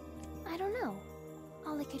 I don't know.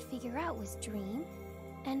 All I could figure out was dream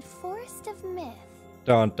and Forest of Myth.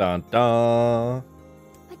 Dun dun dun.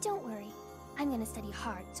 But don't worry. I'm gonna study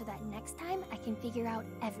hard so that next time I can figure out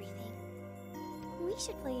everything. We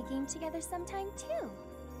should play a game together sometime too.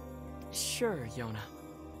 Sure, Yona.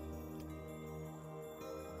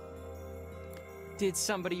 Did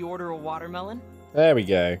somebody order a watermelon? There we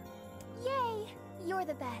go. Yay! You're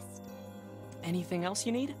the best. Anything else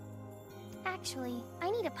you need? Actually,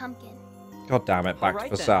 I need a pumpkin. God damn it, back to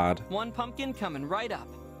Facade. Then. One pumpkin coming right up.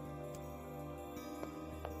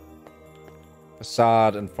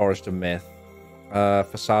 Facade and Forest of Myth.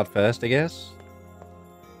 Facade first, I guess.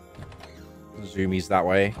 Zoomies that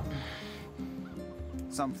way.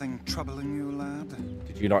 Something troubling you, lad?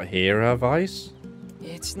 Did you not hear her voice?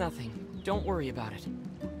 It's nothing. Don't worry about it.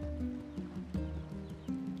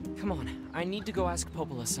 Come on, I need to go ask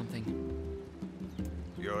Popola something.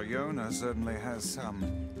 Your Yona certainly has some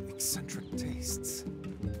eccentric tastes.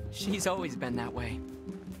 She's always been that way.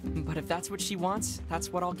 But if that's what she wants,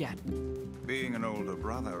 that's what I'll get. Being an older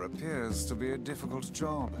brother appears to be a difficult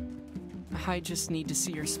job. I just need to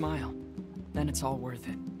see her smile. Then it's all worth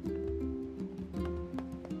it.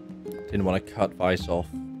 Didn't want to cut Vice off.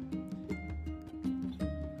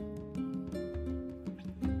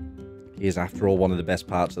 He is, after all, one of the best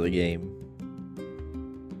parts of the game.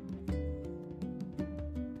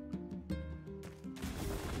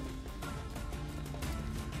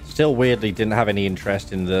 Still weirdly didn't have any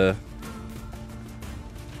interest in the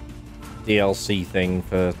DLC thing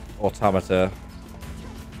for Automata,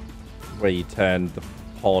 where you turned the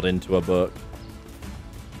pod into a book.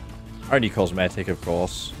 Only cosmetic, of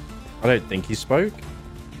course. I don't think he spoke.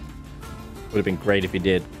 Would have been great if he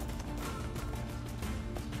did.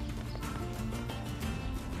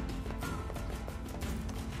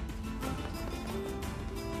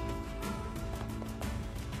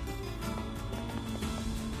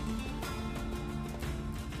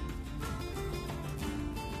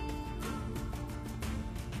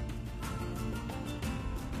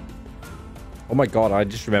 Oh my god, I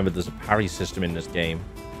just remembered there's a parry system in this game.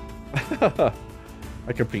 I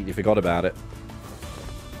completely forgot about it.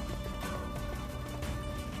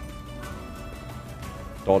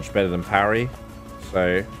 Dodge better than parry.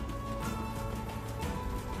 So...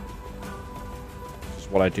 this is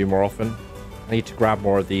what I do more often. I need to grab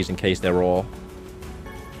more of these in case they're raw.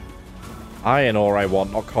 Iron ore I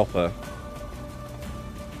want, not copper.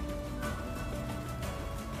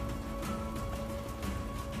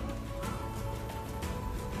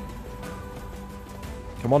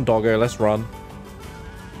 Come on, doggo, let's run.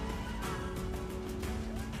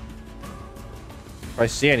 If I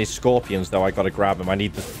see any scorpions, though, I gotta grab them. I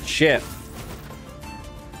need the shit.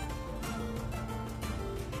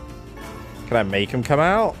 Can I make them come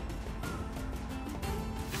out?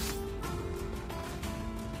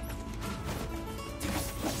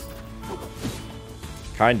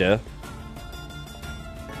 Kinda.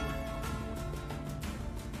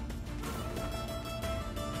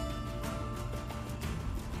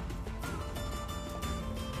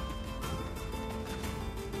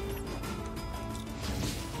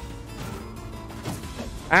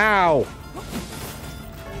 Ow!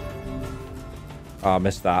 Oh, I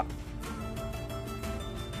missed that.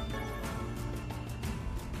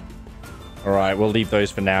 Alright, we'll leave those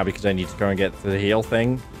for now because I need to go and get the heal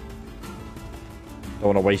thing.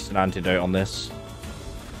 Don't want to waste an antidote on this.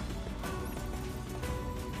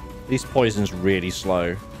 These poison's really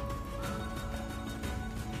slow.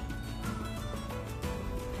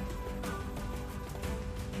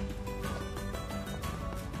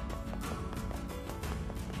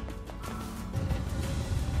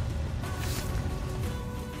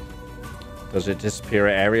 Does it disappear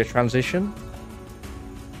at area transition?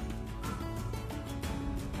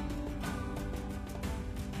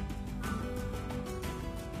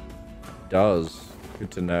 Does.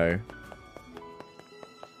 Good to know.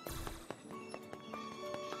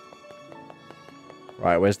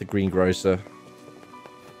 Right, where's the greengrocer?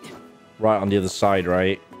 Right on the other side,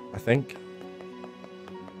 right? I think.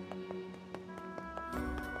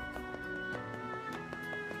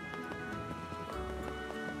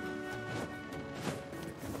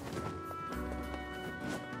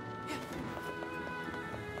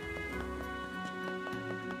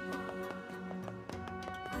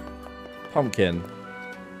 Pumpkin.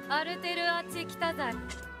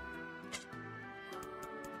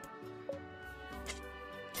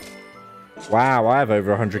 Wow, I have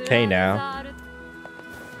over 100k now.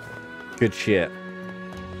 Good shit.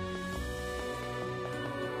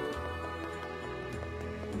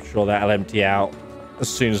 I'm sure that'll empty out as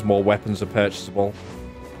soon as more weapons are purchasable.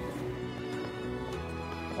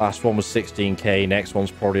 Last one was 16k, next one's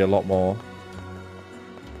probably a lot more.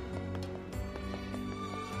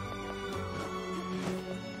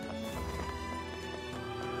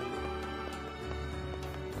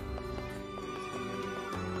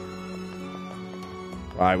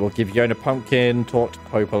 Right, we'll give Yona pumpkin, talk to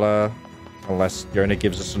Popola. Unless Yona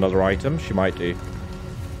gives us another item, she might do.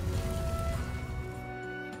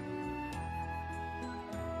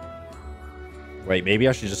 Wait, maybe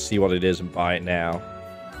I should just see what it is and buy it now.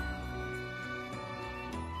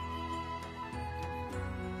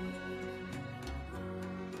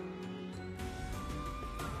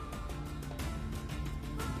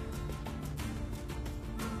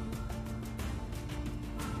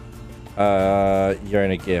 You're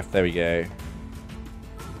in a gift. There we go.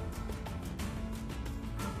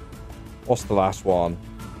 What's the last one?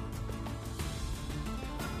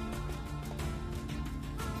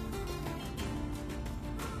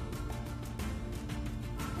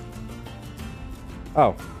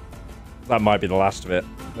 Oh. That might be the last of it.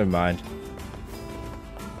 Never mind.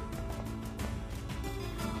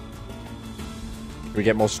 Can we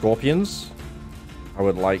get more scorpions? I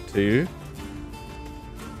would like to.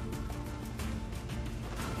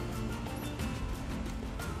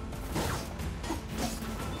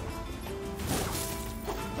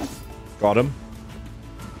 Got him.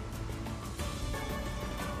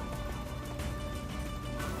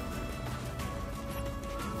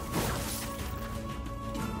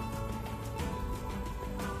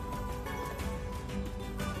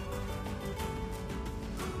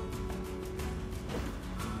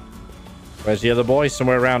 Where's the other boy?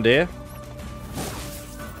 Somewhere around here?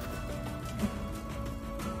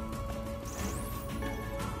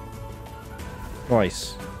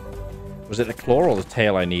 Nice. Was it the claw or the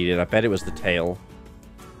tail I needed? I bet it was the tail.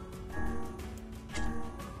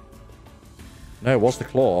 No, it was the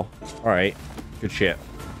claw. Alright. Good shit.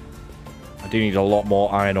 I do need a lot more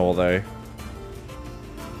iron ore, though.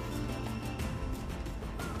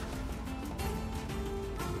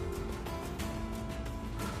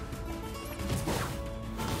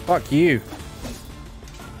 Fuck you.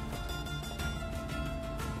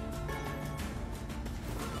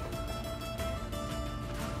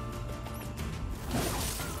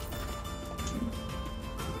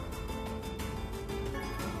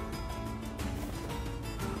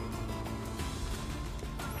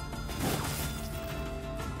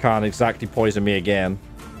 Can't exactly poison me again.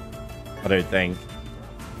 I don't think.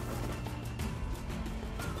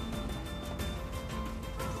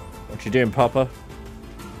 What you doing, Papa?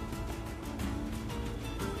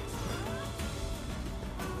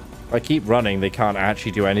 If I keep running, they can't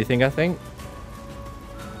actually do anything, I think.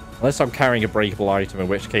 Unless I'm carrying a breakable item, in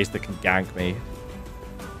which case they can gank me.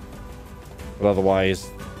 But otherwise,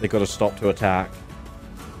 they got to stop to attack.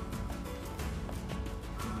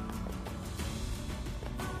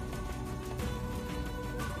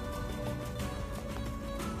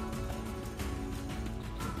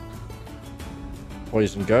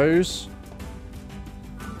 Poison goes.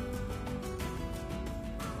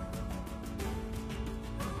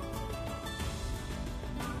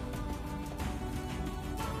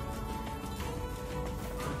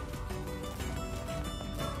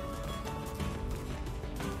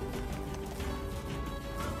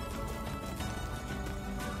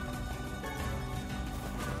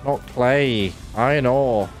 Not clay. Iron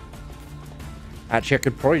ore. Actually, I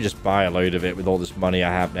could probably just buy a load of it with all this money I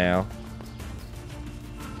have now.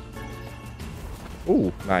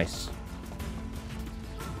 Ooh, nice.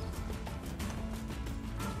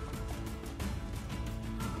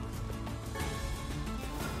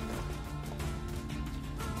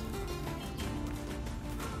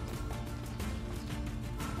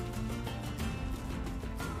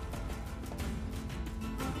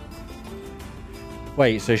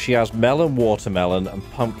 Wait, so she has melon, watermelon, and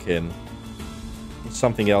pumpkin. And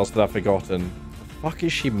something else that I've forgotten. What the fuck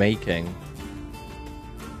is she making?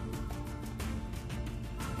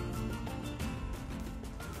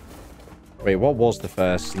 Wait, what was the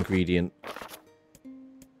first ingredient?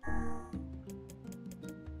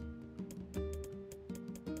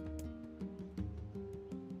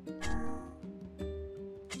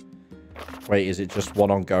 Wait, is it just one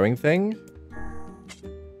ongoing thing?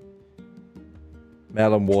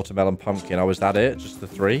 Melon, watermelon, pumpkin. Oh, is that it? Just the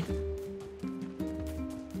 3?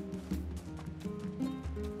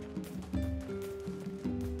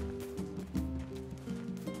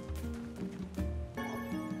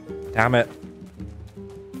 Damn it.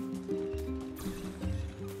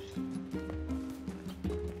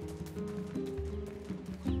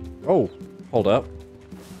 Oh, hold up.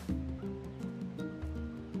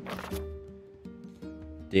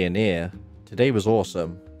 Dear NieR, today was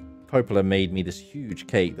awesome. Popola made me this huge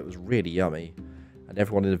cake that was really yummy, and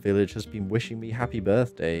everyone in the village has been wishing me happy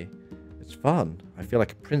birthday. It's fun. I feel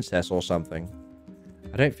like a princess or something.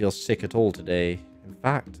 I don't feel sick at all today. In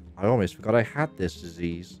fact, I almost forgot I had this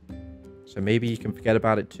disease. So maybe you can forget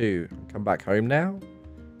about it too and come back home now?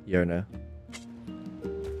 Yona.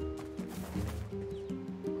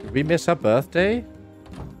 Did we miss her birthday?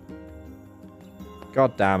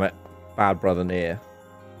 God damn it. Bad brother NieR.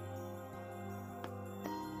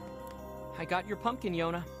 I got your pumpkin,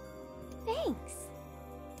 Yona. Thanks.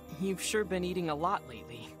 You've sure been eating a lot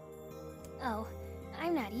lately. Oh,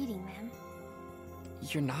 I'm not eating them.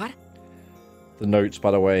 You're not? The notes, by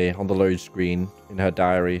the way, on the load screen in her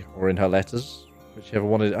diary or in her letters, whichever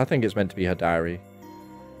one is. I think it's meant to be her diary,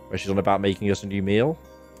 where she's on about making us a new meal.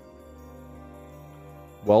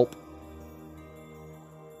 Welp.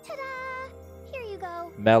 Ta-da! Here you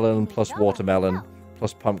go. Melon plus watermelon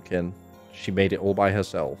plus pumpkin. She made it all by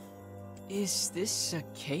herself. Is this a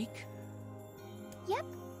cake? Yep.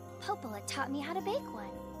 Popola taught me how to bake one.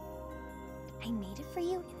 I made it for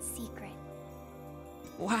you in secret.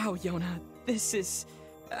 Wow, Yona. This is,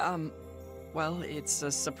 well, it's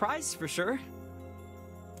a surprise for sure.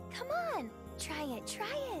 Come on, try it,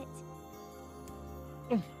 try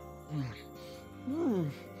it.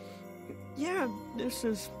 Yeah, this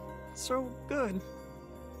is so good.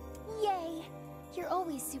 Yay! You're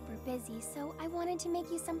always super busy, so I wanted to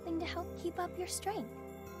make you something to help keep up your strength.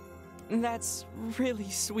 That's really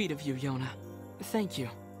sweet of you, Yona. Thank you.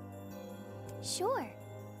 Sure.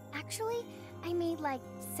 Actually, I made like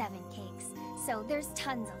 7 cakes, so there's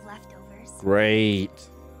tons of leftovers. Great.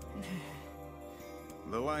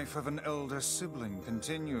 The life of an elder sibling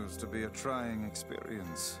continues to be a trying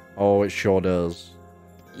experience. Oh, it sure does.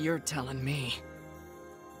 You're telling me.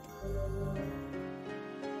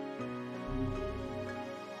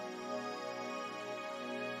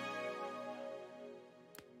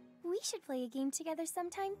 We should play a game together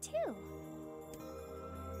sometime too.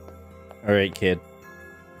 Alright, kid.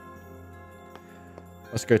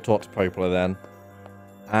 Let's go talk to Popola then.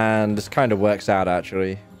 And this kind of works out,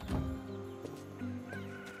 actually.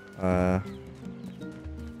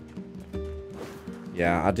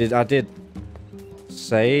 Yeah, I did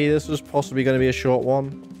say this was possibly going to be a short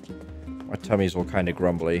one. My tummy's all kind of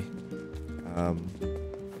grumbly. And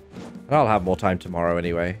I'll have more time tomorrow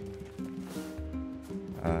anyway.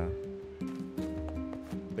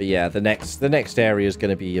 But yeah, the next area is going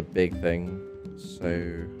to be a big thing.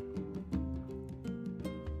 So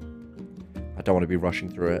I don't want to be rushing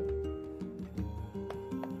through it.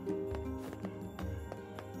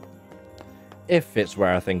 If it's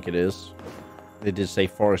where I think it is. They did say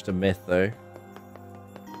Forest of Myth, though.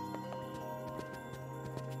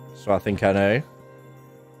 So I think I know.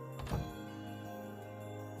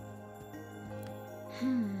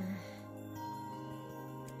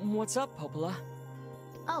 What's up, Popola?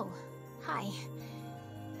 Oh, hi.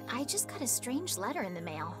 I just got a strange letter in the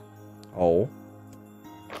mail. Oh.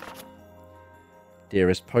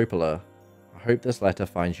 Dearest Popola, I hope this letter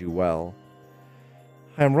finds you well.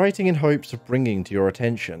 I am writing in hopes of bringing to your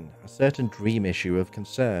attention a certain dream issue of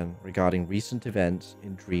concern regarding recent events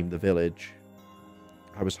in Dream the Village.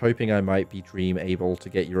 I was hoping I might be able to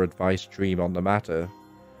get your advice Dream on the matter.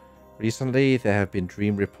 Recently, there have been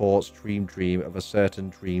dream reports dream of a certain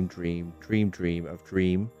dream of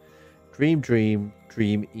dream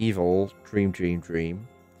evil,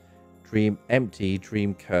 dream empty,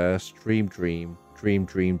 dream curse, dream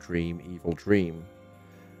evil dream.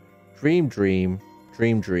 Dream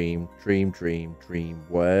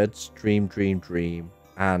words, dream,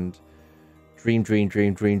 and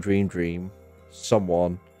dream,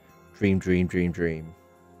 someone, dream.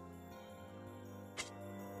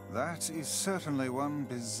 That is certainly one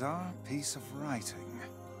bizarre piece of writing.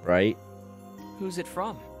 Right? Who's it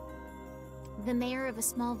from? The mayor of a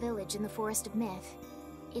small village in the Forest of Myth.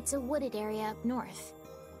 It's a wooded area up north.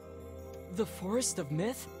 The Forest of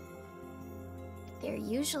Myth? They're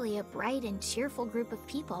usually a bright and cheerful group of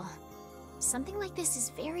people. Something like this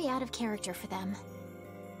is very out of character for them.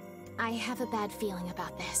 I have a bad feeling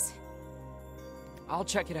about this. I'll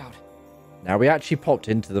check it out. Now, we actually popped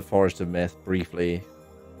into the Forest of Myth briefly.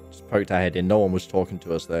 Just poked our head in. No one was talking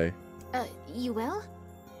to us, though. You will?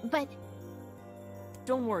 But...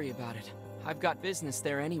 Don't worry about it. I've got business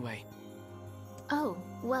there anyway. Oh,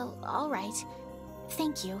 well, alright.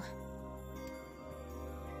 Thank you.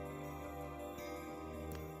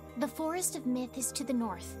 The Forest of Myth is to the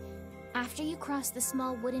north, after you cross the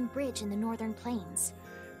small wooden bridge in the northern plains.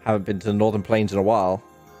 Haven't been to the northern plains in a while.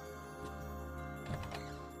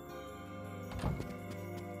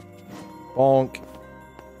 Bonk.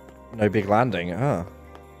 No big landing.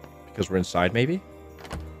 Because we're inside, maybe?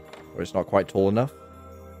 Or it's not quite tall enough.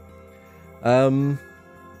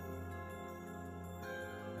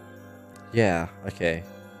 Yeah, okay.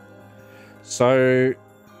 So...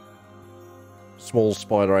 Small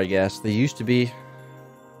spoiler, I guess. There used to be...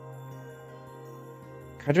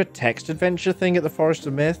 kind of a text adventure thing at the Forest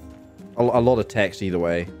of Myth. A lot of text, either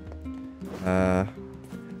way. I'm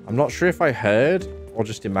not sure if I heard, or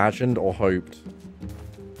just imagined, or hoped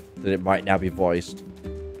that it might now be voiced.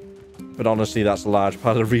 But honestly, that's a large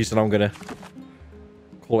part of the reason I'm going to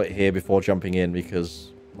call it here before jumping in, because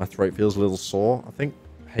my throat feels a little sore. I think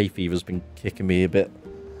hay fever's been kicking me a bit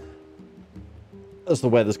as the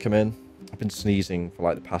weather's come in. I've been sneezing for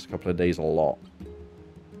like the past couple of days a lot.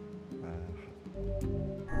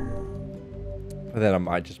 But then I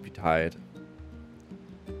might just be tired.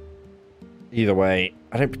 Either way,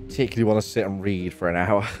 I don't particularly want to sit and read for an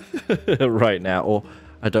hour right now, or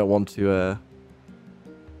I don't want to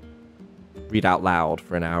read out loud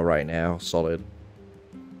for an hour right now, solid.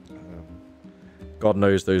 God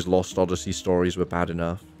knows those Lost Odyssey stories were bad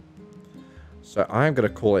enough. So I'm going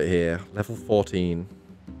to call it here. Level 14.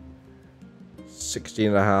 16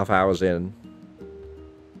 and a half hours in.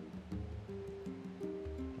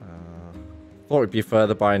 Thought it'd be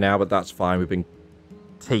further by now, but that's fine. We've been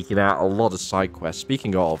taking out a lot of side quests.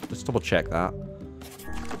 Speaking of, let's double check that.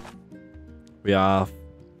 We are...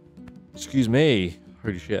 Excuse me.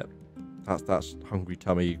 Holy shit. That's hungry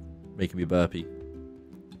tummy making me burpy.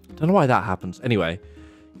 Don't know why that happens. Anyway,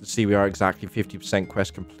 you can see we are exactly 50%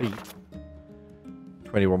 quest complete.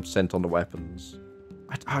 21% on the weapons.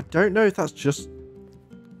 I don't know if that's just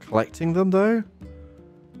collecting them, though.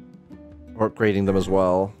 Or upgrading them as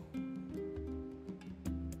well.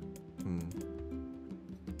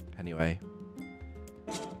 Anyway.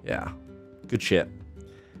 Yeah. Good shit.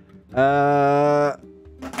 I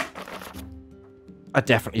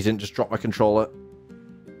definitely didn't just drop my controller.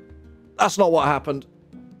 That's not what happened.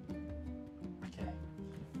 Okay.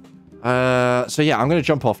 So yeah, I'm going to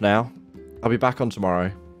jump off now. I'll be back on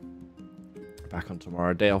tomorrow. back on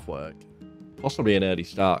tomorrow. Day off work. Possibly an early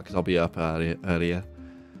start because I'll be up earlier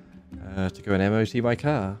to go and MOT my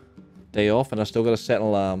car. Day off and I still got to set an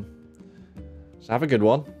alarm. So have a good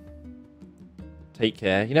one. Take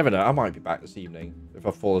care. You never know. I might be back this evening if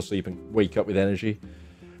I fall asleep and wake up with energy.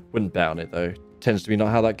 Wouldn't bet on it though. Tends to be not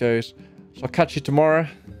how that goes. So I'll catch you tomorrow.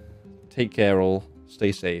 Take care all.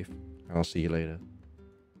 Stay safe. And I'll see you later.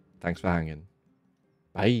 Thanks for hanging.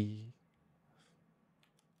 Bye.